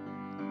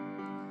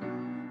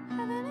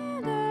 heaven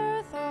and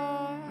earth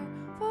are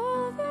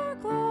full of your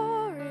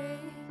glory.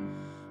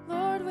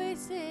 Lord, we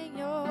sing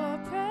your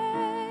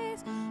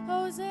praise.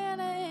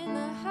 Hosanna in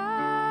the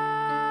highest.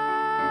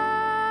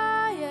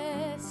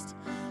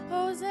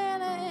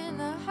 Hosanna in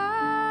the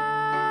highest.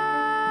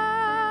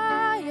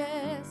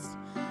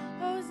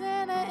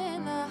 Hosanna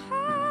in the highest.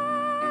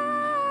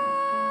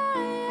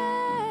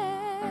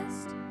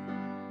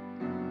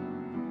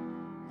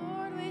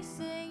 Lord, we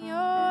sing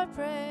your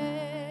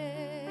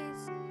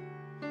praise.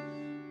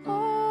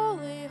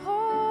 Holy,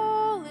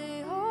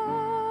 holy,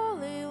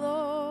 holy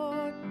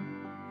Lord,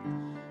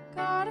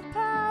 God of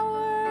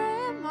power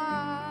and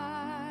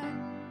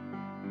might.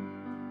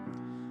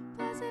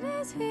 Blessed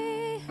is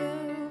he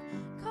who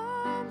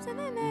comes in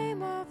the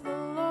name of the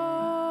Lord.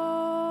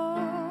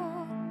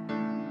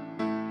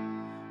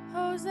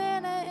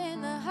 Hosanna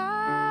in the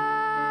highest.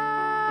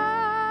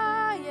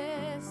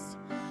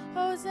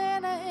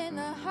 Hosanna in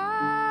the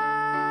highest.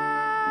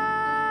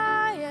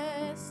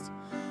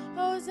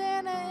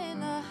 Hosanna in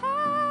the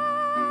highest.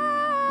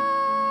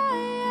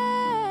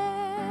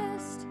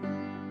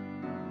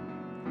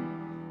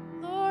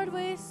 Lord,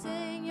 we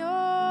sing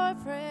your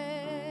praise.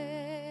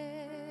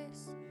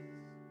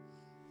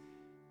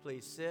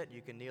 Please sit.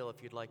 You can kneel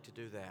if you'd like to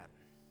do that.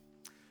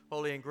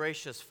 Holy and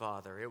gracious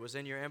Father, it was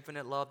in your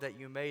infinite love that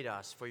you made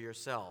us for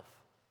yourself.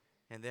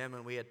 And then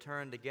when we had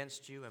turned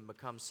against you and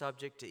become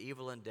subject to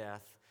evil and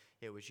death,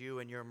 it was you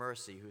in your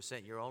mercy who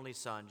sent your only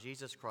Son,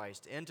 Jesus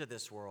Christ, into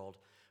this world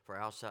for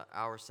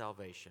our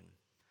salvation.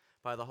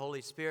 By the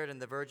Holy Spirit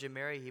and the Virgin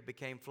Mary, he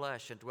became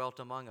flesh and dwelt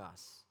among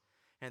us.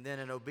 And then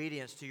in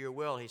obedience to your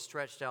will, he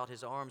stretched out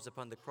his arms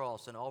upon the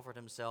cross and offered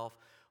himself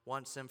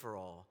once and for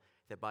all,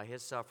 that by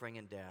his suffering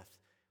and death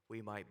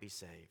we might be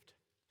saved.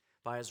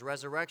 By his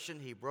resurrection,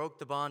 he broke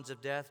the bonds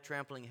of death,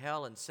 trampling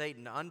hell and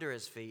Satan under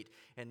his feet.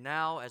 And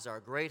now, as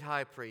our great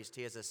high priest,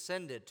 he has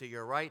ascended to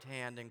your right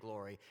hand in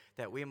glory,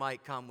 that we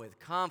might come with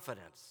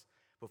confidence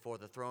before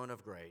the throne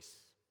of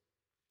grace.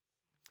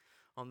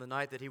 On the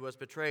night that he was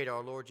betrayed,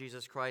 our Lord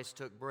Jesus Christ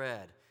took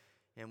bread,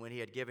 and when he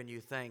had given you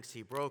thanks,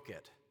 he broke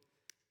it.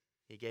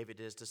 He gave it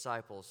to his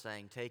disciples,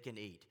 saying, "Take and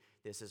eat.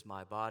 This is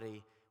my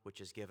body, which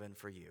is given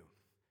for you.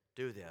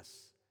 Do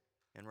this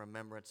in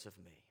remembrance of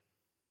me."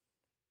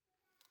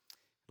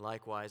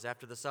 Likewise,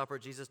 after the supper,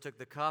 Jesus took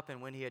the cup,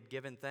 and when he had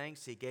given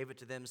thanks, he gave it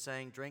to them,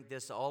 saying, "Drink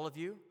this, all of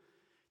you.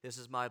 This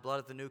is my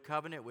blood of the new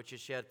covenant, which is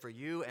shed for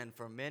you and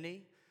for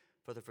many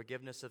for the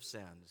forgiveness of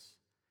sins.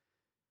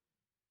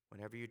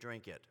 Whenever you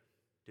drink it,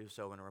 do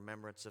so in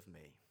remembrance of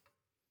me."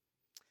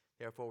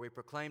 Therefore, we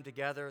proclaim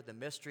together the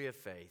mystery of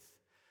faith.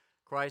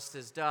 Christ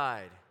has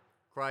died,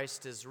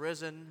 Christ is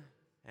risen,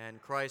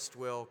 and Christ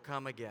will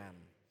come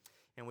again.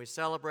 And we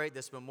celebrate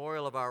this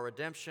memorial of our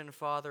redemption,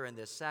 Father, and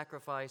this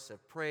sacrifice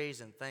of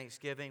praise and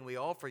thanksgiving. We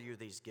offer you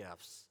these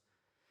gifts.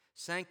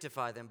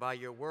 Sanctify them by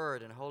your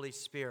word and Holy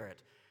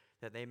Spirit,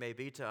 that they may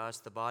be to us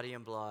the body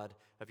and blood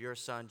of your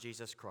Son,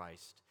 Jesus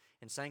Christ.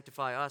 And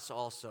sanctify us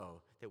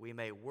also, that we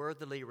may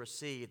worthily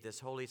receive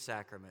this holy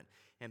sacrament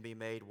and be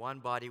made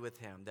one body with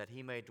him, that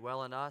he may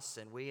dwell in us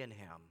and we in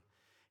him.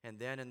 And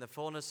then in the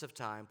fullness of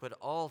time, put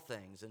all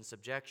things in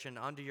subjection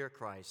under your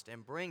Christ,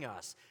 and bring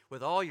us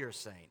with all your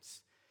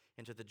saints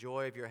into the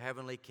joy of your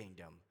heavenly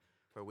kingdom,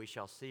 where we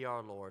shall see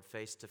our Lord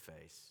face to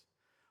face.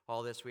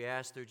 All this we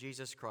ask through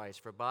Jesus Christ,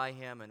 for by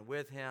him and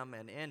with him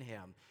and in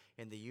him,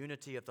 in the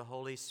unity of the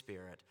Holy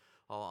Spirit,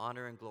 all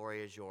honor and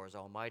glory is yours,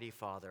 Almighty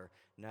Father,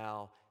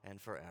 now and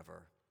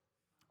forever.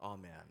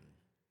 Amen.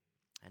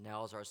 And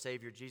now, as our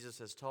Savior Jesus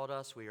has taught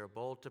us, we are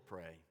bold to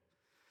pray.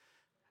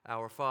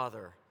 Our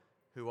Father,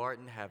 who art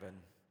in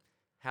heaven,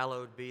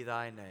 hallowed be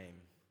thy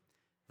name.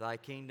 Thy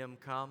kingdom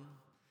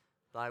come,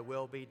 thy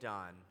will be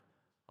done,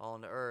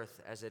 on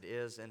earth as it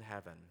is in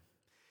heaven.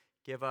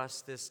 Give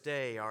us this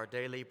day our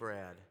daily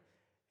bread,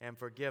 and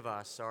forgive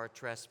us our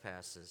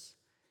trespasses,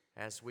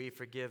 as we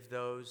forgive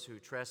those who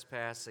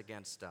trespass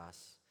against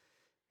us.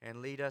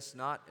 And lead us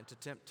not into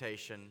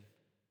temptation,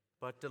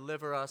 but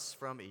deliver us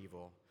from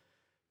evil.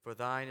 For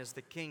thine is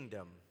the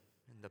kingdom,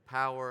 and the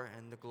power,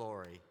 and the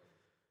glory,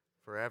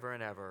 forever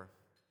and ever.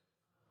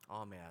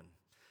 Amen.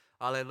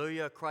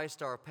 Alleluia,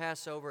 Christ our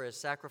Passover is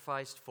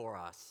sacrificed for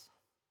us.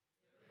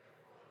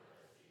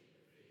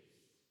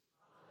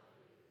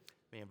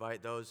 We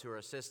invite those who are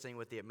assisting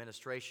with the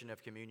administration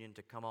of communion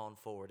to come on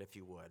forward if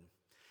you would.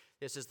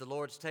 This is the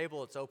Lord's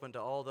table. It's open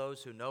to all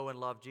those who know and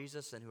love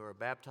Jesus and who are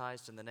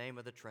baptized in the name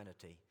of the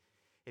Trinity.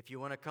 If you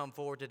want to come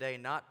forward today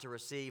not to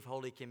receive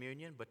Holy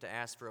Communion but to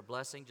ask for a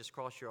blessing, just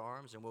cross your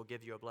arms and we'll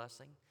give you a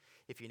blessing.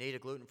 If you need a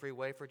gluten-free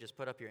wafer, just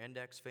put up your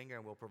index finger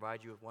and we'll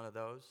provide you with one of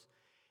those.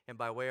 And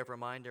by way of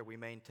reminder, we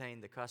maintain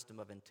the custom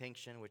of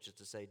intinction, which is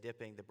to say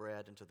dipping the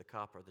bread into the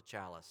cup or the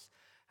chalice.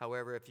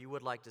 However, if you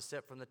would like to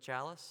sip from the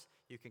chalice,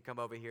 you can come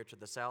over here to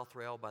the south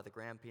rail by the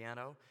grand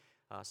piano.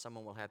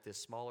 Someone will have this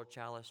smaller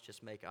chalice.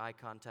 Just make eye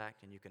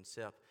contact and you can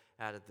sip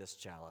out of this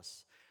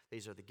chalice.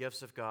 These are the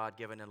gifts of God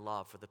given in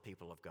love for the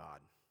people of God.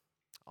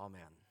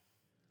 Amen.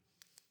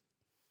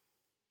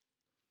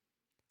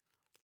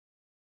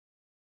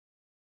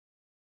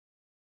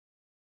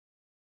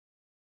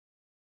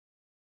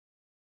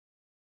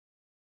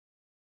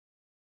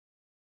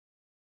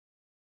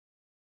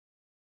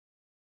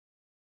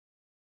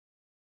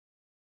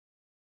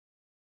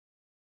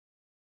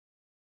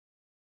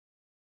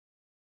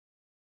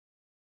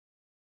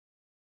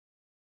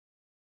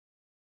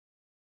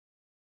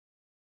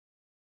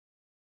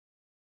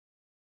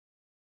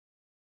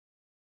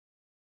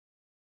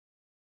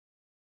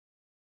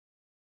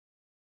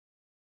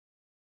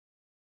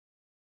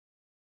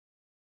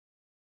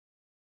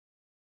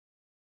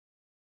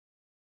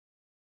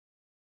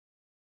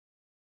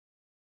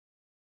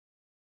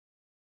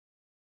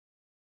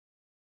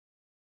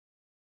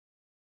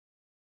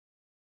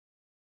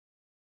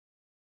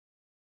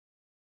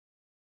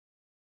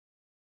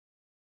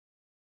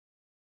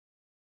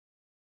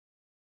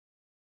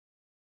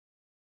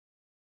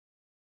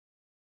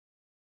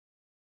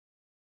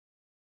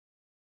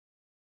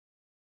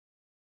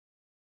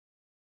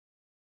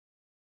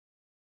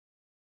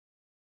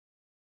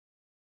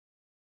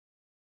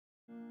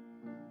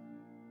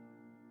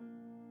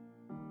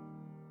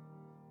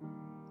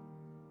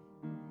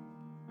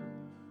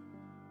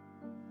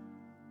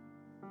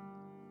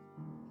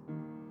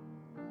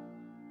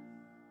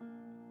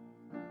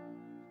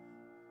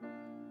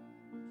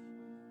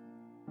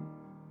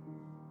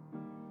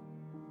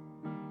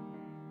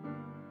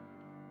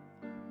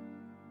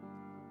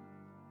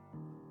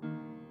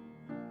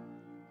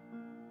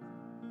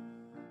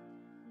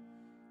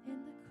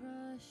 In the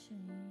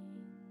crushing,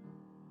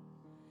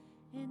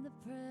 in the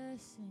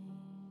pressing,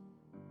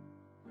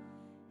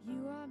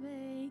 you are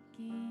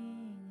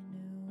making a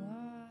new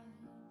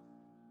wine.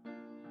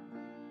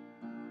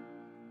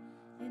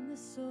 In the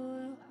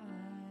soil I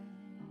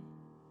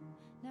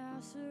now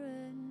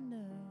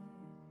surrender,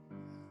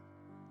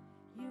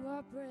 you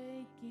are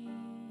breaking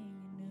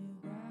new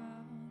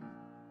ground.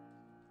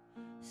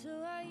 So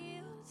I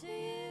yield to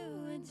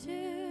you and to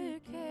your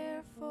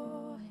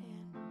careful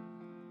hand.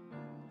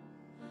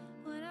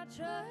 When I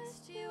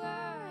trust you,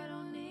 I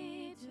don't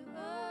need to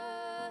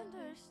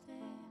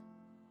understand.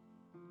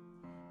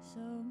 So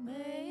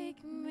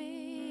make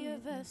me a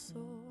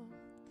vessel,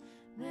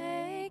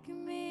 make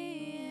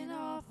me an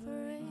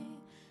offering,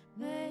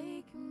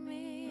 make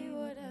me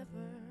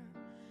whatever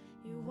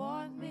you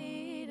want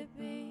me to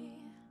be.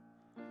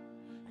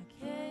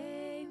 I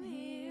came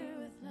here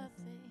with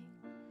nothing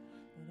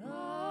but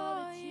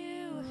all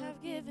you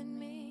have given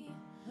me.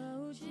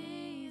 Oh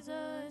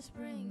Jesus,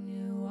 bring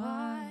new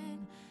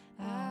wine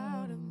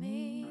out of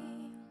me.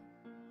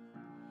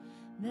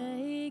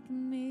 Make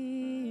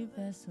me a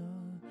vessel,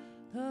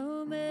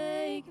 oh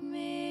make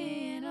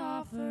me an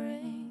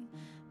offering,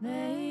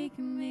 make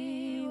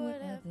me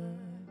whatever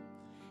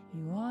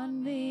you want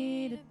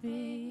me to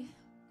be.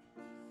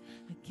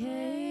 I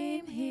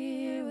came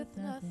here with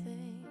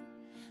nothing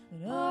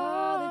but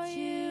all that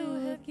you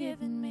have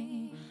given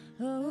me.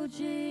 Oh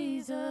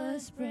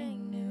Jesus,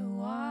 bring new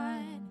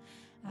wine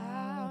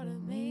out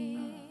of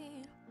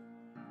me.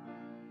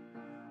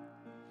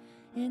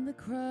 In the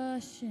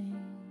crushing,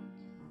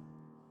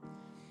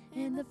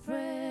 in the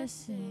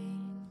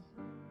pressing,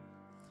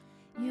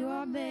 you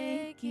are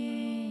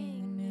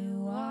making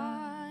new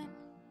wine.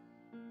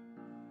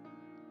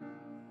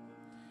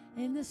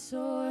 In the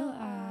soil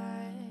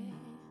I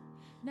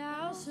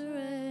now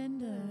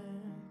surrender,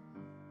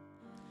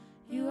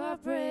 you are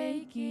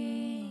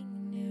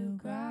breaking new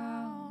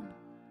ground.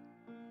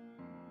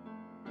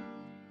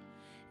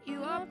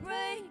 You are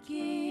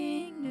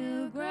breaking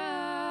new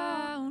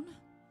ground.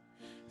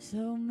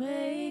 So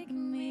make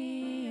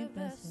me a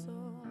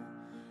vessel,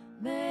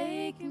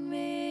 make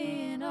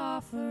me an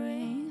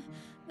offering,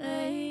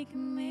 make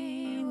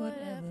me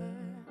whatever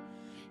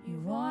you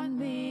want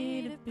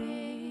me to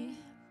be.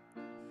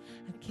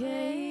 I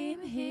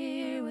came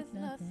here with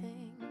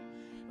nothing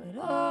but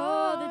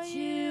all that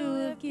you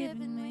have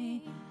given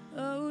me.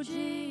 Oh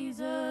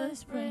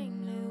Jesus,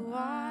 bring new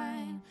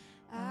wine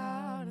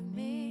out of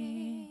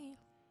me.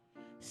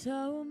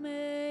 So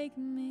make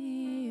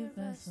me a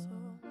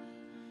vessel,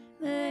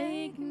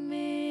 make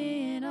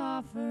me an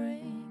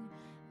offering,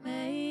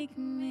 make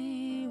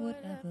me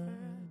whatever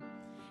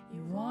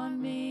you want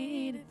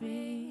me to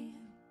be.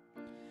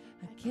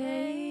 I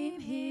came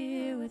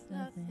here with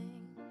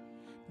nothing,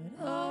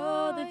 but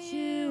all that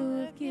you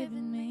have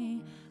given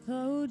me.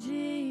 Oh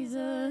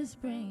Jesus,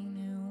 bring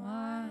new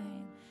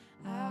wine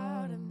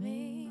out of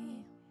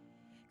me.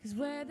 'Cause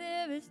where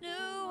there is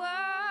new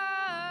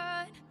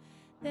wine,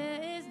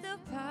 there is new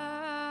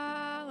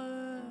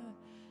power,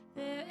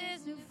 there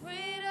is new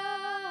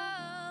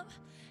freedom,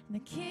 and the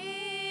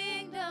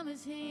kingdom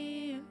is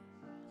here.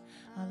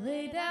 I'll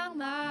lay down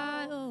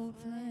my old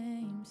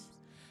flames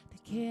to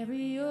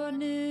carry your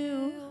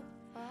new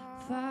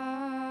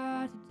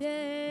fire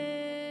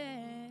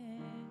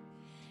today.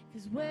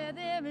 'Cause where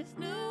there is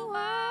new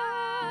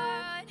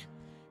wine,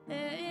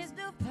 there is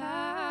new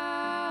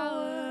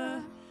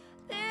power,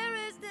 there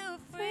is new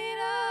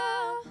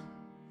freedom,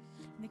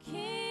 and the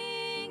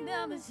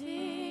kingdom is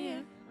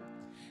here.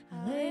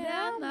 I lay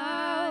down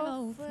my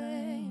old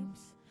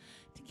flames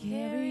to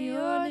carry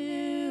your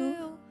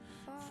new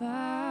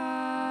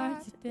fire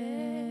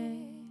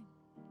today.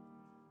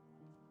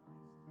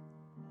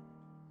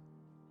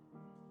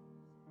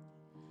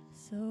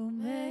 So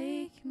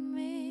make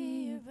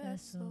me a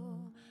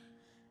vessel,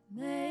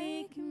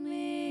 make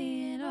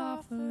me an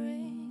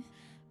offering,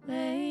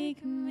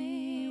 make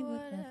me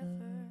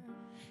whatever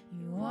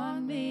you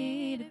want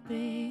me to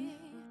be.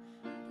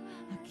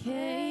 I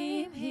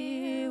came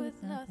here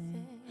with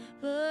nothing,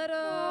 but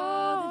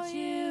all that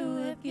you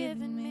have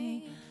given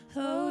me.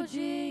 Oh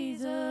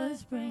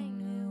Jesus, bring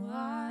new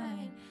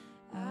wine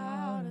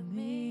out of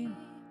me.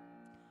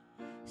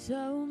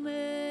 So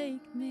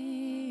make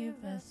me a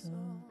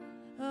vessel,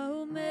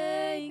 oh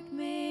make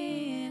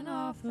me an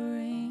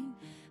offering,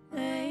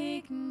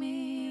 make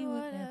me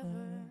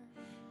whatever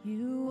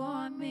you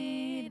want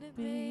me to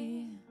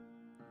be.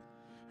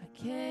 I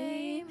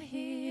came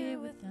here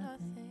with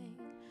nothing,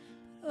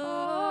 but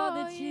all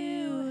that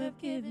you have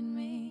given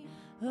me.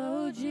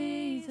 Oh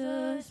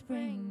Jesus,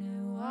 bring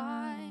new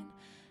wine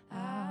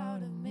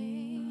out of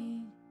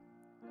me.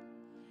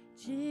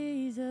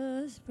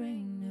 Jesus,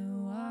 bring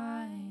new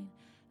wine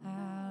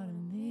out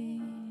of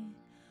me.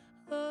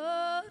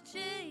 Oh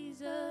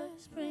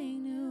Jesus,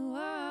 bring new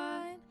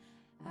wine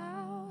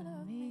out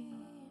of me.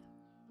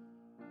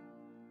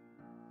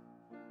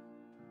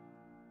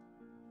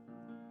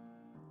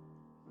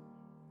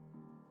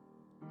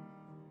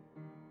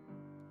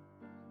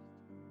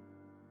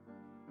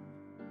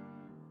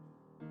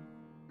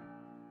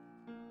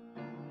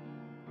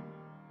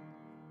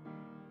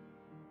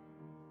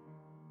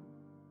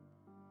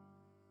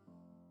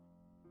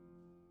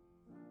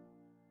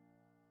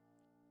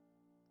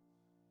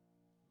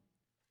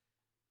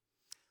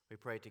 We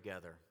pray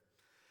together.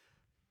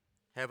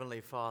 Heavenly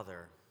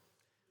Father,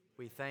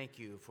 we thank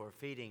you for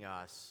feeding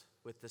us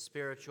with the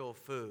spiritual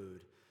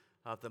food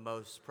of the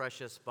most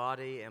precious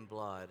body and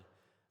blood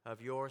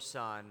of your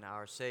Son,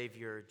 our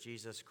Savior,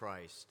 Jesus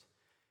Christ,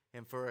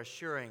 and for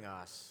assuring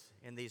us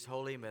in these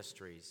holy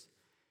mysteries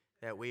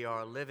that we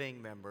are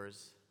living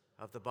members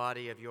of the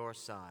body of your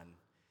Son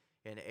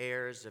and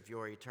heirs of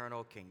your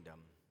eternal kingdom.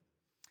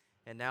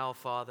 And now,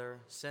 Father,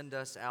 send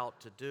us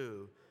out to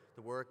do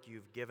the work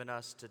you've given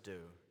us to do,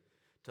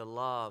 to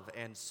love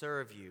and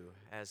serve you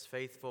as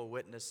faithful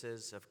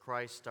witnesses of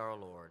Christ our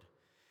Lord.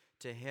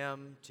 To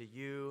him, to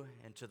you,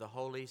 and to the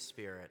Holy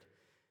Spirit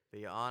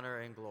be honor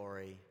and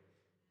glory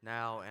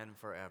now and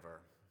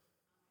forever.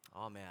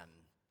 Amen.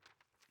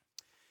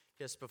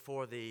 Just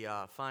before the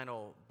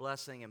final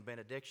blessing and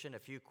benediction, a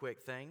few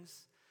quick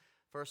things.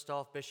 First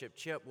off, Bishop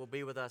Chip will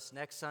be with us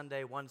next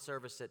Sunday, one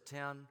service at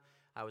 10.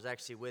 I was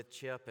actually with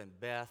Chip and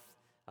Beth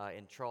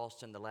in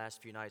Charleston the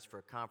last few nights for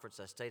a conference.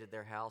 I stayed at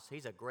their house.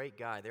 He's a great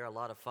guy. They're a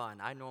lot of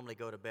fun. I normally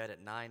go to bed at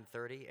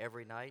 9:30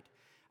 every night.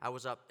 I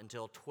was up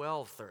until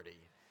 12:30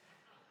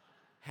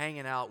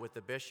 hanging out with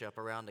the bishop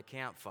around the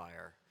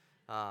campfire,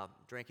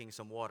 drinking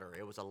some water.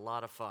 It was a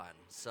lot of fun.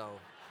 So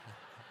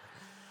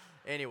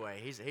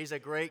anyway, he's a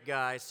great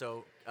guy.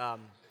 So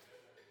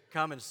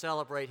come and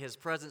celebrate his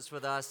presence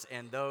with us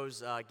and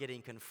those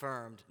getting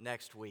confirmed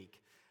next week.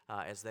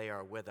 As they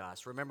are with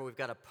us. Remember, we've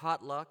got a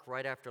potluck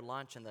right after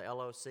lunch in the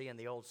LOC in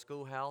the old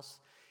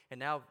schoolhouse. And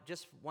now,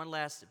 just one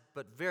last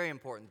but very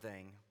important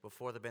thing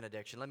before the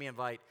benediction. Let me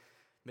invite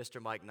Mr.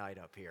 Mike Knight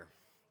up here.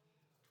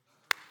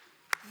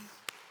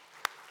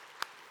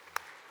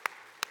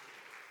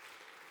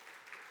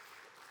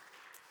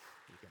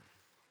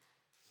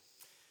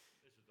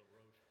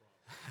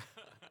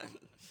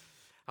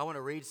 I want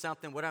to read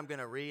something. What I'm going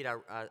to read,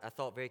 I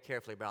thought very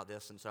carefully about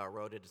this, and so I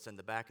wrote it. It's in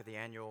the back of the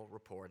annual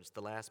report. It's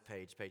the last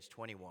page, page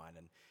 21.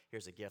 And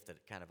here's a gift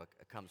that kind of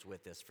comes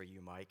with this for you,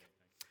 Mike.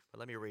 But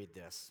let me read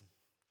this.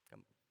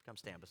 Come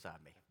stand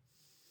beside me.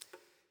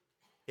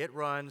 It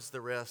runs the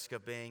risk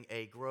of being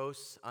a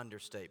gross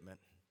understatement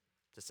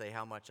to say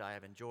how much I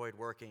have enjoyed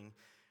working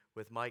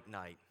with Mike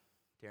Knight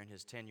during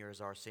his tenure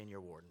as our senior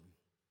warden.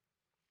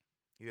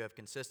 You have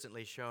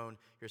consistently shown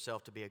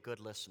yourself to be a good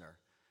listener,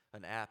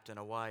 an apt and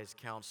a wise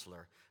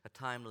counselor, a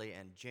timely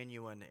and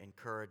genuine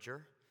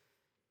encourager,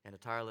 and a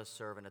tireless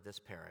servant of this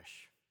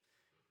parish.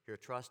 Your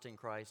trust in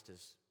Christ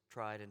is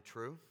tried and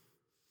true.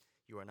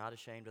 You are not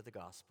ashamed of the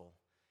gospel.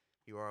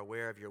 You are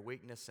aware of your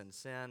weakness and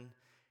sin,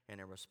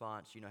 and in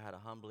response, you know how to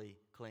humbly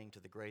cling to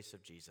the grace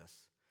of Jesus.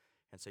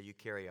 And so you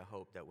carry a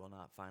hope that will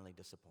not finally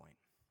disappoint.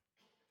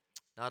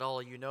 Not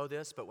all of you know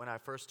this, but when I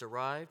first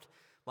arrived,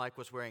 Mike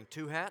was wearing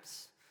 2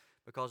 hats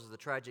because of the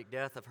tragic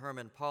death of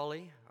Herman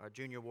Pauley, our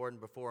junior warden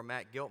before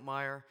Matt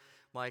Giltmeyer.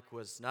 Mike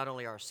was not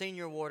only our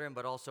senior warden,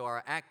 but also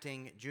our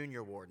acting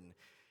junior warden.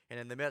 And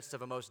in the midst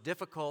of a most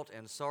difficult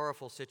and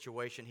sorrowful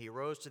situation, he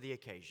rose to the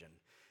occasion,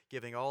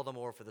 giving all the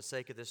more for the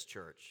sake of this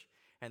church.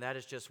 And that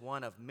is just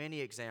one of many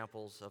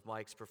examples of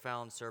Mike's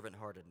profound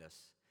servant-heartedness.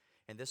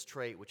 And this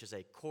trait, which is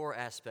a core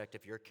aspect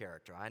of your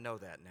character, I know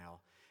that now,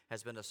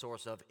 has been a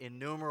source of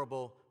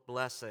innumerable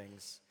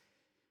blessings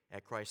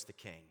at Christ the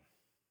King.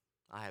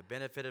 I have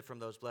benefited from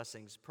those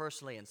blessings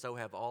personally, and so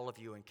have all of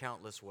you in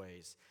countless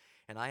ways.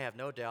 And I have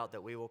no doubt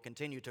that we will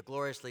continue to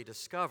gloriously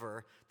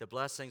discover the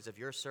blessings of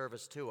your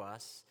service to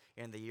us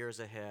in the years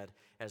ahead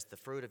as the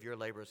fruit of your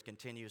labors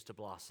continues to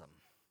blossom.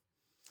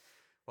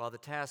 While the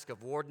task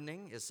of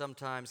wardening is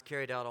sometimes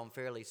carried out on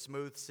fairly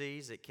smooth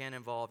seas, it can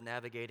involve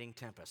navigating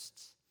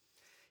tempests.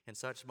 In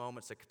such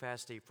moments, a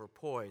capacity for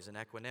poise and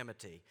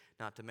equanimity,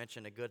 not to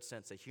mention a good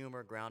sense of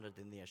humor grounded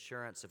in the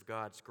assurance of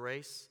God's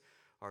grace,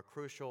 are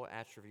crucial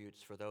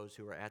attributes for those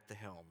who are at the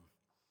helm.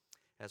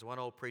 As one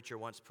old preacher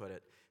once put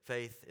it,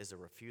 faith is a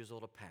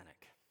refusal to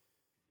panic.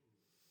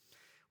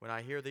 When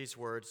I hear these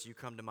words, you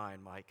come to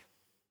mind, Mike.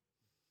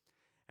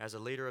 As a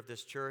leader of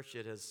this church,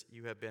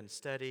 you have been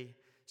steady,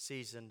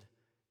 seasoned,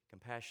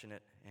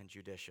 compassionate, and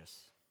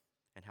judicious.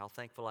 And how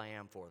thankful I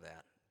am for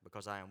that,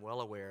 because I am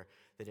well aware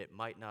that it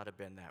might not have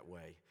been that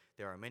way.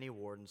 There are many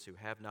wardens who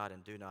have not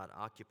and do not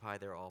occupy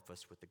their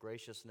office with the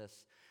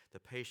graciousness, the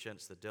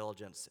patience, the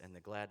diligence, and the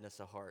gladness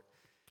of heart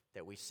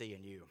that we see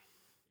in you.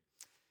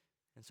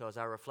 And so as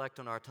I reflect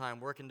on our time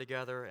working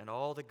together and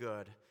all the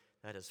good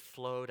that has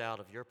flowed out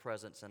of your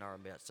presence in our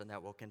midst and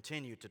that will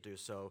continue to do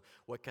so,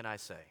 what can I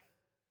say?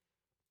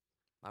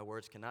 My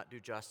words cannot do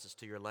justice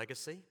to your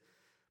legacy,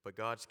 but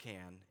God's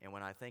can. And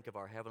when I think of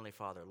our Heavenly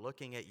Father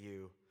looking at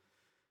you,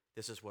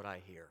 this is what I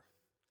hear.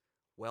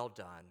 Well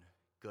done,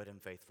 good and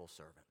faithful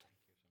servant.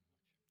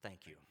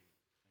 Thank you.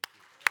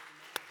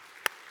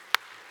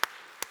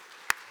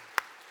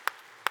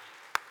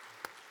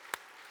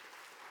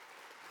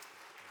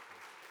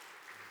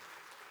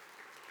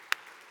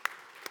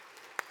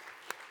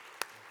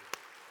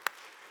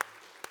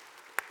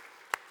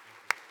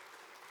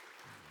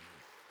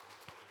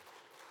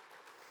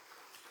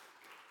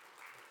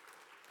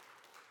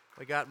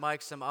 We got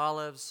Mike some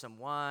olives, some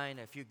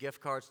wine, a few gift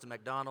cards to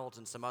McDonald's,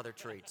 and some other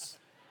treats.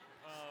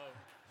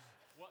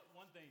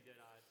 One thing that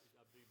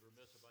I'd be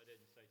remiss if I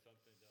didn't say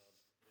something that I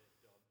am just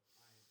thrilled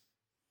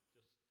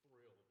that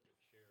Sharon is going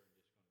to be our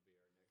next senior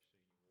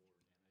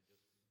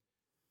ward,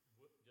 and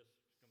just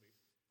it's going to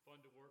be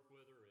fun to work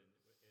with her and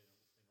around,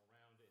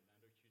 and I know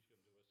she's going to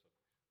do us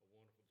a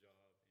wonderful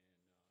job,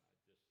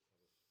 and I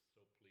was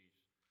so pleased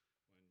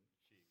when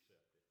she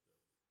accepted. So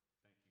thank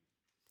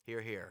you.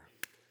 Hear, hear.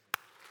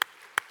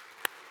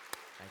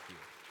 Thank you.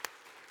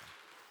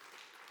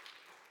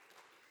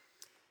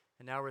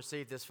 And now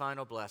receive this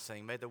final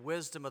blessing. May the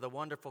wisdom of the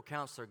wonderful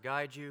counselor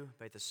guide you.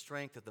 May the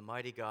strength of the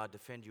mighty God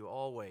defend you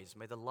always.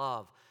 May the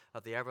love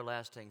of the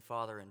everlasting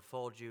Father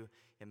enfold you.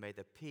 And may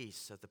the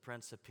peace of the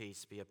Prince of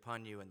Peace be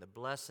upon you. And the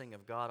blessing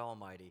of God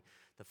Almighty,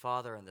 the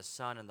Father and the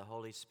Son and the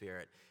Holy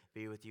Spirit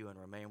be with you and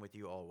remain with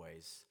you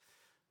always.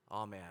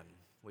 Amen.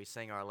 We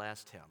sing our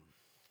last hymn.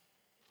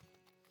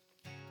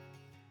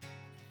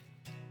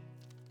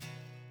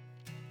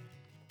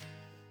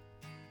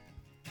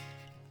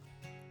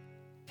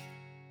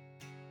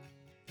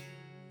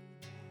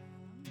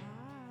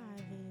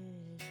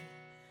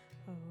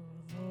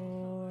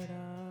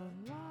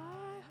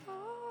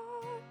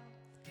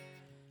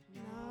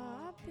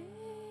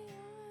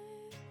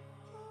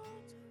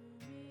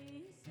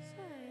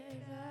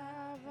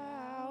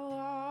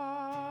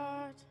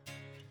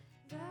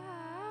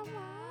 Thou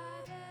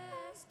my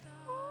best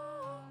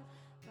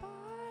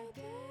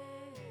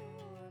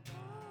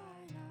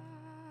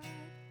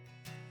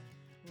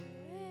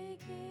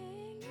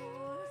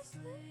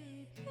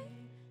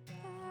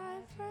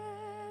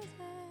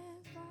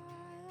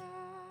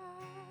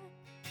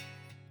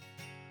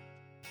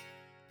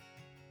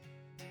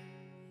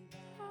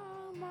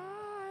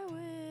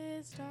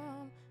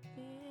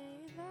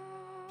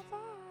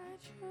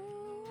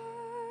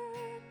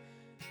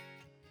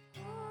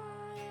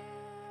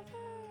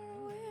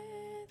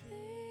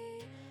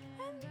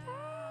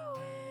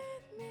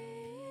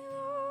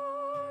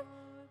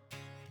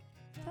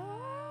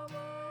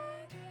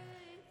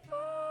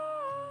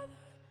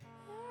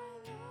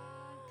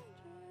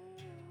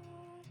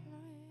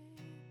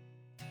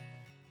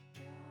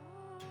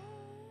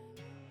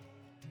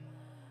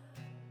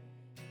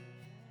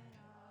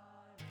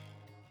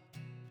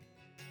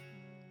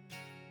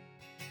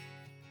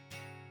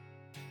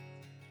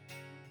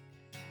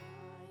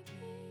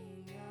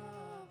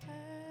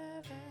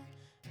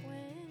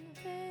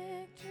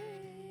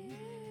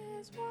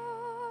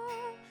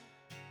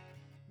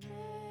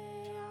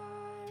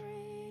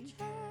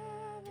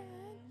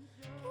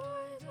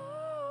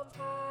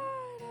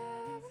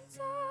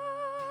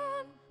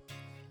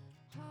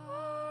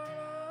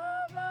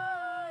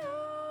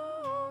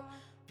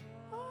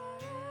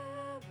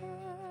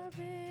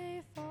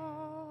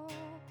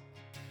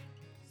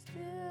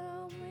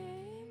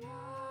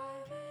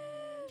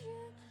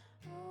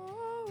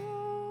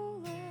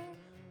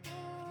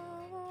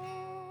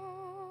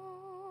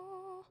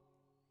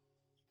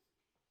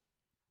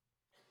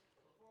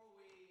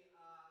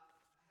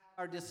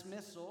Our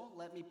dismissal,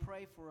 let me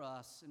pray for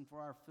us and for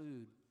our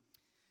food.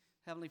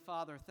 Heavenly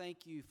Father,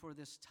 thank you for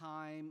this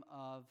time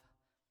of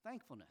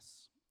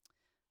thankfulness.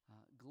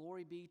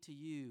 Glory be to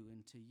you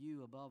and to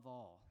you above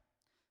all.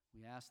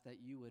 We ask that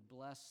you would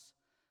bless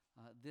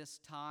this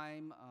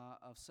time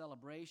of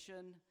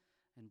celebration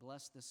and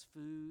bless this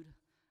food,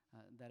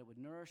 that it would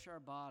nourish our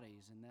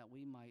bodies and that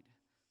we might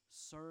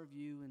serve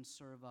you and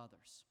serve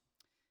others.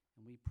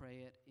 And we pray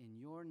it in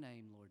your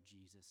name, Lord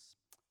Jesus.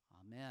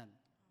 Amen. Amen.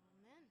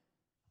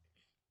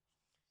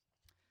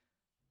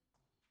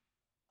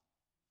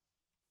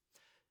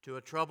 To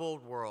a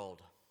troubled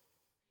world,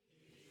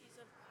 Peace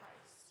of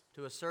Christ.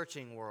 to a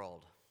searching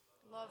world,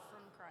 Love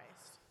from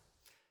Christ.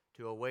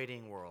 to a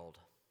waiting world,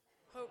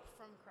 Hope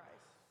from Christ.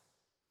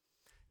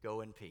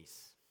 go in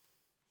peace.